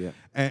Wall. Yeah.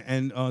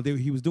 And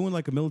he was doing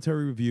like a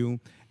military review.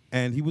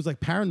 And he was like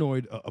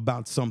paranoid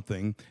about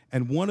something.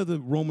 And one of the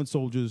Roman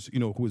soldiers,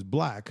 who was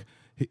black,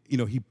 he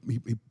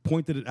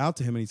pointed it out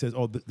to him, and he says,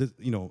 "Oh,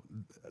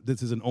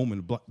 this is an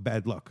omen,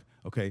 bad luck."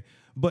 Okay,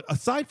 but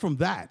aside from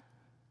that,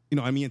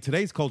 in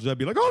today's culture, I'd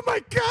be like, "Oh my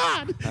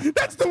God,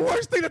 that's the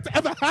worst thing that's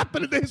ever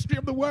happened in the history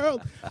of the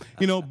world."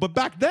 But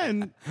back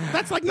then,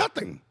 that's like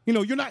nothing.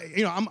 You're not.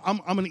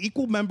 I'm an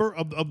equal member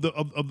of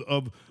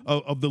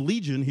the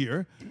Legion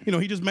here.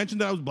 He just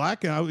mentioned that I was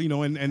black, and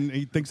and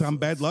he thinks I'm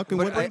bad luck. And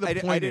But what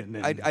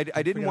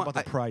I didn't want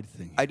about the pride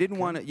thing. I didn't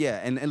want to.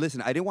 Yeah, and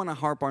listen, I didn't want to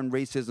harp on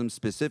racism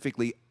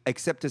specifically,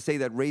 except to say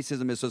that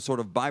racism is a sort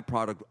of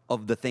byproduct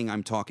of the thing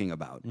I'm talking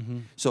about.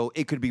 So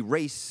it could be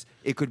race.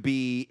 It could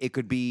be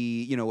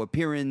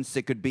appearance.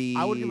 It could be.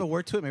 I would give a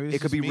word to it. Maybe it's it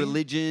could just be me.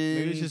 religion.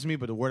 Maybe it's just me,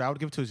 but the word I would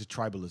give to it is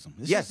tribalism.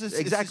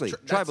 Exactly.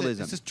 Tribalism.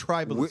 This is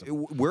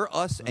tribalism. We're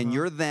us, and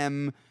you're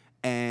them,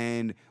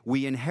 and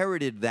we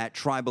inherited that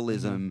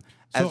tribalism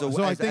as a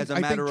I think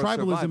matter of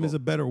tribalism survival. is a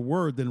better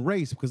word than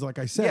race because, like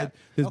I said,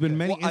 there's been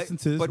many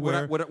instances but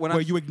where what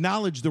I'm- you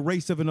acknowledge the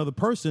race of another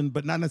person,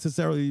 but not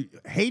necessarily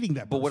hating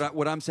that person. But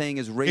what I'm saying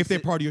is race. if they're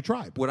part of your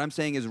tribe. What I'm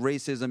saying is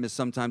racism is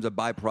sometimes a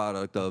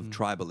byproduct of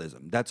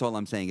tribalism. That's all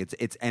I'm saying.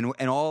 It's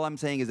all I'm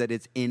saying is that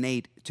it's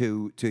innate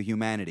to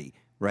humanity,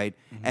 right?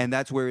 And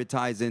that's where it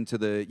ties into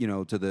the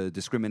to the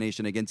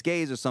discrimination against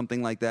gays or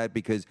something like that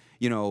because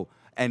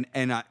And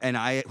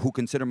I, who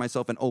consider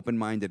myself an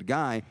open-minded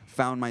guy,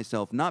 found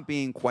myself not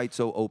being quite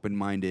so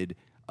open-minded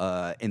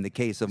in the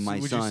case of my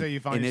son. Would you say you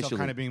found initially. yourself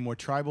kind of being more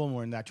tribal,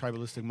 more in that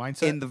tribalistic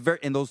mindset?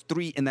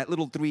 In that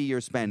little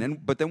 3-year span,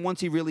 but then once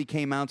he really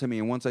came out to me,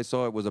 and once I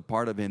saw it was a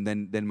part of him,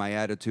 then my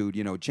attitude,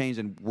 changed,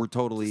 and we're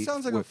totally.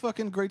 Sounds like a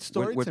fucking great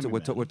story to me,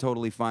 man. We're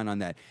totally fine on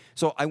that.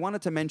 So I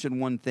wanted to mention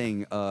one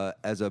thing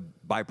as a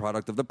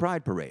byproduct of the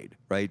Pride Parade,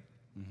 right?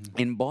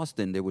 In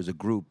Boston, there was a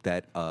group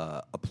that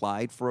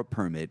applied for a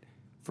permit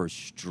for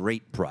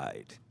straight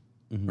pride,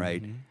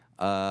 right?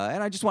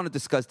 And I just want to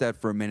discuss that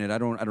for a minute. I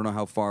don't know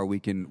how far we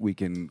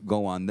can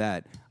go on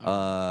that.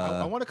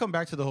 I want to come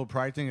back to the whole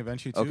pride thing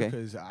eventually too, Okay.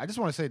 because I just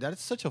want to say that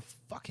it's such a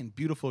fucking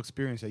beautiful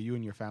experience that you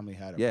and your family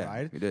had at Yeah,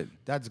 Pride. we did.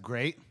 That's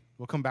great.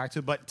 We'll come back to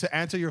it. But to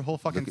answer your whole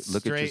fucking Look at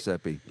straight,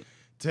 Giuseppe.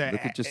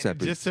 Look at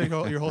Giuseppe. just to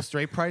your whole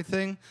straight pride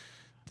thing,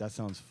 that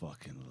sounds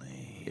fucking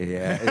lame.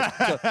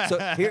 Yeah. So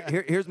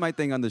here's my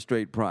thing on the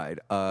straight pride.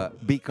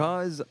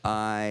 Because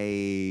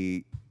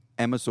I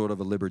am a sort of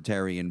a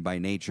libertarian by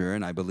nature,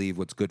 and I believe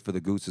what's good for the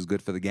goose is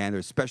good for the gander,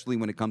 especially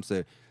when it comes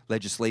to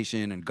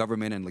legislation and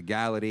government and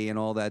legality and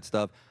all that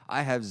stuff.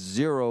 I have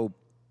zero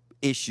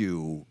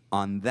issue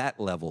on that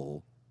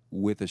level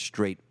with a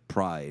straight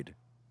pride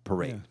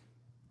parade,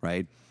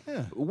 right?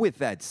 Yeah. With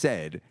that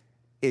said,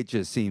 it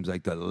just seems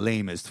like the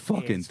lamest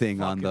fucking It's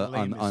thing on the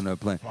fucking lame on as a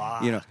plane.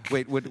 fuck.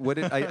 Wait, what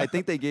did I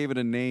think they gave it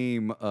a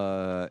name.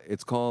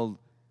 It's called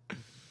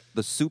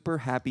the Super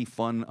Happy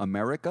Fun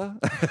America.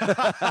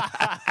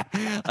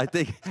 I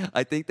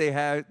think they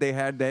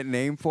had that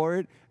name for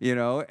it,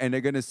 and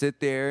they're gonna sit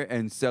there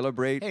and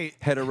celebrate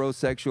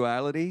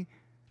heterosexuality.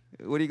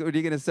 What are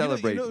you gonna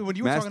celebrate? when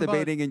you were talking about-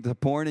 Masturbating into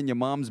porn in your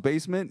mom's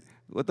basement?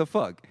 What the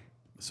fuck?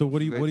 So what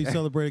do you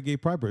celebrate a gay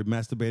pride parade?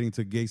 Masturbating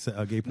to gay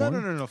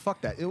porn? No.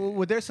 Fuck that.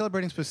 What they're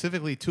celebrating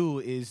specifically too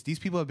is these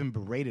people have been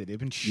berated. They've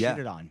been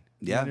shitted on.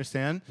 You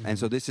understand? And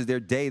so this is their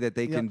day that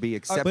they can be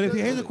accepted. But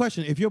here's the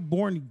question: if you're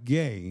born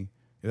gay,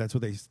 if that's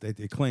what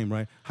they claim,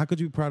 right? How could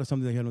you be proud of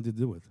something that you had nothing to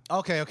do with?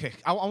 Okay.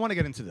 I want to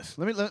get into this.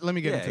 Let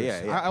me get into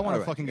this. I want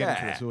to fucking get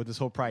into this with this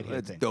whole pride hate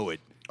Let's thing. do it.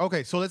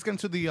 Okay, so let's get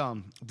into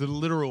the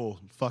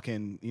literal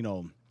fucking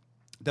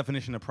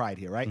definition of pride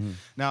here, right?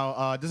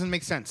 Now, doesn't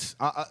make sense.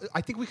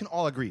 I think we can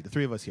all agree, the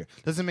three of us here,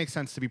 doesn't make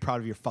sense to be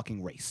proud of your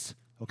fucking race.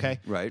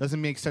 Okay, Right.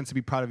 Doesn't make sense to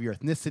be proud of your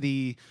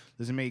ethnicity.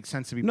 Doesn't make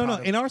sense to be No.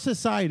 proud of In our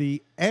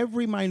society,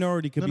 every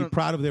minority can be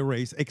proud of their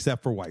race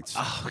except for whites.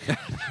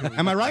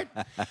 Am I right?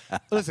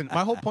 Listen,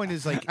 my whole point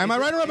is like, Am I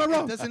right or am I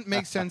wrong? It doesn't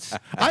make sense.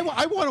 I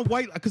want a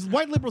white, because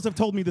white liberals have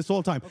told me this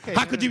all the time.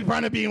 How could you be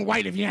proud of being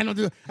white if you had no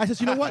do? I said,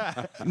 you know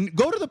what?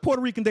 Go to the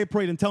Puerto Rican Day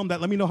Parade and tell them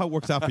that. Let me know how it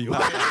works out for you.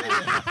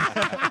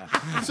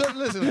 So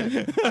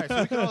listen, all right,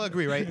 so we can all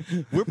agree, right?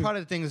 We're proud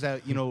of the things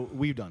that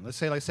we've done. Let's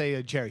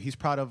say Jerry, he's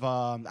proud of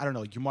I don't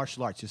know, your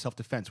martial arts. arts, your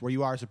self-defense, where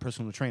you are as a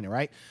personal trainer,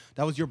 right?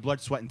 That was your blood,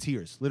 sweat, and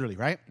tears, literally,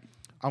 right?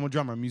 I'm a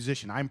drummer, a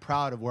musician. I'm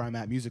proud of where I'm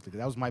at musically.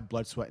 That was my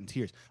blood, sweat, and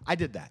tears. I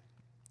did that.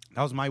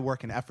 That was my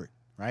work and effort,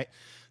 right?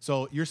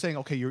 So you're saying,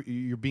 okay,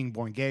 you're being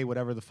born gay,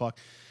 whatever the fuck.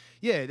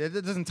 Yeah,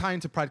 that doesn't tie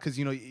into pride because,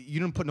 you know, you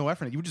didn't put no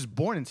effort in it. You were just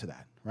born into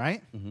that,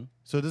 right? Mm-hmm.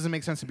 So it doesn't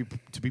make sense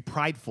to be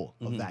prideful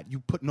of that.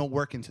 You put no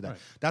work into that. Right.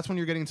 That's when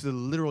you're getting into the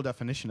literal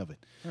definition of it.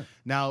 Right.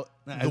 Now,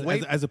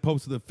 as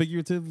opposed to the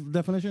figurative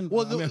definition?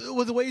 Well,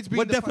 the way it's being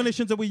what defined,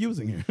 definitions are we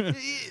using here?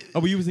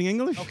 Are we using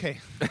English?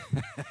 Okay.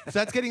 So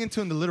that's getting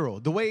into the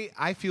literal. The way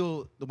I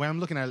feel, the way I'm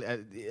looking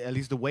at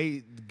least the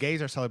way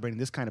gays are celebrating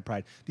this kind of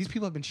pride, these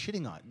people have been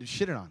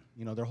shitted on.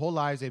 You know, their whole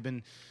lives they've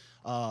been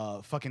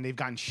they've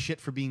gotten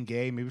shit for being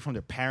gay, maybe from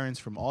their parents,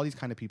 from all these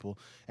kind of people.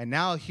 And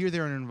now here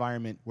they're in an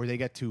environment where they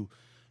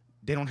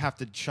don't have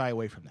to shy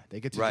away from that. They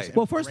get to just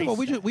well, first of all,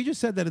 we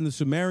just said that in the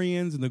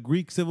Sumerians and the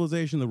Greek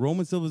civilization, the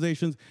Roman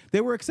civilizations,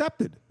 they were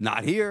accepted.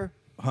 Not here.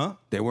 Huh?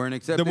 They weren't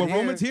accepted. There were here.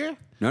 Romans here?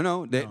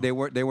 No. They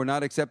were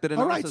not accepted in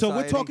all our right, society.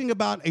 so we're talking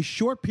about a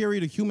short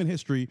period of human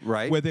history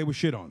where they were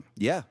shit on.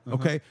 Yeah.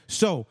 Okay.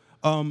 So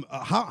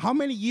how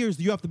many years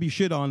do you have to be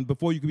shit on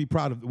before you can be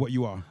proud of what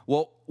you are?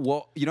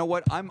 Well, you know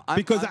what?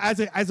 Because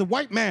as a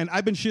white man,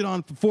 I've been shit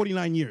on for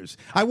 49 years.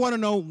 I want to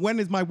know, when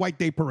is my White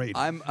Day parade?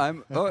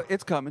 Oh,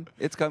 it's coming.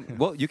 It's coming.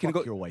 Well, you can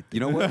go. Your white you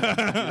know what?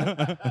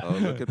 Oh,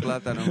 look at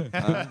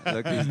Platano.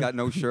 Look, he's got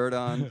no shirt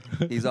on.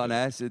 He's on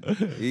acid.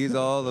 He's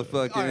all the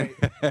fucking. All right.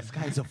 This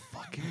guy's a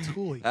fucking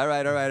tool. All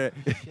right.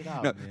 Shit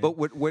out, No, man. but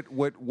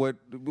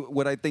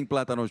what I think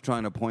Platano's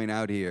trying to point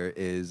out here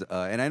is,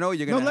 and I know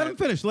you're gonna. No, let him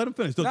finish. Let him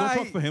finish. Don't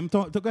talk for him.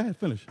 Go ahead,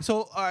 finish.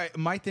 So, all right,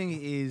 my thing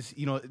is,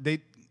 you know,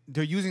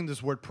 they're using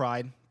this word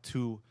pride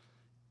to,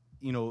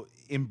 you know,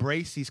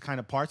 embrace these kind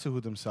of parts of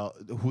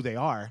who they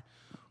are,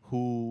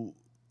 who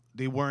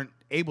they weren't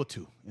able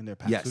to in their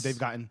past, who they've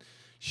gotten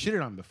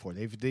shitted on before.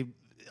 They've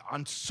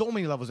on so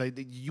many levels,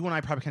 you and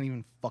I probably can't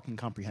even fucking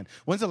comprehend.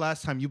 When's the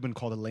last time you've been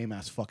called a lame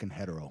ass fucking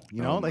hetero?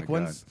 You know, like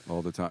when's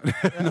all the time.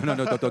 No,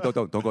 don't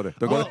go there.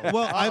 Don't go there.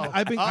 Well,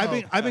 I've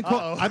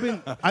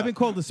been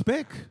called a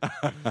spick.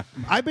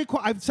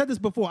 I've said this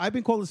before. I've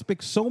been called a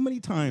spick so many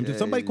times. If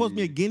somebody calls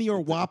me a guinea or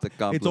a wop,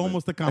 it's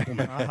almost a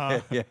compliment.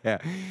 Yeah.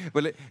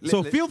 But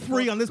so feel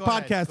free on this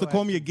podcast to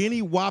call me a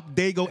guinea, wop,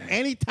 dago,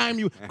 anytime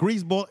you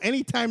greaseball,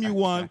 anytime you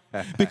want,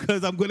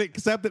 because I'm going to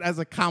accept it as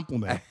a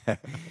compliment.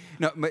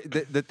 No,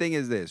 the thing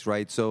is this,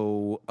 right?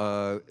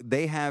 So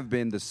they have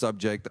been the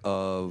subject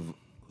of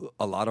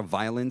a lot of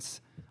violence,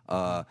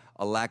 a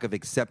lack of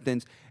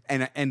acceptance,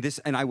 and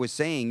I was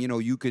saying, you know,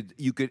 you could.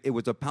 It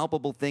was a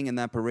palpable thing in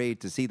that parade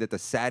to see that the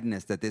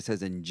sadness that this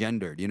has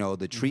engendered, you know,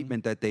 the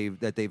treatment that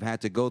they've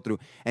had to go through,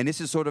 and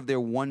this is sort of their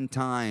one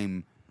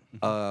time.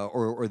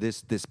 Or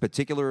this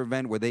particular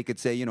event where they could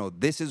say, you know,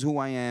 this is who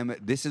I am,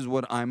 this is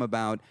what I'm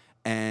about,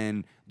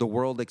 and the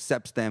world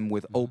accepts them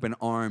with open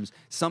arms,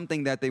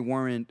 something that they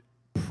weren't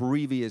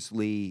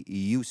previously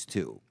used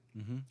to.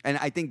 And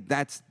I think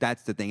that's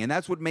the thing, and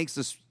that's what makes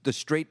the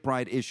straight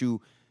pride issue,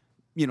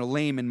 you know,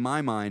 lame in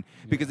my mind,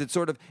 because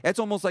it's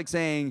almost like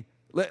saying,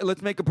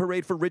 let's make a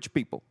parade for rich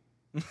people.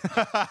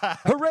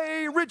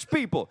 Hooray, rich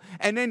people.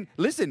 And then,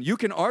 listen, you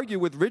can argue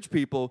with rich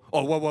people.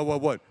 Oh,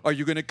 what? Are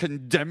you going to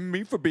condemn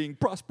me for being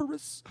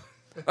prosperous?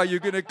 Are you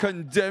going to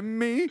condemn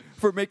me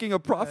for making a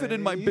profit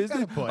in my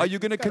business? Are you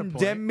going to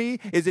condemn me?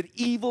 Is it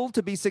evil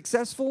to be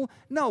successful?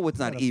 No, it's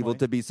not evil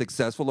to be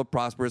successful or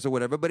prosperous or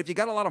whatever. But if you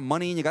got a lot of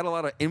money and you got a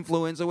lot of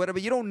influence or whatever,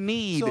 you don't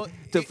need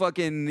to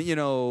fucking, you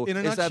know,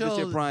 establish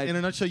your pride. In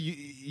a nutshell,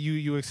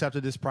 you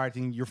accepted this pride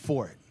thing. You're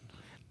for it.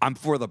 I'm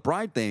for the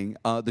pride thing.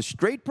 The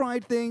straight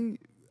pride thing,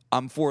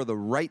 I'm for the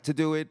right to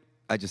do it.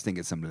 I just think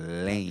it's some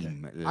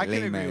lame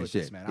agree with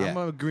shit. this, man. Yeah. I'm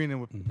agreeing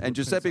with. And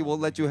Giuseppe, we'll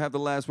let you have the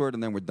last word,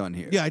 and then we're done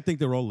here. Yeah, I think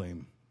they're all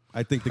lame.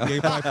 I think the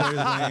gay pride parade is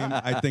lame.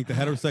 I think the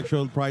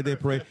heterosexual pride day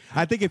parade.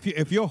 I think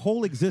if your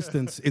whole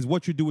existence is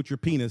what you do with your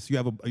penis, you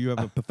have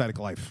a pathetic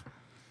life.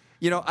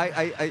 You know,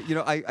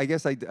 I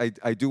guess I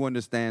do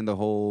understand the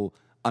whole,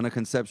 on a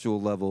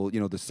conceptual level, you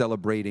know, the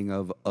celebrating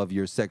of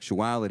your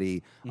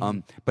sexuality.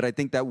 But I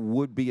think that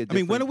would be a different.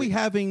 I mean, when are we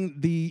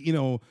having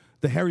the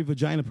hairy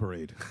vagina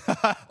parade?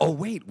 Oh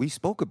wait, we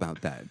spoke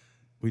about that.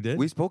 We did.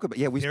 We spoke about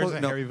There's a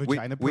hairy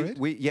vagina parade?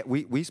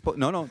 We spoke.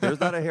 No, there's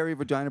not a hairy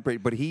vagina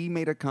parade. But he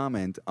made a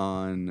comment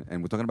on,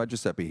 and we're talking about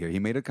Giuseppe here. He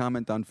made a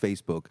comment on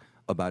Facebook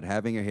about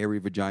having a hairy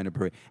vagina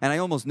parade, and I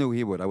almost knew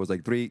he would. I was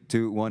like, 3,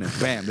 2, 1, and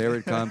bam, there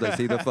it comes. I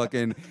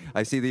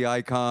see the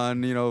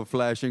icon, you know,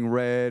 flashing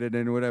red, and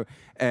then whatever.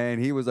 And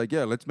he was like,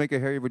 yeah, let's make a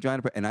hairy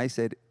vagina parade. And I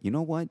said, you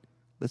know what?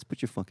 Let's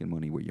put your fucking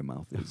money where your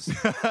mouth is.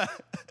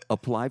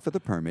 Apply for the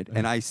permit,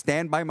 and I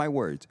stand by my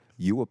words.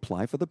 You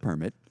apply for the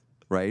permit,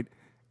 right?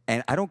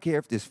 And I don't care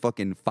if there's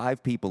fucking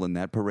 5 people in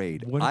that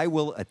parade. I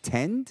will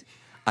attend,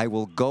 I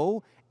will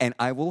go, and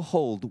I will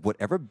hold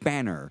whatever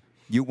banner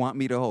you want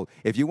me to hold?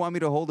 If you want me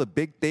to hold a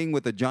big thing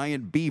with a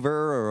giant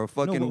beaver or a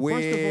fucking well,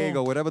 first of wig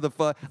all- or whatever the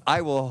fuck,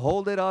 I will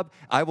hold it up.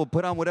 I will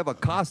put on whatever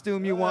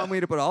costume you want me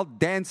to put. I'll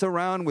dance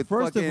around with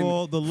First fucking of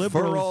all, the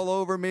liberals fur all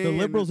over me. The and-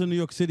 liberals in New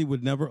York City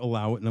would never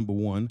allow it. Number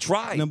one.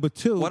 Try. Number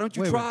two. Why don't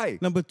you wait, try?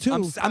 wait. Number two.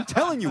 I'm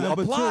telling you,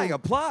 number apply, two-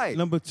 apply.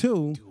 Number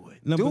two.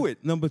 Do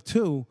it. Number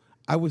two.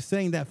 I was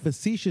saying that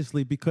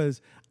facetiously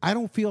because I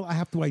don't feel I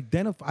have to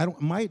identify. I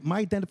don't. My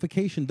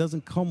identification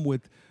doesn't come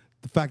with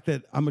the fact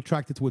that I'm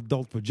attracted to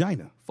adult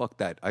vagina. Fuck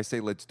that. I say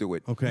let's do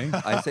it. Okay.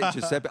 I say,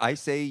 Giuseppe, I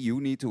say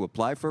you need to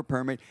apply for a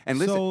permit. And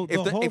listen, So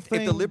if, the whole if the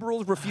thing-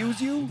 liberals refuse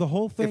you, The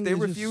whole thing if they is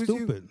just refuse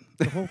stupid.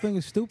 The whole thing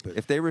is stupid.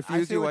 if they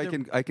refuse say you,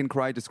 with I can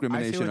cry I say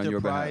discrimination with on their your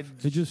pride,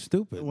 behalf. It's just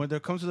stupid. When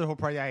it comes to the whole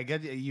pride, I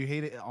get it, you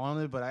hate it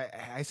on it, but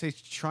I say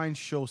try and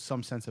show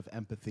some sense of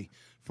empathy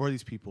for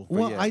these people.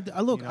 Well, yeah. I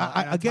look. You know,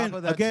 I, and on again, top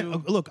of that, again.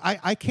 too- Look,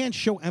 I can't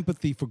show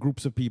empathy for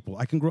groups of people.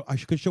 I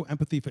could show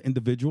empathy for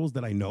individuals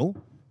that I know.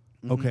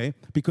 Mm-hmm. Okay,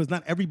 because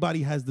not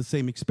everybody has the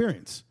same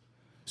experience.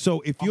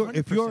 So if you're 100%.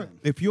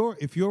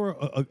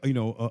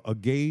 a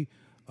gay,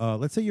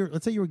 let's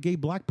say you're a gay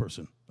black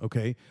person.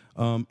 Okay,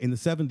 in the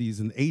 70s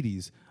and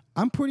 80s.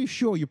 I'm pretty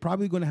sure you're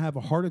probably going to have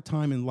a harder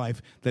time in life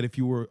than if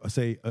you were,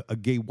 say, a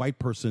gay white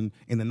person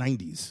in the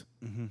 90s.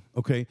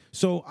 Okay,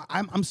 so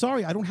I'm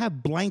sorry, I don't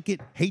have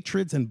blanket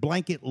hatreds and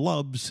blanket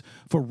loves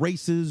for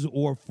races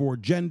or for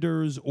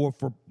genders or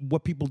for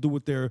what people do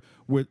with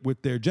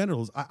their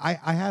genitals.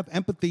 I have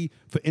empathy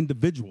for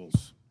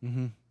individuals All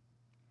And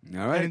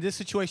right. in this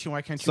situation,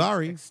 why can't you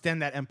Sorry.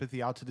 extend that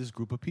empathy out to this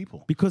group of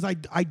people? because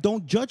I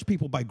don't judge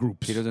people by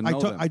groups. He doesn't know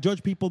them. I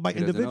judge people by He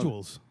doesn't know them.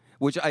 individuals.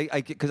 Which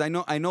because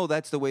I know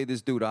that's the way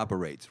this dude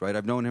operates, right?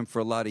 I've known him for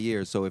a lot of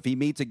years. So if he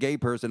meets a gay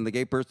person and the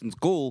gay person's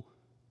cool,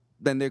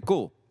 then they're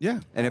cool. Yeah.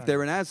 And if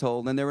they're an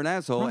asshole, then they're an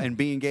asshole. Right. And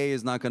being gay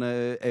is not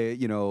gonna,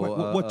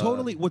 What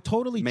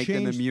totally make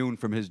changed them immune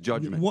from his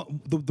judgment.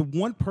 the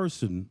one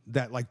person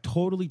that like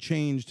totally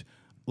changed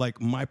like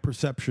my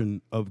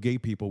perception of gay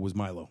people was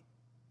Milo.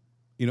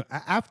 You know,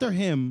 after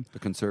him, The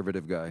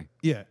conservative guy.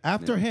 yeah,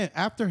 after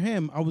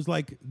him, I was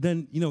like,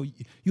 then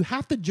you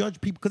have to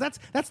judge people because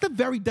that's the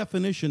very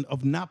definition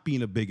of not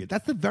being a bigot.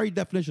 That's the very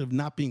definition of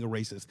not being a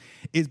racist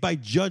is by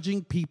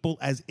judging people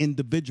as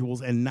individuals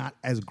and not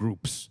as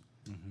groups.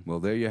 Well,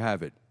 there you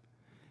have it.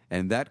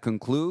 And that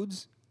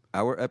concludes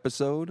our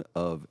episode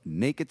of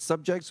Naked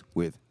Subjects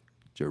with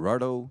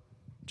Gerardo,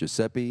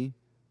 Giuseppe,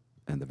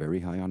 and the very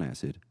high on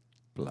acid,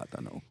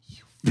 Platano.